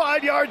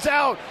 25 yards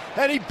out,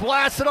 and he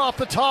blasts it off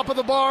the top of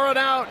the bar and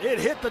out. It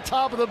hit the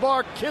top of the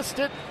bar, kissed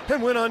it,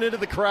 and went on into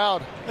the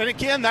crowd. And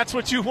again, that's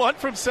what you want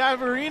from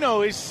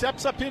Savarino. He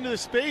steps up into the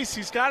space.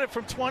 He's got it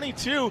from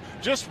 22.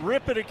 Just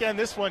rip it again.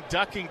 This one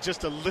ducking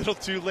just a little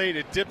too late.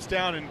 It dips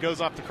down and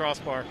goes off the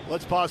crossbar.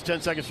 Let's pause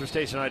 10 seconds for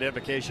station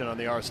identification on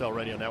the RSL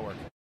Radio Network.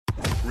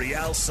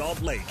 Real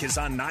Salt Lake is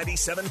on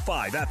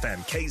 97.5 FM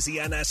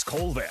KZNS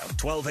Colville,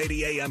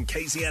 1280 AM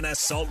KZNS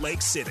Salt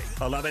Lake City,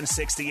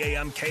 1160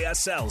 AM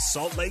KSL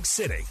Salt Lake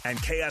City, and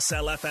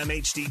KSL FM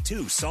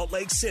HD2 Salt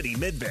Lake City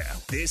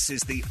Midvale. This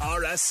is the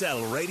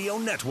RSL Radio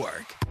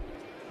Network.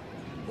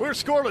 We're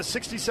scoreless,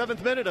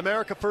 67th minute,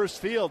 America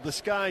First Field. The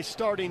sky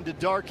starting to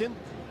darken.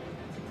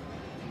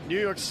 New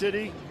York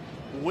City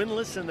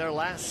winless in their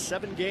last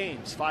 7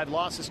 games, 5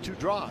 losses, 2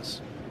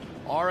 draws.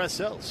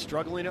 RSL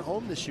struggling at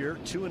home this year,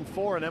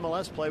 2-4 in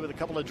MLS play with a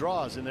couple of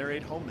draws in their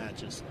 8 home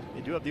matches.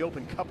 They do have the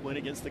Open Cup win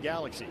against the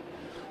Galaxy.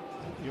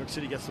 New York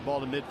City gets the ball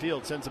to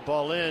midfield, sends the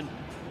ball in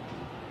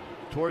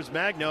towards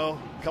Magno.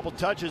 A couple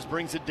touches,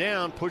 brings it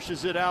down,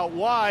 pushes it out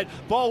wide.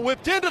 Ball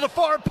whipped into the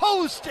far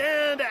post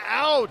and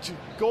out.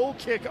 Goal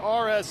kick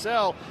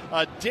RSL.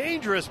 A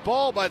dangerous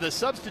ball by the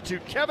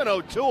substitute, Kevin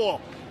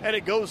O'Toole. And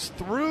it goes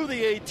through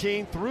the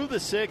 18, through the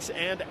 6,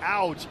 and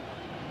out.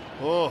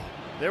 Oh,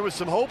 there was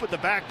some hope at the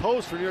back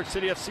post for New York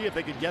City FC if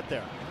they could get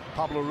there.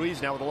 Pablo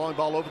Ruiz now with a long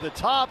ball over the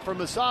top from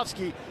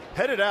Musovski,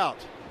 headed out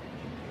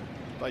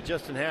by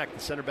Justin Hack, the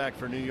center back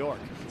for New York.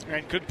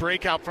 And good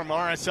breakout from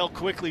RSL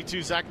quickly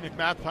to Zach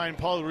McMathpine and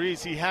Paul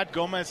Ruiz. He had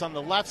Gomez on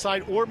the left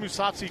side or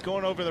Musovski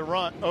going over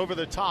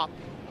the top.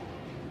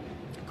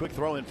 Quick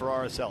throw in for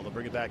RSL. They'll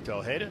bring it back to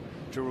Ojeda,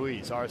 to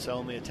Ruiz.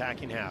 RSL in the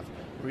attacking half.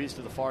 Ruiz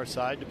to the far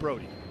side to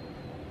Brody.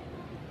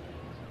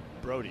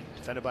 Brody,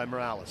 defended by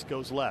Morales,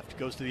 goes left,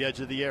 goes to the edge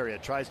of the area,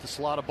 tries to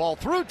slot a ball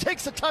through,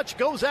 takes a touch,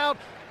 goes out,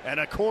 and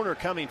a corner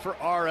coming for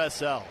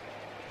RSL.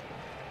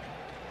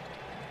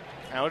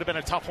 That would have been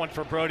a tough one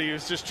for Brody. He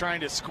was just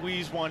trying to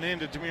squeeze one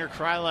into Damir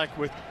Krylak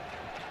with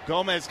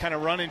Gomez kind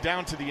of running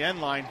down to the end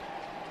line.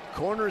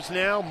 Corners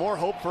now, more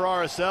hope for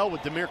RSL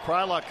with Damir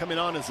Krylak coming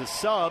on as a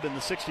sub in the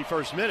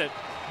 61st minute.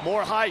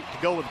 More height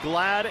to go with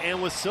Glad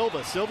and with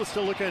Silva. Silva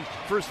still looking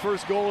for his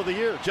first goal of the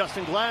year.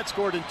 Justin Glad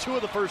scored in 2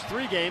 of the first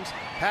 3 games,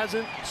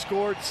 hasn't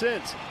scored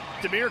since.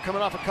 Damir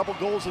coming off a couple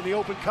goals in the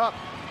Open Cup.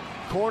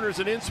 Corners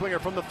an in-swinger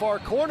from the far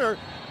corner.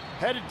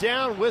 Headed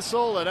down,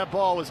 whistle, and that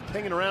ball was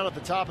pinging around at the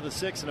top of the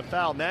 6 and a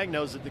foul.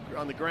 Magno's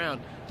on the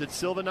ground. Did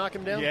Silva knock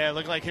him down? Yeah, it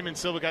looked like him and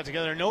Silva got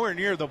together. Nowhere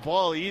near the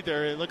ball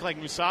either. It looked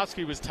like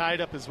Musovski was tied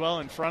up as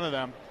well in front of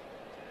them.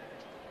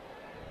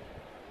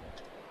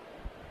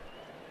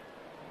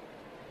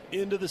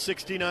 Into the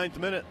 69th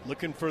minute,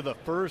 looking for the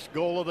first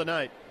goal of the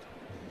night.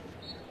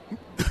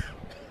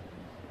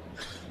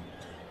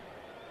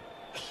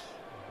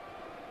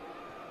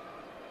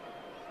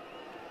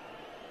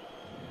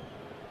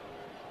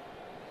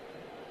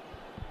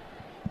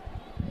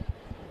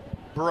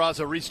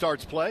 Barraza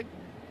restarts play.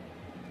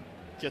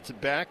 Gets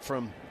it back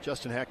from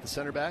Justin Hack, the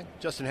center back.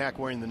 Justin Hack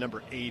wearing the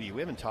number 80.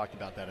 We haven't talked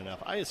about that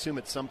enough. I assume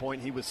at some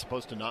point he was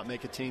supposed to not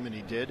make a team, and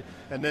he did.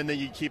 And then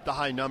you keep the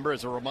high number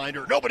as a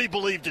reminder. Nobody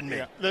believed in me.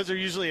 Yeah, those are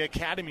usually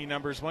academy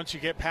numbers. Once you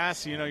get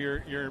past, your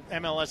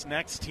MLS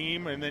next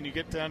team, and then you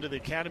get down to the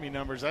academy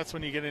numbers, that's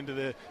when you get into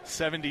the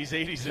 70s,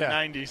 80s,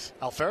 and 90s.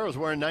 Alfaro's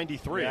wearing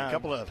 93. Yeah. A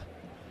couple of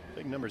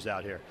big numbers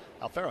out here.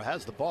 Alfaro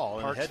has the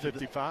ball. Park's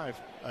 55.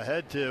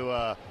 Ahead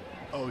to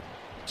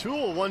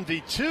O'Toole,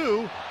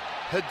 1v2.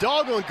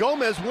 Hidalgo and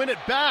Gomez win it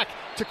back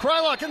to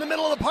Krylak in the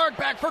middle of the park.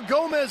 Back for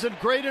Gomez, and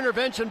great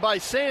intervention by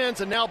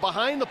Sands. And now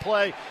behind the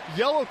play,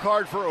 yellow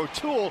card for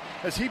O'Toole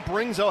as he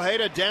brings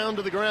Ojeda down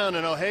to the ground.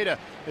 And Ojeda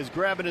is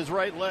grabbing his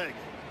right leg.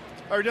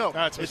 Or no,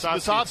 it's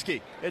Musovski.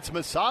 It's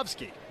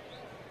Musovski.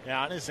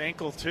 Yeah, on his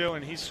ankle too.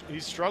 And he's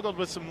struggled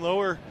with some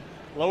lower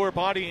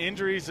body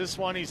injuries. This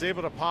one he's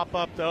able to pop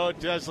up, though. It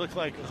does look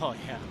like,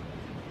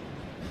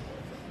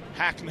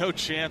 Hack no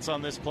chance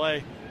on this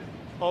play.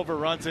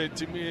 Overruns it.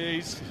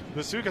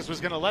 Vasukas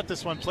was going to let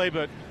this one play,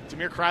 but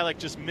Damir Krylak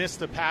just missed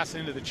the pass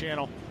into the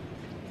channel.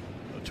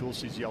 O'Toole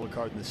sees yellow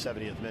card in the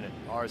 70th minute.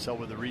 RSL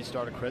with a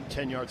restart,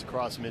 10 yards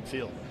across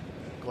midfield.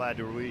 Glad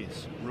to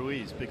Ruiz.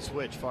 Ruiz, big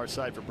switch, far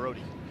side for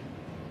Brody.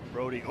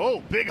 Brody,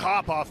 big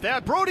hop off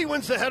that. Brody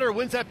wins the header,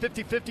 wins that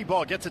 50-50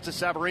 ball, gets it to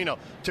Savarino,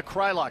 to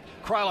Krylak.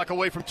 Krylak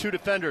away from 2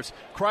 defenders.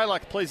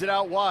 Krylak plays it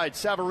out wide.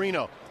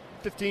 Savarino,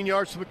 15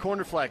 yards from the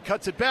corner flag,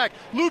 cuts it back,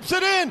 loops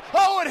it in.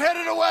 It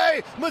headed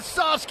away.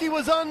 Musovski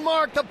was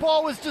unmarked. The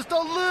ball was just a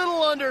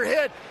little under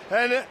hit,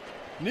 and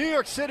New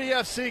York City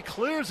FC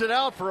clears it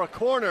out for a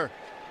corner.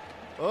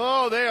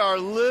 They are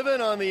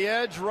living on the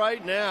edge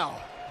right now.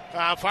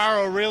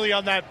 Alfaro really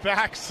on that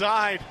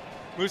backside.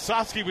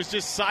 Musovski was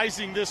just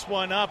sizing this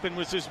one up and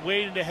was just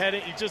waiting to head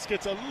it. He just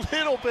gets a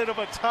little bit of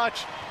a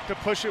touch to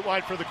push it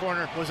wide for the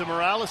corner. Was it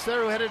Morales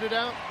there who headed it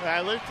out?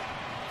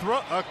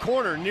 A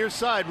corner near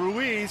side.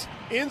 Ruiz,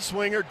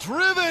 in-swinger,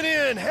 driven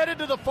in, headed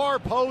to the far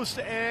post,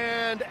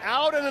 and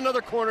out in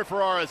another corner for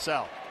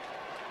RSL.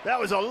 That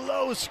was a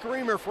low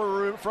screamer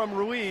from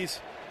Ruiz,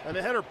 and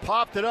the header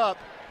popped it up.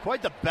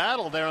 Quite the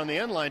battle there on the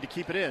end line to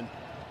keep it in.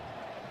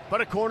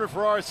 But a corner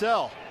for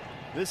RSL.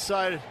 This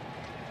side,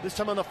 this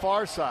time on the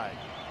far side.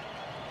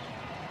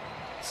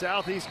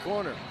 Southeast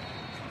corner.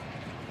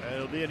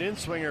 It'll be an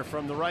in-swinger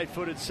from the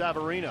right-footed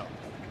Savarino.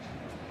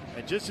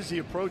 And just as he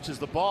approaches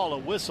the ball, a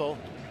whistle.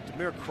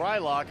 Damir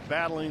Krylak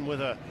battling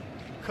with a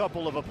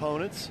couple of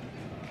opponents.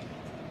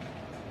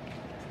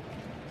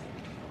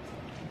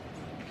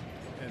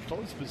 And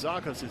Foles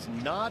Bazakos is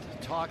not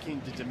talking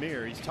to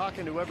Damir. He's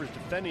talking to whoever's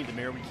defending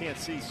Damir. We can't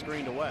see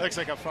screened away. Looks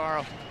like a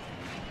foul.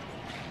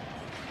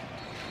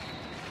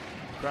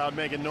 Crowd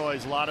making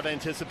noise, a lot of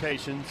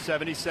anticipation.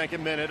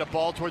 72nd minute, a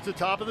ball towards the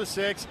top of the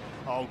 6.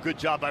 Oh, good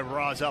job by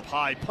Raz up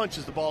high.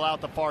 Punches the ball out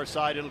the far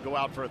side. It'll go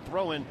out for a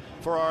throw-in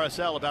for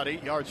RSL about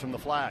 8 yards from the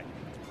flag.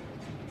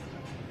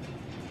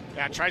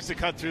 Yeah, tries to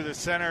cut through the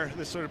center.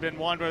 This would have been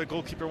one where the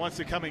goalkeeper wants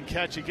to come and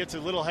catch. He gets a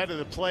little ahead of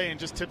the play and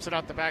just tips it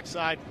out the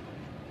backside.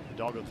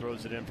 Hidalgo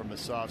throws it in from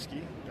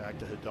Musovski. Back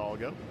to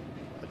Hidalgo.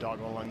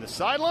 Hidalgo along the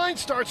sideline.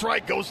 Starts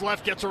right, goes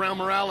left, gets around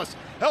Morales.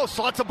 Oh,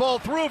 slots a ball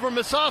through from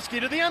Musovski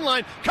to the end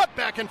line. Cut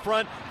back in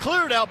front.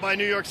 Cleared out by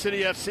New York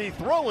City FC.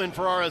 Throw in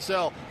for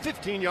RSL.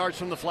 15 yards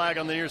from the flag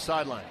on the near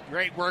sideline.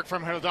 Great work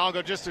from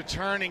Hidalgo just to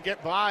turn and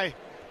get by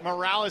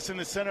Morales in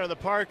the center of the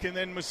park, and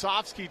then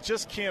Musovski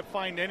just can't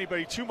find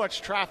anybody. Too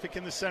much traffic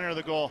in the center of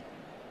the goal.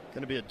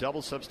 Going to be a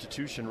double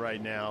substitution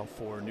right now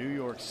for New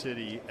York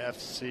City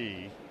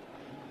FC.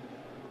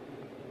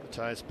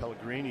 Matthias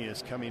Pellegrini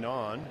is coming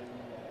on.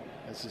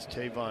 This is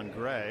Tavon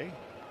Gray.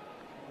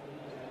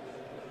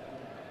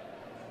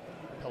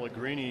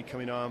 Pellegrini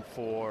coming on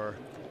for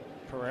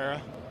Pereira,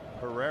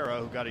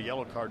 who got a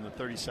yellow card in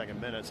the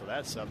 32nd minute, so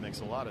that sub makes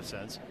a lot of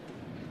sense.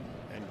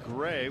 And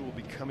Gray will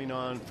be coming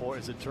on for,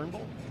 is it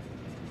Turnbull?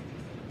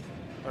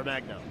 Or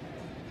Magno?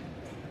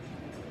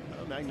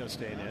 Magno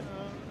staying in.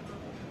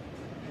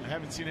 I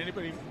haven't seen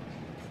anybody.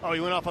 Oh, he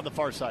went off on the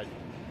far side.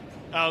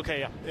 Oh, okay,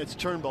 yeah. It's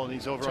Turnbull, and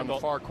he's over on the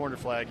far corner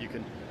flag. You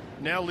can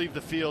now leave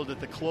the field at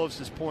the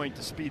closest point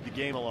to speed the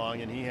game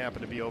along, and he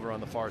happened to be over on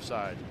the far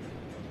side.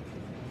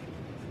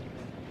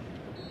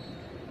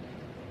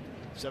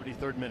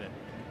 73rd minute.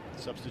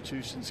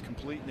 Substitutions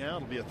complete now.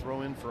 It'll be a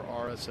throw-in for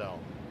RSL.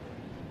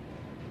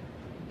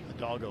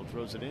 Hidalgo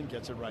throws it in,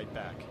 gets it right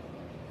back.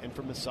 And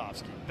from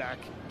Musovski, back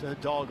to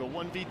Hidalgo,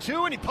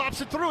 1v2, and he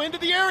pops it through into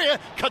the area,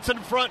 cuts it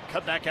in front,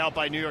 cut back out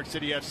by New York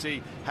City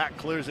FC. Hack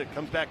clears it,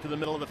 comes back to the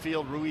middle of the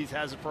field. Ruiz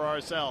has it for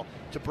RSL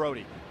to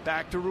Brody.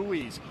 Back to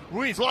Ruiz.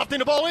 Ruiz lofting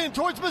the ball in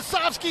towards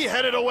Musovski,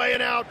 headed away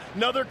and out.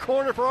 Another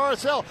corner for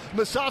RSL.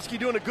 Musovski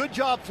doing a good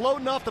job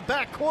floating off the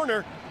back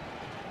corner.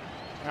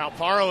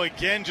 Alfaro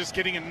again just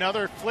getting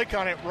another flick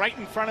on it right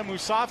in front of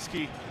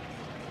Musovski.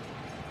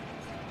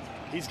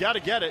 He's got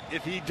to get it.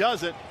 If he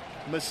does it,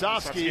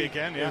 Musovski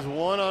again, is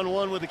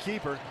one-on-one with the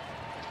keeper.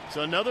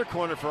 So another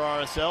corner for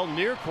RSL.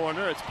 Near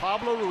corner, it's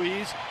Pablo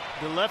Ruiz,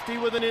 the lefty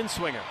with an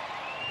in-swinger.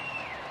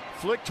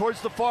 Flick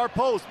towards the far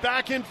post,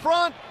 back in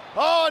front.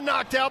 Oh,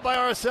 knocked out by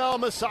RSL.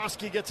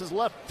 Musovski gets his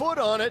left foot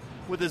on it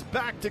with his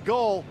back to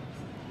goal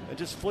and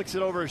just flicks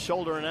it over his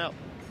shoulder and out.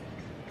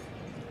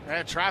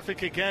 And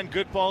traffic again,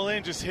 good ball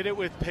in, just hit it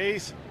with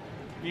pace.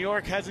 New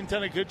York hasn't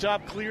done a good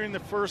job clearing the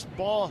first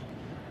ball.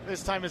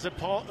 This time as it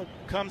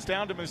comes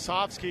down to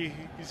Musovski,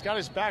 he's got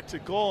his back to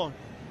goal,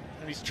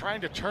 and he's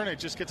trying to turn it,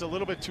 just gets a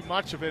little bit too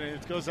much of it,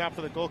 and it goes out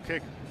for the goal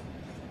kick.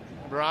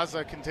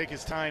 Barraza can take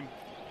his time.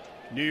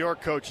 New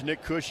York coach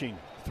Nick Cushing,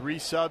 3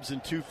 subs in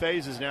 2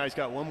 phases now. He's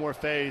got 1 more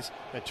phase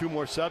and 2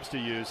 more subs to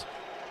use.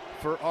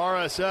 For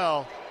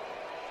RSL,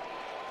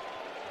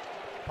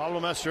 Pablo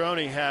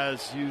Mastroeni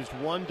has used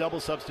 1 double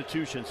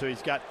substitution, so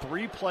he's got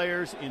 3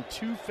 players in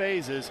 2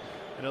 phases.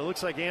 And it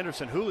looks like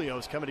Anderson Julio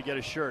is coming to get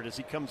a shirt as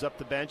he comes up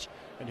the bench,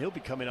 and he'll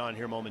be coming on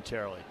here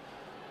momentarily.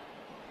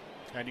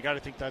 And you got to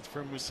think that's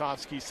for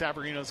Musovski.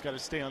 Savarino's got to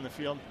stay on the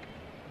field.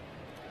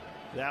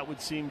 That would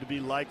seem to be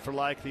like for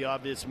like the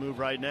obvious move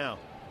right now.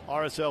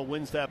 RSL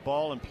wins that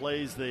ball and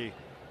plays the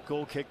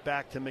goal kick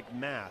back to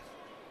McMath.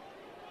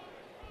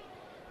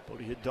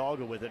 Brody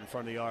Hidalgo with it in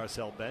front of the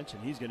RSL bench,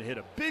 and he's going to hit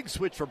a big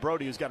switch for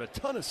Brody, who's got a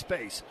ton of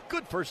space.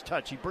 Good first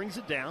touch. He brings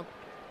it down.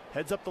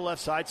 Heads up the left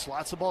side,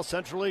 slots the ball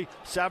centrally.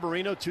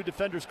 Savarino, 2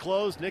 defenders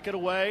close, nick it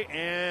away,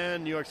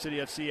 and New York City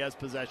FC has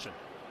possession.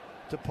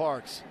 To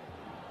Parks.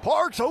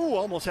 Parks,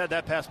 almost had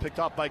that pass picked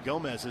off by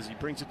Gomez as he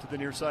brings it to the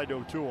near side to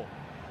O'Toole.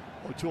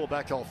 O'Toole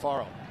back to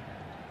Alfaro.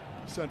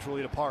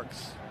 Centrally to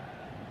Parks.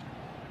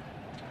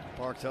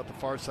 Parks out the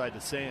far side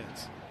to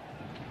Sands.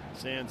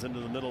 Sands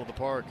into the middle of the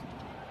park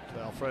to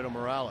Alfredo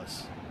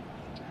Morales.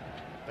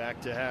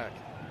 Back to Hack.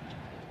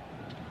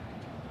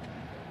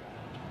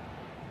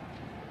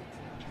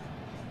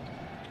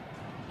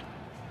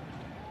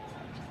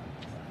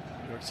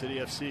 New York City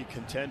FC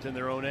content in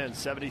their own end.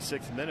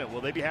 76th minute. Will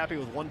they be happy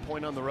with 1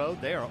 point on the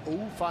road? They are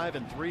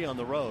 0-5-3 on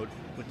the road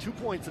with 2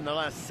 points in the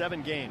last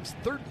 7 games.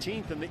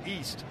 13th in the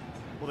East.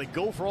 Will they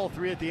go for all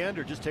 3 at the end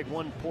or just take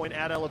 1 point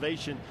at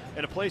elevation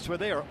in a place where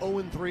they are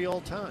 0-3 all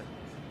time?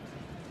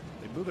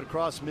 They move it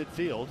across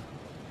midfield.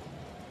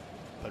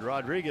 But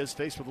Rodriguez,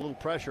 faced with a little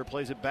pressure,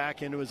 plays it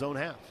back into his own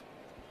half.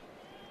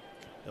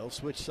 They'll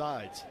switch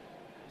sides.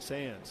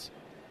 Sands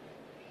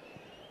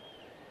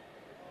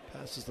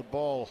passes the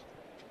ball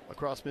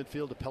across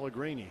midfield to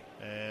Pellegrini,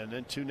 and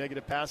then 2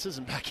 negative passes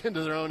and back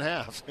into their own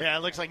half. Yeah,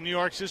 it looks like New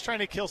York's just trying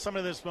to kill some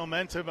of this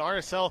momentum.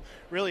 RSL,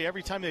 really,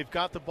 every time they've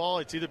got the ball,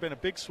 it's either been a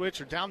big switch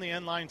or down the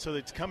end line, so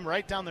it's come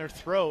right down their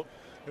throat.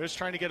 They're just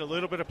trying to get a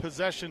little bit of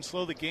possession,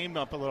 slow the game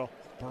up a little.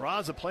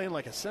 Barraza playing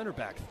like a center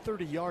back,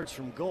 30 yards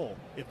from goal.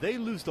 If they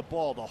lose the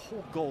ball, the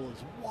whole goal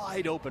is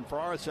wide open for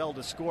RSL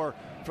to score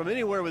from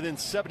anywhere within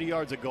 70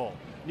 yards of goal.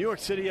 New York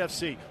City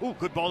FC. Ooh,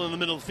 good ball in the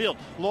middle of the field.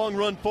 Long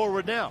run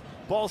forward now.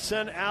 Ball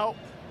sent out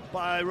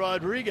by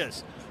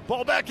Rodriguez.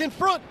 Ball back in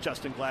front.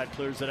 Justin Glad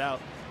clears it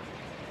out.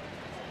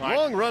 Right.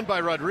 Long run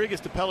by Rodriguez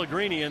to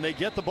Pellegrini, and they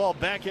get the ball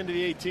back into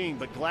the 18,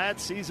 but Glad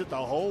sees it the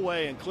whole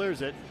way and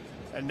clears it.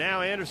 And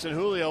now Anderson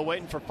Julio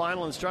waiting for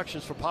final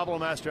instructions for Pablo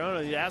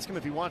Mastroianni. They ask him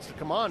if he wants to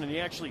come on, and he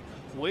actually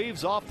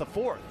waves off the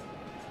fourth.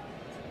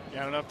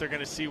 Yeah, I don't know if they're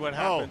going to see what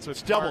happens with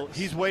it's double. Parks.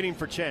 He's waiting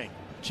for Chang.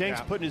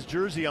 Chang's putting his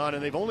jersey on,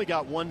 and they've only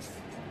got one.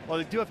 Well,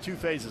 they do have 2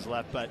 phases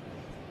left, but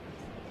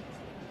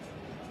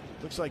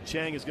looks like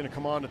Chang is going to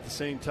come on at the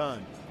same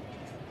time.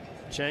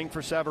 Chang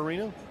for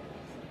Savarino.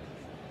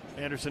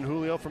 Anderson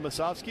Julio for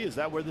Musovski. Is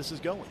that where this is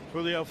going?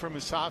 Julio for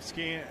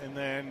Musovski, and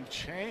then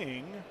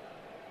Chang.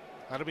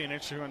 That'll be an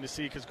interesting one to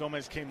see because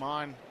Gomez came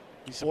on.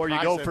 Or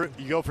you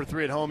go for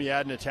 3 at home. You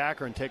add an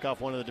attacker and take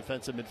off one of the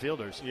defensive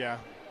midfielders. Yeah.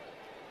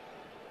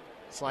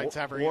 Slide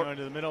Savarino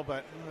into the middle,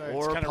 but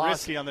it's kind of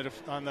risky on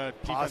the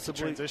defensive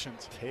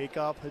transitions. Take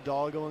off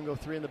Hidalgo and go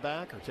 3 in the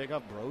back, or take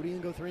off Brody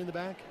and go 3 in the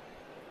back.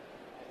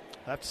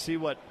 I have to see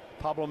what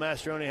Pablo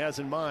Mastroianni has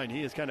in mind.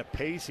 He is kind of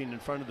pacing in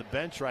front of the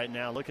bench right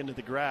now, looking at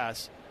the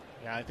grass.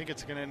 Yeah, I think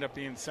it's going to end up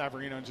being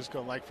Savarino and just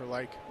go like for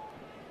like.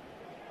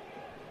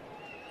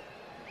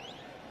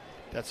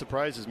 That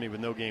surprises me with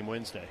no game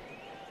Wednesday.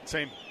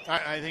 Same.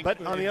 I think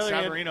but on the other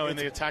Savarino hand, in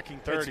the attacking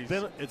third.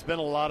 It's been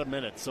a lot of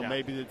minutes, so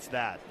maybe it's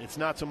that. It's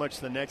not so much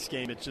the next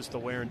game, it's just the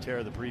wear and tear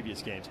of the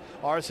previous games.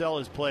 RSL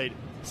has played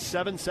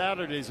 7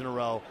 Saturdays in a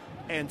row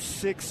and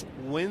 6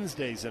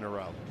 Wednesdays in a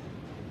row.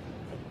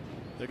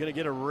 They're going to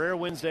get a rare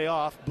Wednesday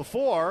off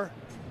before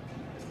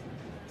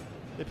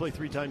they play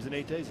 3 times in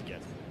 8 days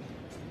again.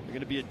 They're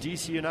going to be at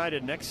DC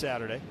United next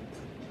Saturday,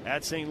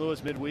 at St.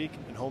 Louis midweek,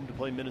 and home to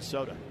play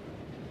Minnesota.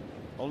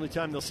 Only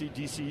time they'll see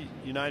DC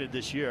United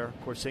this year.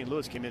 Of course, St.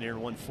 Louis came in here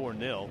and won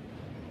 4-0.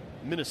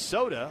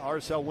 Minnesota,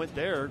 RSL went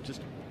there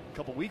just a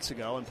couple weeks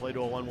ago and played a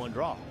 1-1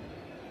 draw.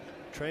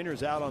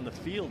 Trainer's out on the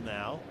field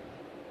now.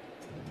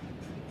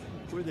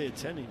 Who are they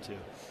attending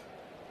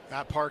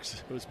to?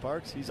 Parks. It was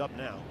Parks. He's up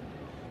now.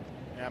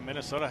 Yeah,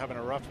 Minnesota having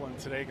a rough one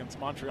today against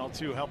Montreal,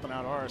 too, helping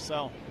out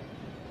RSL.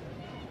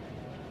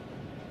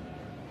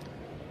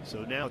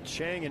 So now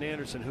Chang and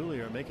Anderson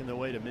Julio are making their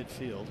way to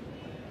midfield.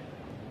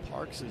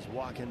 Parks is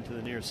walking to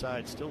the near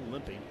side, still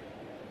limping.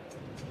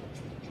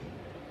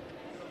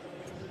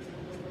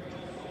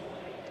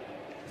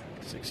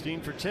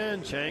 $16 for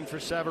 10, Chang for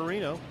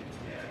Savarino.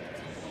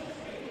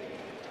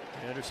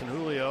 Anderson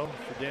Julio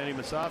for Danny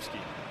Musovski.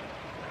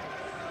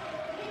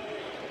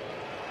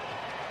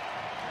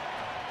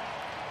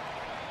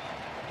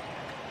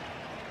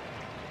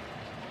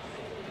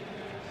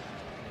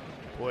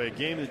 Boy, a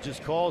game that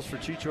just calls for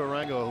Chicho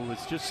Arango, who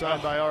was just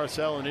signed by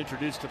RSL and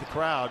introduced to the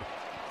crowd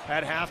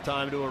at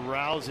halftime to a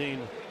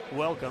rousing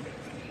welcome.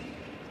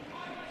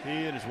 He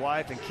and his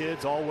wife and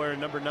kids all wearing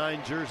number 9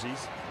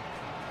 jerseys.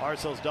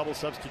 RSL's double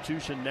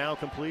substitution now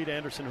complete.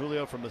 Anderson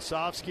Julio for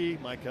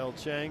Musovski, Michael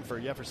Chang for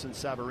Jefferson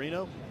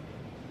Savarino.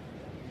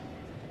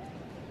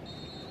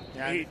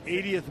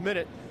 80th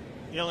minute.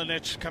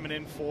 Yelenich coming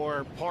in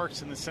for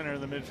Parks in the center of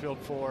the midfield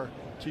for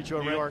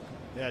Chicho New York.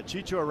 Yeah,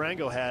 Chicho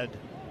Arango had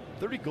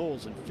 30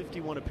 goals in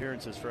 51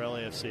 appearances for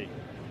LAFC.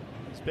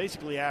 He's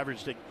basically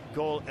averaged a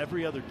goal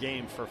every other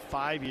game for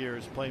 5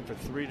 years, playing for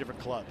 3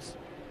 different clubs.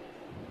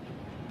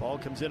 Ball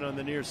comes in on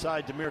the near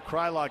side. Damir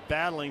Krylock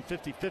battling,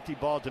 50-50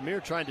 ball.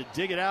 Damir trying to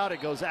dig it out.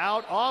 It goes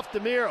out off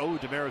Damir. Oh,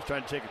 Damir was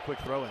trying to take a quick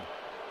throw in.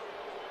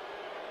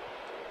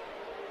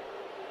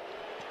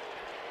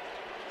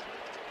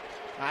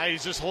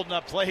 He's just holding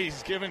up play.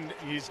 He's given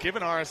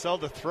RSL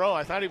the throw.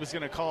 I thought he was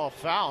going to call a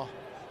foul.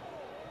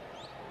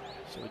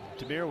 So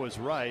Damir was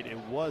right. It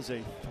was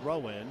a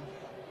throw-in,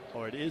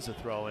 or it is a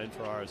throw-in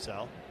for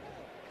RSL.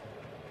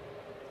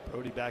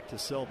 Brody back to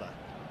Silva.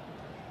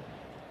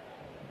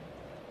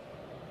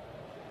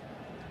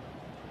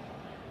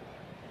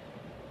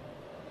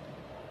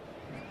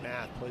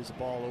 Matt plays the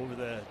ball over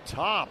the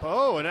top.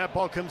 Oh, and that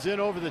ball comes in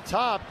over the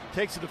top,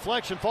 takes a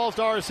deflection, falls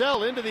to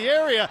RSL into the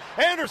area.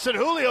 Anderson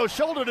Julio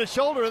shoulder to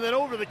shoulder and then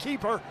over the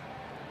keeper.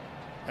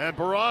 And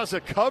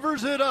Barraza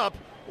covers it up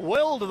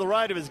well to the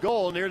right of his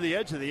goal, near the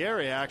edge of the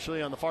area,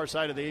 actually, on the far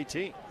side of the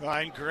 18.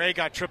 And Gray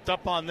got tripped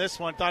up on this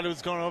one, thought it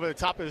was going over the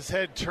top of his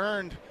head,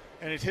 turned,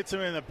 and it hits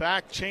him in the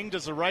back. Chang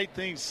does the right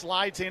thing,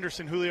 slides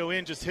Anderson Julio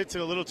in, just hits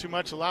it a little too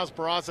much, allows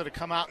Barraza to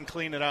come out and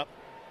clean it up.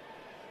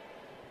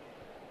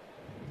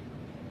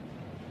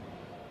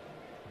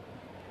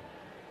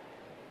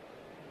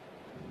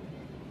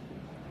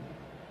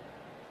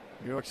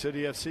 New York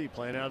City FC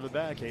playing out of the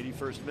back,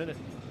 81st minute.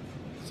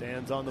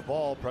 Sands on the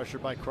ball,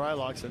 pressured by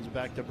Krylock, sends it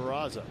back to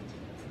Barraza.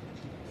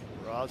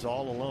 Barraza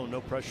all alone, no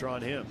pressure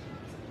on him.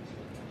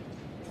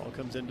 Ball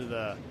comes into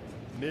the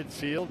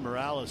midfield.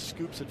 Morales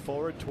scoops it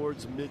forward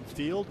towards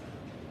midfield.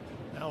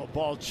 Now a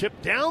ball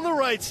chipped down the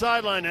right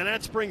sideline, and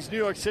that springs New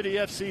York City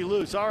FC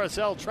loose.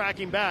 RSL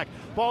tracking back.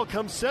 Ball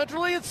comes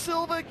centrally, and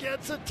Silva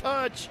gets a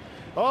touch.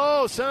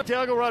 Oh,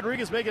 Santiago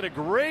Rodriguez making a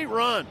great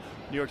run.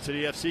 New York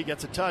City FC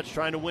gets a touch,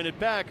 trying to win it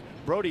back.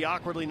 Brody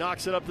awkwardly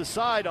knocks it up the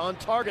side, on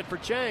target for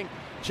Chang.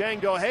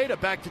 Chang to Ojeda,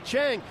 back to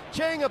Chang.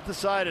 Chang up the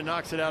side and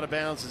knocks it out of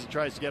bounds as he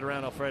tries to get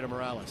around Alfredo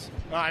Morales.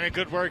 And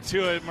good work,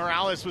 too.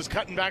 Morales was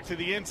cutting back to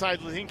the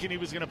inside, thinking he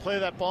was going to play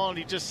that ball, and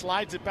he just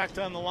slides it back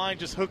down the line,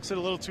 just hooks it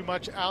a little too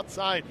much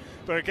outside.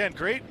 But again,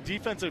 great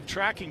defensive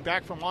tracking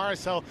back from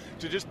RSL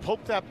to just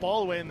poke that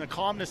ball away and the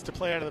calmness to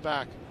play out of the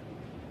back.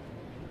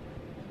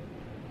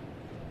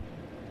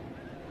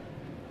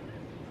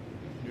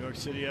 New York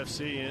City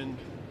FC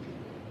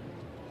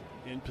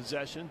in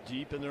possession,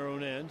 deep in their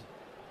own end.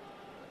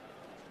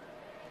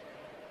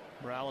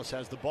 Morales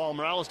has the ball.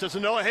 Morales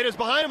doesn't know. Ojeda's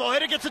behind him.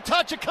 Ojeda gets a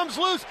touch. It comes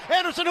loose.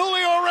 Anderson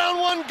Julio around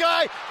one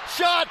guy.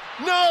 Shot.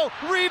 No.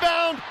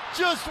 Rebound.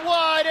 Just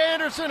wide.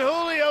 Anderson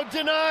Julio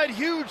denied.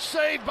 Huge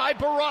save by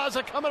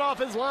Barraza coming off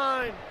his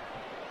line.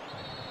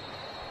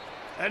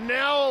 And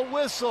now a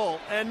whistle.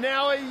 And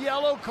now a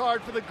yellow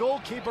card for the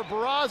goalkeeper,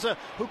 Barraza,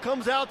 who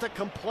comes out to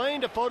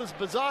complain to Fotis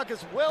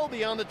Bazakis well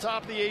beyond the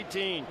top of the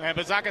 18. And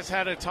Bazakis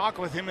had a talk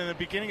with him in the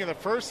beginning of the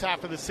first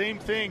half of the same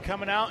thing,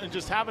 coming out and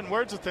just having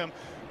words with him.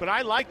 But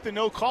I like the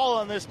no call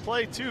on this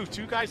play, too.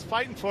 Two guys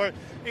fighting for it.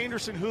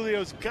 Anderson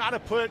Julio's got to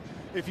put,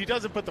 if he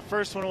doesn't put the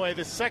first one away,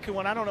 the second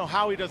one, I don't know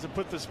how he doesn't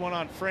put this one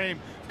on frame.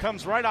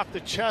 Comes right off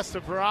the chest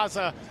of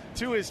Barraza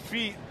to his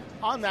feet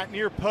on that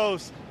near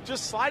post.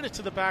 Just slide it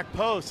to the back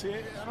post.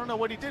 I don't know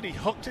what he did. He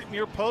hooked it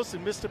near post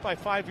and missed it by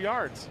 5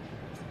 yards.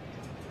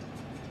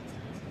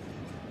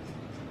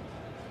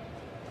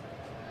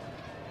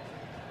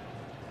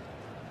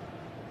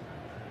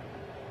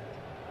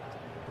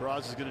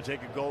 Barraza is going to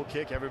take a goal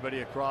kick. Everybody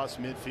across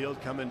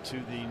midfield coming to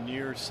the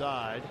near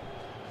side.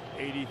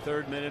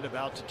 83rd minute,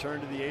 about to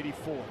turn to the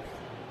 84th.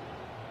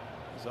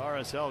 Is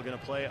RSL going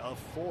to play a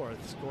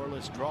fourth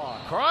scoreless draw?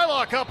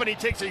 Krylock up, and he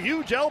takes a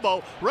huge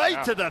elbow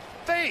right to the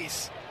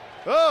face.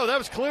 Oh, that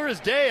was clear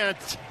as day.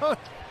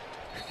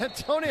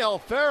 Antonio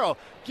Alfaro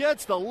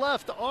gets the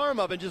left arm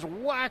up and just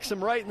whacks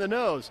him right in the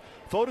nose.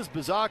 Fotis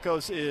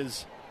Bazakos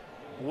is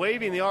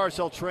waving the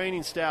RSL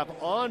training staff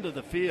onto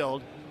the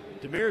field.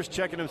 Demir's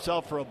checking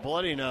himself for a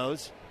bloody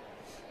nose.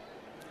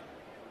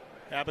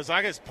 Yeah,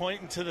 Bazakis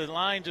pointing to the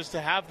line just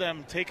to have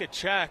them take a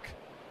check.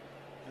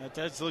 And it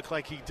does look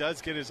like he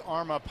does get his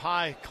arm up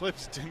high,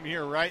 clips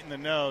Demir right in the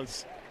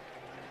nose.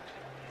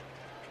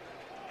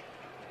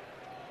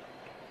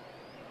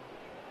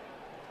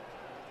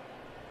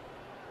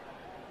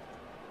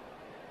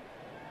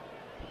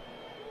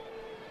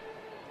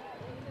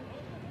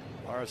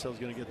 RSL's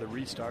going to get the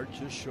restart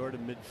just short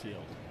of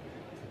midfield.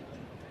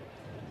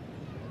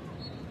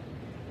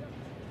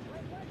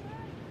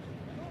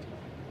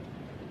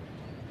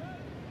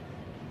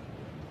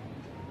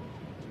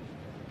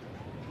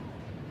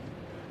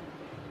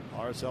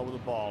 RSL with the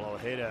ball.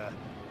 Ojeda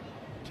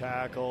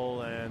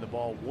tackle, and the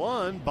ball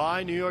won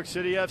by New York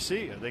City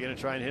FC. Are they going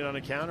to try and hit on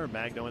a counter?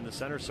 Magno in the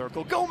center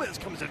circle. Gomez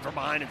comes in from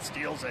behind and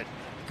steals it.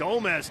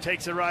 Gomez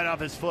takes it right off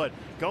his foot.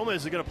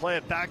 Gomez is going to play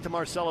it back to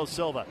Marcelo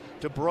Silva.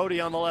 To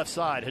Brody on the left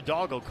side.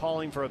 Hidalgo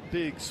calling for a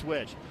big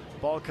switch.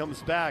 Ball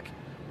comes back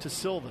to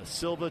Silva.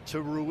 Silva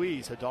to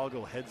Ruiz.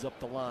 Hidalgo heads up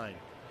the line.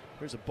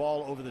 Here's a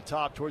ball over the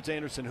top towards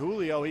Anderson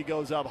Julio. He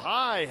goes up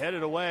high,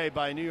 headed away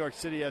by New York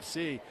City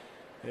FC.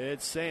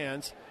 It's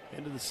Sands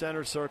into the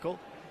center circle.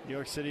 New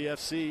York City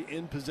FC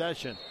in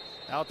possession.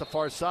 Out the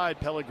far side,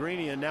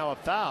 Pellegrini, and now a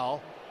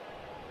foul.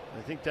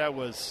 I think that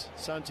was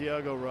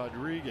Santiago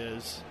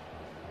Rodriguez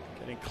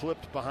getting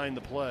clipped behind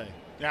the play.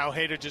 Now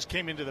Ojeda just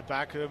came into the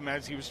back of him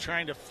as he was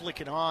trying to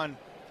flick it on.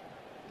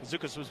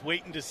 Bazakis was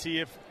waiting to see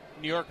if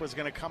New York was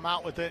going to come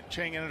out with it.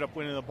 Chang ended up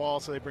winning the ball,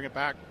 so they bring it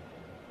back.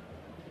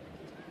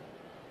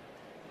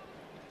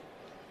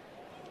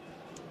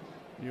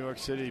 New York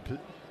City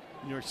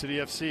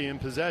FC in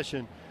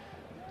possession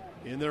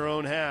in their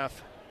own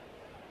half.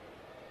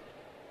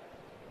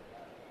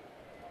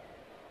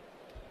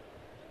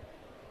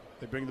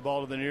 They bring the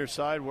ball to the near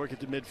side, work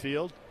it to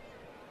midfield.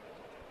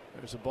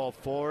 There's a ball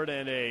forward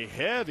and a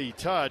heavy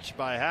touch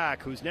by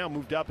Hack, who's now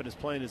moved up and is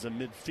playing as a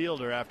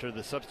midfielder after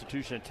the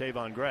substitution of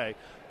Tavon Gray.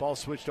 Ball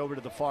switched over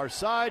to the far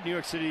side. New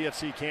York City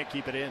FC can't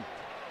keep it in.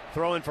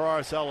 Throw in for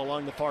RSL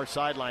along the far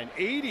sideline.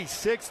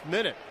 86th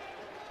minute.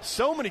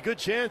 So many good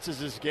chances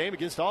this game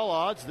against all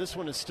odds. This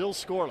one is still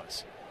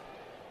scoreless.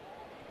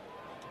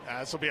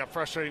 This will be a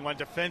frustrating one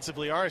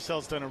defensively.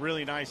 RSL's done a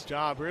really nice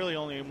job. Really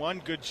only one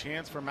good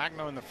chance for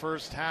Magno in the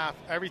first half.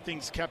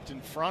 Everything's kept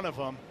in front of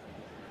them.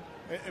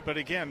 But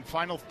again,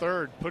 final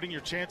third, putting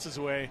your chances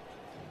away.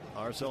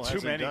 RSL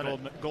too many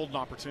hasn't golden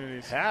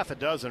opportunities. Half a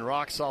dozen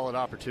rock-solid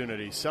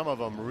opportunities. Some of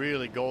them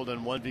really golden,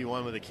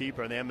 1v1 with a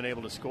keeper, and they haven't been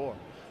able to score.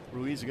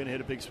 Ruiz is going to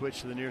hit a big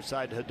switch to the near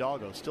side to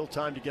Hidalgo. Still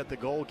time to get the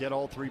goal, get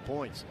all 3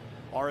 points.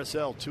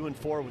 RSL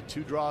 2-4 with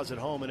 2 draws at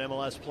home in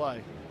MLS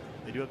play.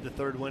 They do have the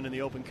third win in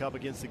the Open Cup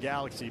against the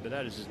Galaxy, but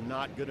that is just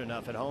not good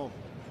enough at home.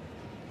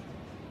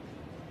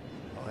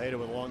 Ojeda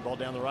with a long ball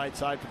down the right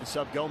side for the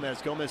sub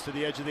Gomez. Gomez to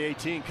the edge of the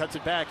 18, cuts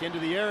it back into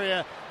the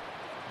area.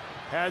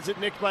 Has it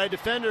nicked by a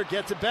defender,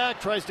 gets it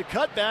back, tries to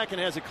cut back, and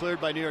has it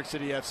cleared by New York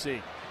City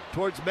FC.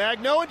 towards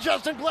Magno, and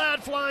Justin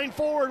Glad flying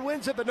forward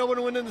wins it, but no one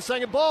to win in the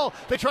second ball.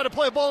 They try to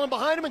play a ball in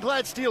behind him, and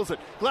Glad steals it.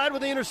 Glad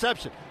with the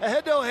interception.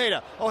 Ahead to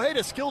Ojeda.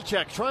 Ojeda skill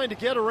check, trying to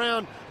get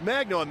around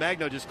Magno, and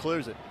Magno just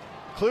clears it.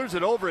 Clears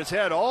it over his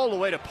head all the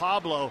way to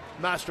Pablo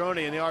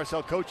Mastroeni in the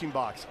RSL coaching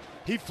box.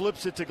 He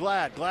flips it to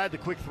Glad. Glad the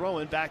quick throw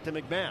in back to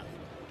McMath.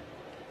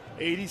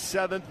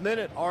 87th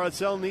minute.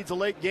 RSL needs a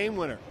late game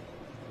winner.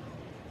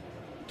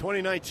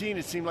 2019,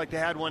 it seemed like they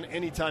had one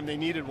anytime they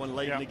needed one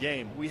late in the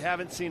game. We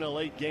haven't seen a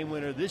late game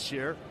winner this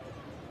year.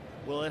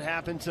 Will it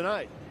happen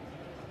tonight?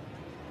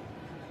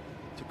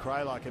 To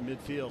Krylock in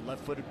midfield.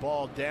 Left-footed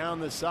ball down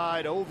the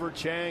side, over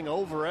Chang,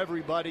 over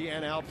everybody,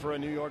 and out for a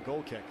New York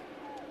goal kick.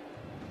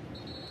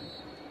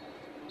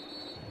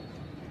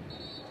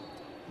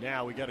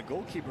 Now we got a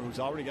goalkeeper who's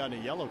already gotten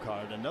a yellow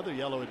card. Another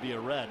yellow would be a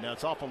red. Now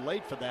it's awful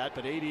late for that,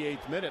 but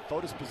 88th minute,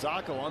 Fotis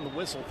Pizzacco on the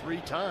whistle 3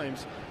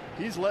 times.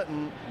 He's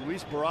letting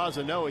Luis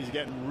Barraza know he's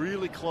getting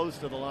really close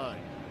to the line.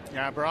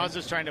 Yeah,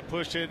 Barraza's trying to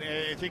push it.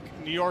 I think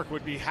New York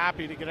would be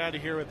happy to get out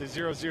of here with a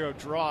 0-0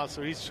 draw.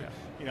 So he's,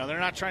 they're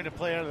not trying to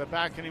play out of the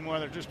back anymore.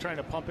 They're just trying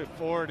to pump it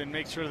forward and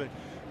make sure that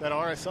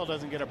RSL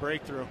doesn't get a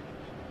breakthrough.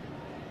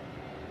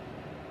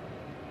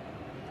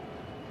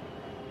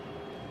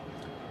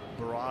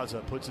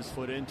 Barraza puts his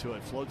foot into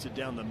it, floats it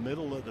down the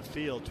middle of the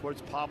field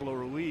towards Pablo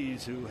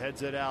Ruiz, who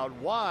heads it out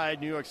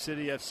wide. New York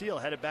City FC will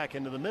head it back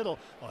into the middle.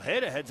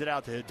 Ojeda heads it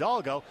out to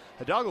Hidalgo.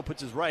 Hidalgo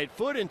puts his right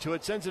foot into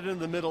it, sends it into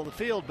the middle of the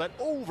field, but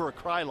over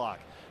Krylock.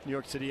 New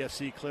York City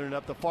FC clearing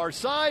up the far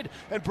side,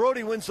 and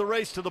Brody wins the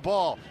race to the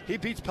ball. He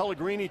beats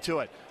Pellegrini to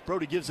it.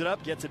 Brody gives it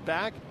up, gets it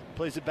back,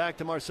 plays it back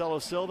to Marcelo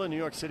Silva. New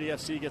York City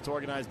FC gets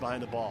organized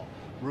behind the ball.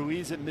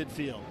 Ruiz at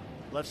midfield,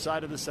 left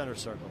side of the center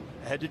circle.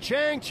 Ahead to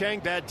Chang. Chang,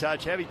 bad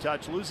touch, heavy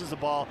touch, loses the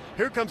ball.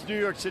 Here comes New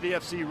York City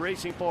FC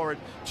racing forward.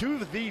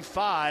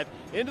 2v5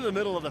 into the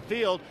middle of the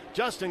field.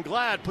 Justin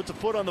Glad puts a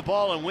foot on the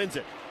ball and wins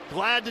it.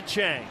 Glad to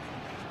Chang.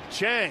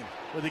 Chang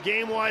with the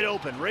game wide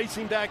open,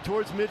 racing back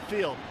towards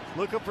midfield,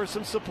 looking for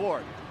some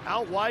support.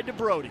 Out wide to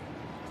Brody.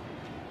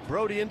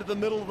 Brody into the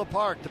middle of the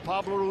park to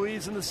Pablo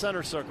Ruiz in the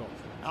center circle.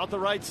 Out the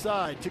right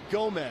side to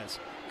Gomez.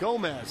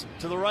 Gomez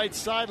to the right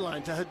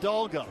sideline to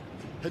Hidalgo.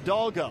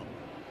 Hidalgo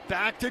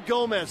back to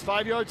Gomez,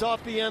 5 yards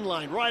off the end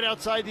line, right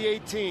outside the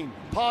 18.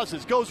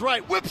 Pauses, goes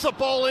right, whips the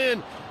ball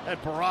in,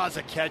 and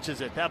Barraza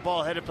catches it. That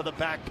ball headed for the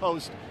back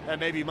post,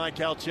 and maybe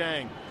Michael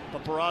Chang.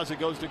 But Barraza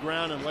goes to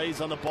ground and lays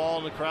on the ball,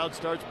 and the crowd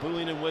starts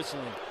booing and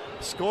whistling.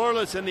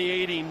 Scoreless in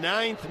the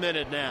 89th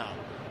minute now.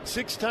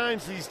 6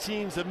 times these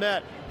teams have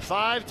met.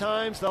 5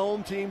 times the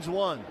home teams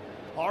won.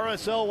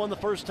 RSL won the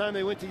first time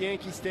they went to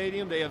Yankee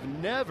Stadium. They have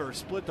never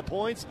split the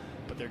points,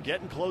 but they're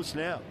getting close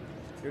now.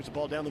 Here's the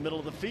ball down the middle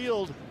of the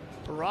field.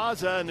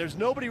 Barraza, and there's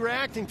nobody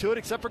reacting to it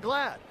except for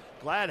Glad.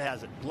 Glad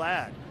has it.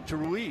 Glad to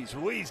Ruiz.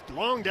 Ruiz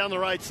long down the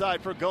right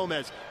side for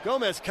Gomez.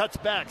 Gomez cuts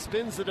back,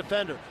 spins the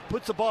defender,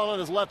 puts the ball on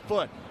his left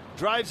foot,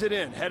 drives it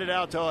in, headed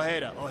out to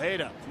Ojeda.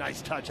 Ojeda,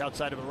 nice touch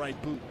outside of a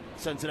right boot,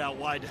 sends it out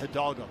wide to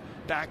Hidalgo.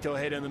 Back to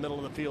Ojeda in the middle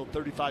of the field,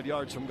 35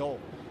 yards from goal.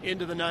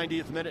 Into the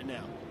 90th minute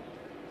now.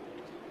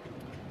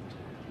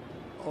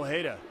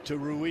 Ojeda to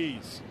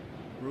Ruiz.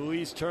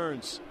 Ruiz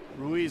turns.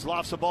 Ruiz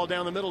lofts the ball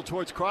down the middle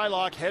towards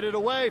Krylock, headed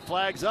away,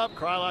 flags up.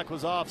 Krylock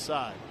was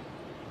offside.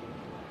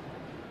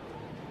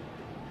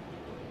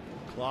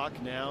 Clock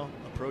now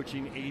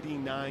approaching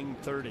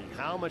 89:30.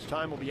 How much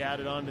time will be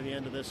added on to the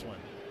end of this one?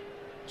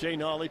 Jay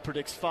Nolly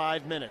predicts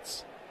 5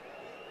 minutes.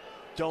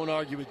 Don't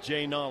argue with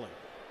Jay Nolly.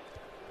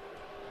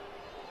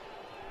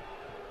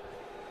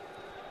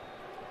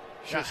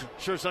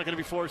 Sure it's not going to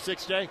be 4 or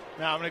 6, Jay?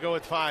 No, I'm going to go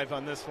with 5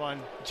 on this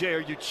one. Jay,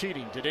 are you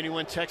cheating? Did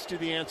anyone text you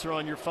the answer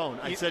on your phone?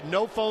 I said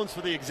no phones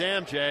for the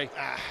exam, Jay.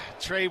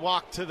 Trey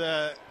walked to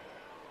the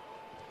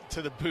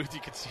booth.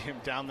 You could see him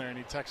down there, and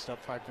he texted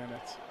up 5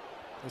 minutes.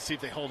 Let's see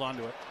if they hold on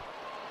to it.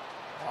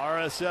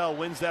 RSL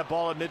wins that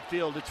ball at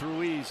midfield. It's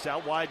Ruiz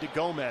out wide to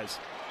Gomez.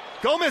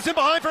 Gomez in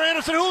behind for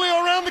Anderson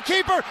Julio around the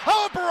keeper.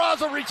 Oh,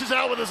 Barraza reaches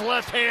out with his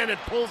left hand and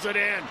pulls it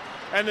in.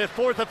 And the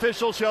fourth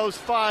official shows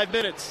 5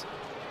 minutes.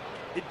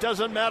 It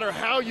doesn't matter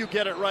how you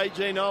get it right,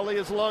 Jay Nolly,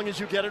 as long as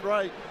you get it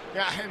right.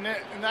 Yeah,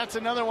 and that's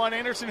another one.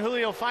 Anderson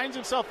Julio finds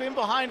himself in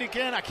behind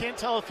again. I can't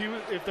tell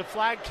if the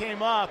flag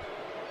came up.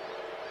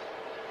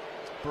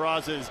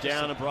 Barraza is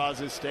down, and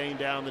Barraza is staying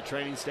down. The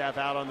training staff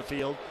out on the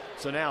field.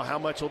 So now how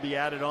much will be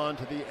added on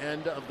to the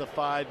end of the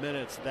 5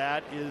 minutes?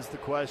 That is the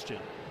question.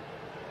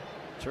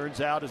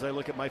 Turns out, as I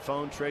look at my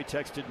phone, Trey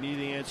texted me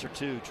the answer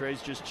too.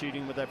 Trey's just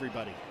cheating with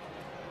everybody.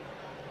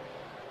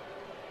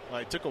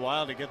 Well, it took a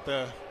while to get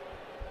the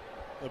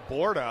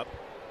board up.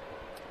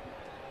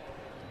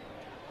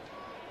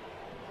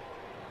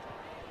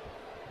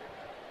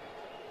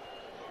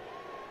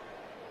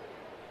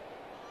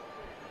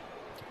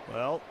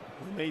 Well,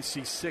 we may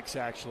see 6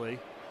 actually,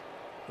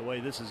 the way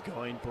this is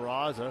going.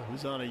 Barraza,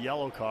 who's on a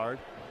yellow card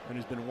and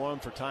who's been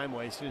warned for time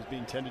wasting, is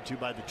being tended to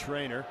by the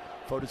trainer.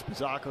 Fotis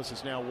Pizzacos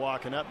is now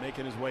walking up,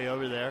 making his way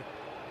over there.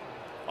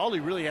 All he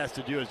really has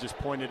to do is just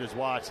point at his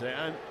watch and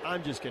say,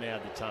 I'm just going to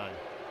add the time.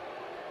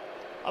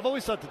 I've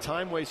always thought the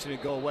time wasting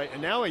would go away. And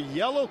now a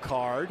yellow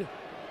card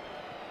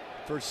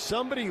for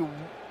somebody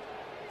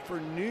for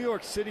New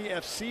York City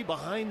FC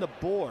behind the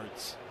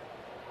boards.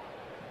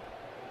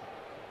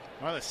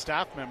 One of the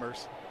staff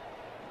members.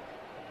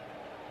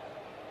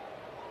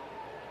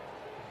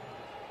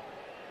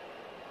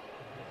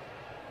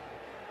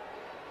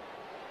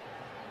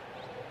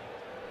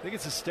 I think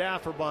it's a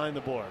staffer behind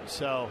the boards.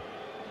 So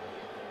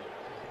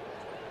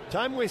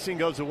time wasting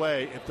goes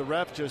away if the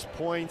ref just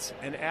points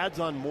and adds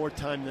on more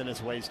time than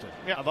is wasted.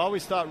 Yeah. I've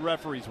always thought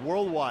referees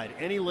worldwide,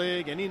 any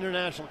league, any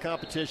international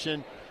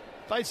competition,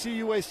 if I see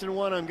you wasting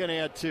one, I'm going to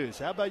add two.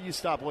 So how about you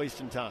stop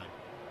wasting time?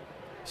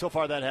 So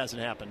far that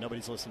hasn't happened.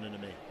 Nobody's listening to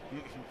me.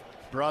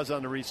 Braz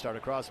on the restart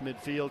across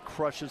midfield,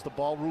 crushes the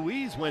ball.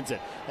 Ruiz wins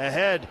it.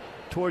 Ahead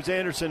towards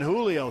Anderson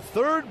Julio.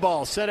 Third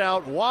ball set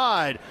out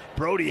wide.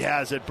 Brody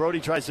has it.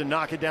 Brody tries to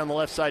knock it down the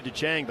left side to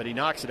Chang, but he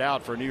knocks it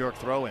out for a New York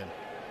throw-in.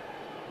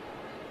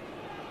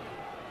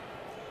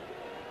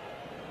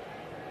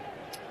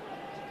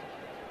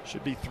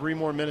 Should be 3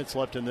 more minutes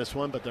left in this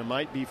one, but there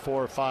might be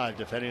 4 or 5,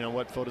 depending on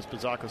what Fotis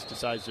Bazakos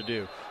decides to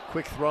do.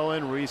 Quick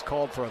throw-in. Ruiz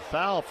called for a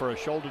foul for a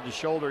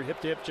shoulder-to-shoulder,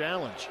 hip-to-hip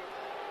challenge.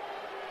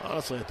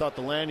 Honestly, I thought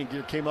the landing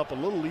gear came up a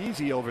little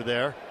easy over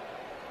there.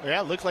 Yeah,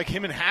 it looked like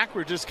him and Hack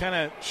were just kind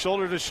of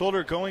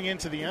shoulder-to-shoulder going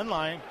into the end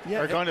line,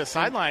 or going to the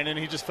sideline, and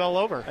he just fell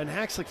over. And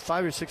Hack's like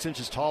 5 or 6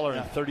 inches taller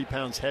and 30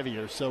 pounds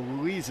heavier, so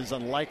Ruiz is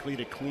unlikely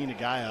to clean a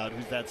guy out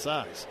who's that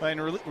size. And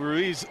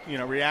Ruiz,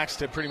 reacts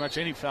to pretty much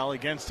any foul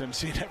against him,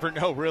 so you never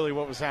know really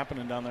what was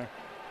happening down there.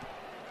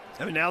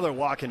 I mean, now they're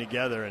walking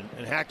together,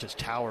 and Hack just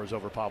towers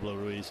over Pablo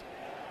Ruiz.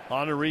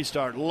 On a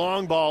restart,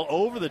 long ball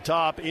over the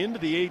top into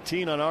the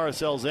 18 on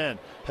RSL's end.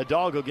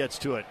 Hidalgo gets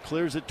to it,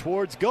 clears it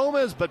towards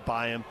Gomez, but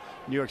by him.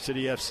 New York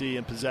City FC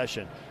in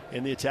possession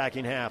in the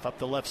attacking half. Up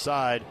the left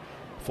side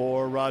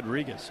for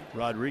Rodriguez.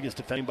 Rodriguez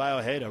defending by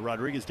Ojeda.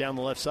 Rodriguez down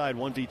the left side,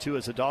 1v2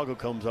 as Hidalgo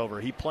comes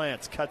over. He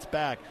plants, cuts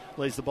back,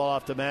 lays the ball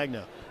off to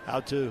Magna.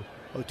 Out to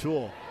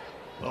O'Toole.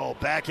 Oh,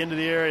 back into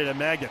the area to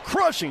Magna.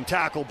 Crushing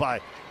tackle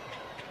by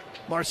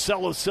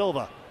Marcelo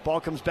Silva.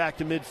 Ball comes back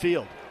to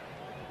midfield.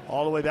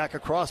 All the way back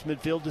across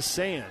midfield to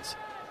Sands.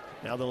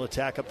 Now they'll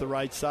attack up the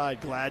right side.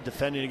 Glad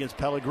defending against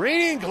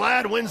Pellegrini.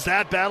 Glad wins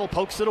that battle,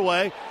 pokes it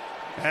away.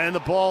 And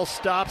the ball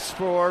stops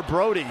for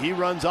Brody. He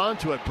runs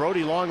onto it.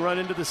 Brody long run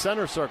into the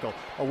center circle.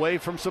 Away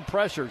from some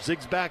pressure.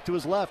 Zigs back to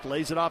his left.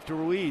 Lays it off to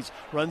Ruiz.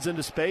 Runs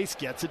into space.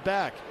 Gets it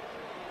back.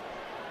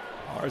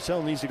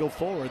 RSL needs to go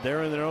forward.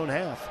 They're in their own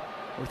half.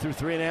 We're through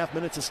 3.5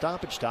 minutes of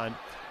stoppage time.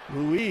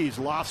 Ruiz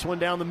lofts one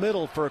down the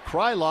middle for a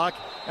cry lock,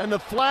 and the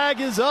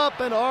flag is up,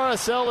 and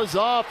RSL is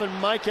off, and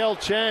Michael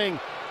Chang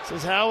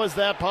says, how is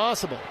that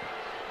possible?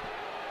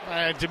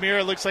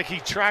 Demir looks like he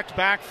tracked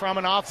back from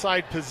an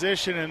offside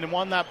position and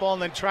won that ball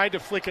and then tried to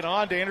flick it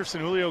on to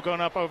Anderson Julio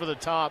going up over the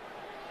top.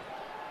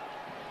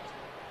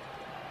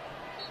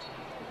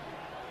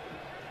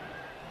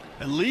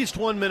 At least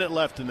 1 minute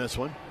left in this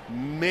one,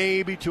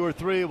 maybe 2 or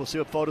 3. We'll see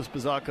what Fotis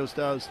Bazakos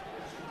does.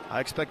 I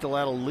expect he'll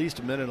add at least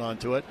a minute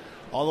onto it.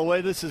 All the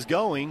way this is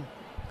going,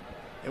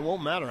 it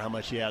won't matter how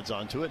much he adds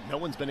onto it. No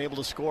one's been able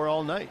to score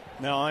all night.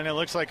 No, and it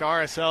looks like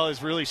RSL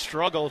has really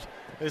struggled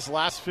this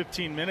last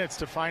 15 minutes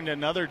to find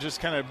another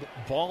just kind of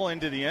ball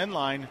into the end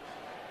line.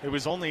 It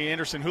was only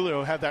Anderson Julio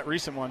who had that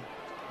recent one.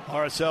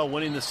 RSL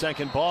winning the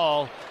second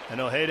ball, and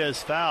Ojeda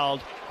is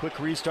fouled. Quick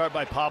restart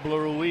by Pablo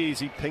Ruiz.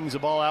 He pings the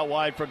ball out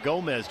wide for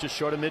Gomez, just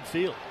short of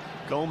midfield.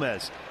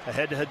 Gomez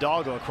ahead to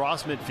Hidalgo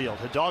across midfield.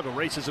 Hidalgo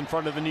races in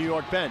front of the New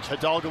York bench.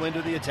 Hidalgo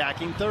into the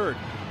attacking third.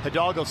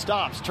 Hidalgo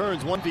stops,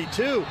 turns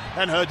 1v2,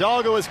 and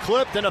Hidalgo is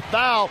clipped, and a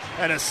foul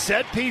and a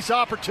set-piece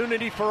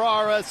opportunity for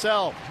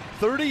RSL.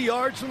 30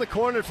 yards from the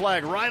corner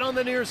flag, right on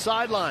the near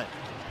sideline.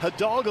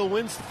 Hidalgo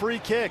wins the free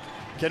kick.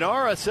 Can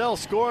RSL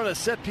score on a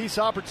set-piece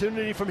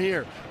opportunity from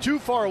here? Too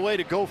far away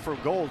to go for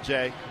goal,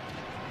 Jay.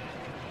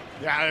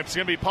 Yeah, it's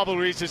going to be Pablo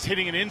Ruiz just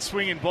hitting an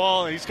in-swinging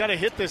ball, and he's got to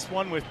hit this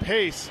one with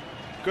pace.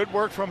 Good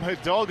work from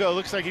Hidalgo.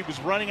 Looks like he was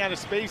running out of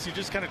space. He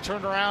just kind of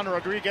turned around.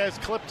 Rodriguez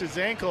clipped his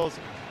ankles.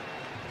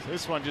 So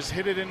this one, just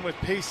hit it in with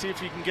pace. See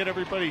if you can get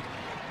everybody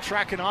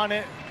tracking on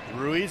it.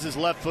 Ruiz's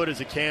left foot is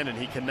a cannon.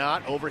 He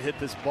cannot overhit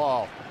this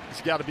ball.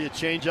 It's got to be a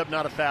changeup,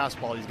 not a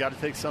fastball. He's got to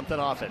take something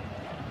off it.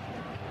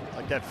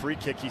 Like that free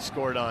kick he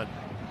scored on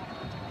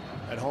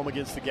at home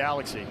against the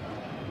Galaxy.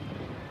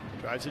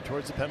 Drives it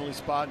towards the penalty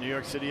spot. New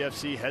York City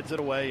FC heads it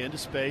away into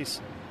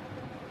space.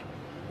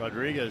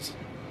 Rodriguez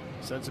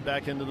sends it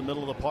back into the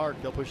middle of the park.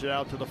 They'll push it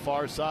out to the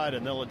far side,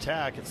 and they'll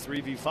attack. It's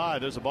 3v5.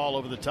 There's a ball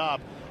over the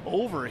top.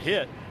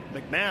 Overhit.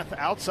 McMath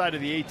outside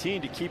of the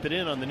 18 to keep it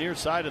in on the near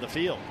side of the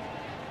field.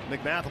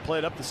 McMath will play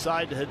it up the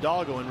side to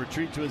Hidalgo and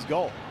retreat to his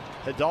goal.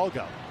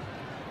 Hidalgo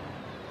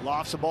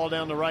lofts the ball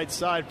down the right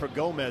side for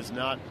Gomez.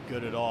 Not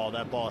good at all.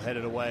 That ball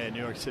headed away, and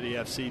New York City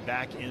FC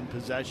back in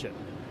possession.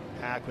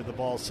 Hack with the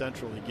ball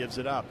central. He gives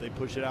it up. They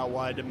push it out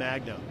wide to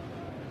Magna.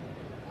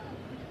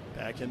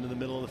 Back into the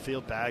middle of the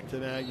field. Back to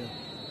Magna.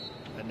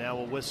 And now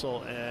a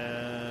whistle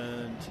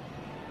and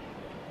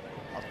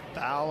a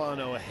foul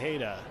on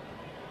Ojeda.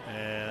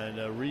 And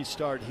a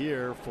restart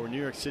here for New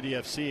York City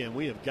FC. And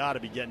we have got to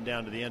be getting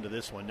down to the end of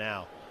this one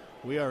now.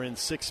 We are in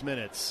 6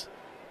 minutes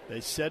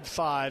They said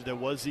 5. There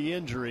was the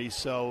injury,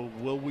 so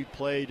will we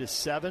play to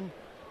 7?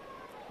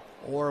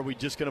 Or are we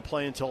just going to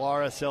play until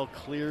RSL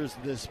clears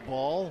this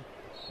ball?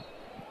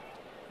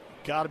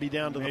 Got to be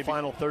down to the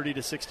final 30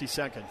 to 60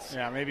 seconds.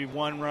 Yeah, maybe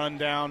one run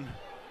down.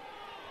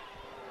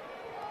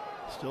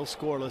 Still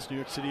scoreless, New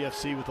York City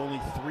FC with only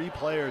 3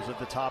 players at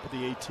the top of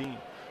the 18.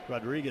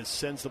 Rodriguez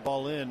sends the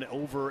ball in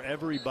over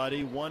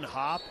everybody. One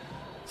hop.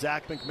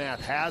 Zach McMath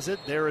has it.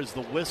 There is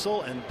the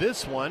whistle, and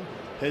this one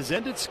has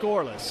ended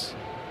scoreless.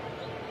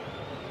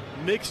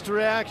 Mixed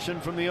reaction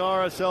from the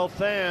RSL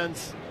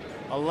fans.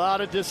 A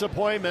lot of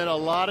disappointment, a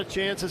lot of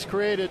chances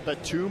created,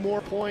 but 2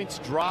 more points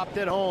dropped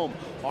at home.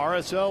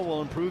 RSL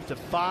will improve to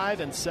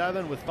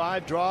 5-7 with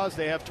 5 draws.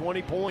 They have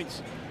 20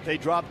 points. They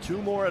dropped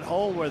 2 more at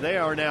home, where they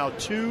are now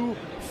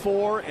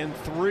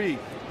 2-4-3.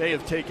 They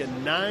have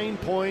taken 9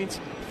 points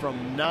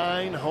from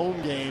 9 home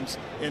games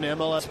in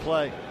MLS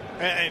play.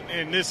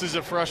 And this is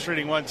a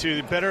frustrating one, too.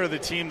 The better of the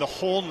team the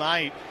whole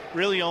night.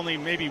 Really only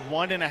maybe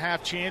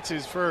 1.5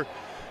 chances for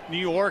New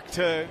York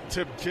to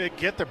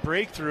get the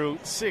breakthrough.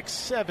 6,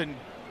 7,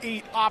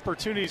 8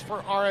 opportunities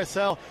for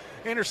RSL.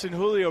 Anderson,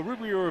 Julio,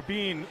 Rubio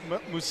Rubin,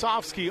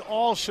 Musovski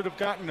all should have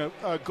gotten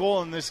a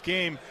goal in this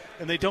game,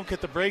 and they don't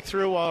get the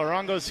breakthrough. While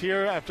Arango's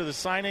here after the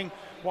signing,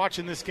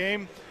 watching this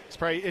game, he's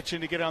probably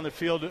itching to get on the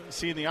field,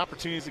 seeing the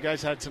opportunities the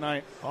guys had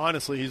tonight.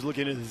 Honestly, he's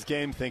looking at his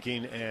game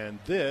thinking, and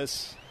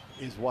this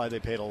is why they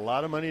paid a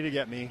lot of money to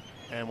get me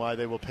and why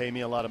they will pay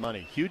me a lot of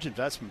money. Huge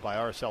investment by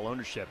RSL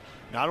ownership.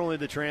 Not only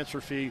the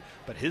transfer fee,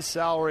 but his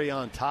salary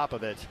on top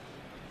of it.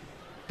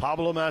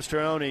 Pablo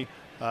Mastroianni,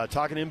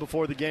 talking to him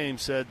before the game,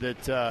 said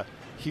that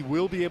he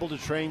will be able to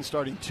train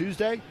starting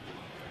Tuesday,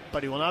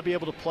 but he will not be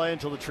able to play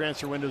until the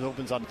transfer window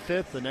opens on the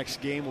 5th. The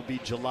next game will be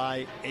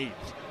July 8th.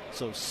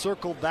 So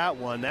circle that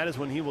one. That is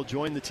when he will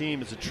join the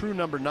team as a true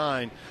number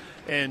 9.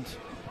 And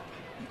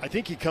I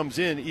think he comes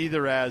in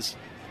either as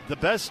the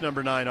best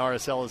number 9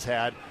 RSL has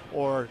had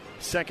or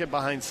second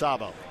behind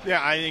Sabo. Yeah,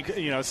 I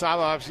think,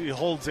 Sabo obviously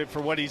holds it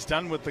for what he's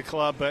done with the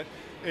club, but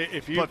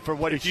if you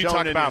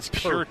talk about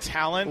pure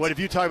talent, what if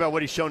you talk about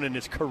what he's shown in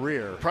his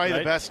career? Probably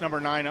the best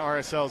number 9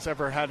 RSL's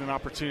ever had an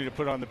opportunity to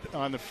put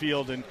on the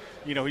field, and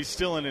he's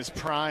still in his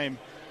prime,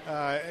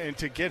 and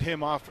to get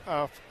him off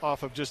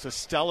of just a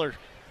stellar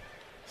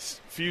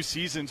few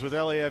seasons with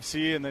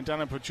LAFC and then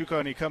down in Pachuca,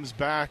 and he comes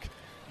back,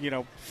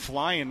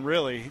 flying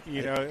really.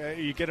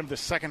 You get him the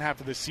second half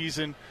of the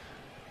season.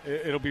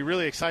 It'll be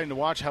really exciting to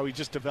watch how he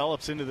just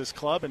develops into this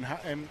club, and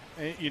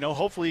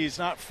hopefully he's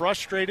not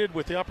frustrated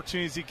with the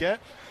opportunities he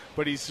get,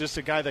 but he's just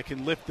a guy that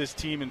can lift this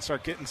team and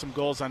start getting some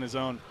goals on his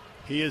own.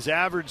 He has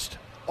averaged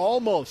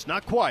almost,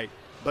 not quite,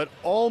 but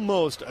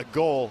almost a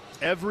goal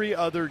every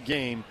other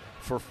game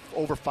for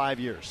over 5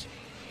 years.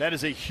 That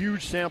is a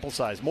huge sample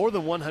size, more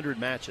than 100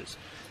 matches.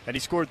 And he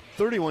scored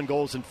 31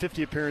 goals in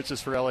 50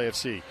 appearances for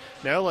LAFC.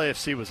 Now,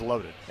 LAFC was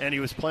loaded, and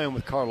he was playing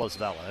with Carlos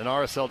Vela, and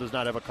RSL does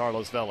not have a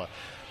Carlos Vela.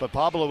 But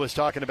Pablo was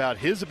talking about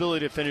his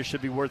ability to finish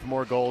should be worth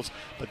more goals,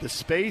 but the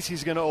space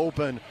he's going to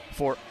open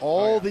for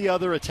all the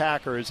other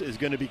attackers is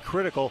going to be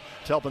critical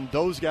to helping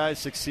those guys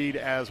succeed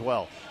as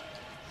well.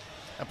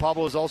 And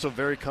Pablo is also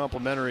very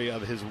complimentary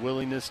of his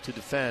willingness to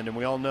defend, and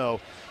we all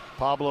know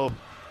Pablo,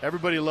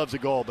 everybody loves a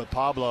goal, but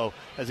Pablo,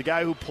 as a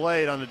guy who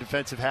played on the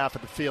defensive half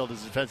of the field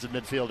as a defensive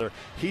midfielder,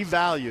 he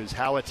values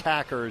how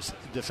attackers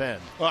defend.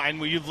 Well,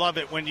 and you love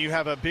it when you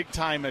have a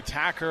big-time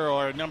attacker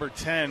or a number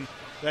 10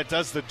 that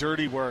does the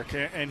dirty work,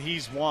 and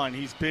he's one.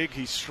 He's big,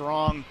 he's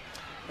strong,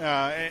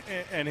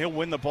 and he'll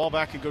win the ball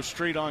back and go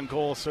straight on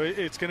goal. So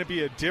it's going to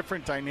be a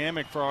different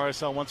dynamic for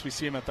RSL once we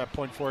see him at that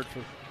point forward.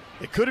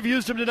 They could have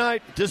used him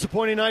tonight.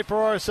 Disappointing night for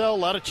RSL. A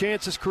lot of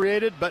chances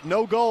created, but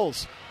no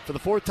goals. For the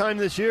 4th time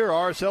this year,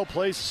 RSL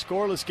plays a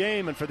scoreless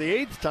game, and for the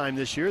 8th time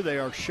this year, they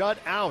are shut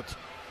out.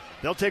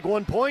 They'll take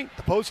 1 point.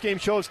 The post-game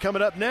show is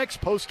coming up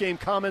next. Post-game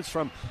comments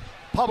from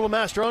Pablo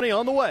Mastroianni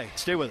on the way.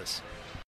 Stay with us.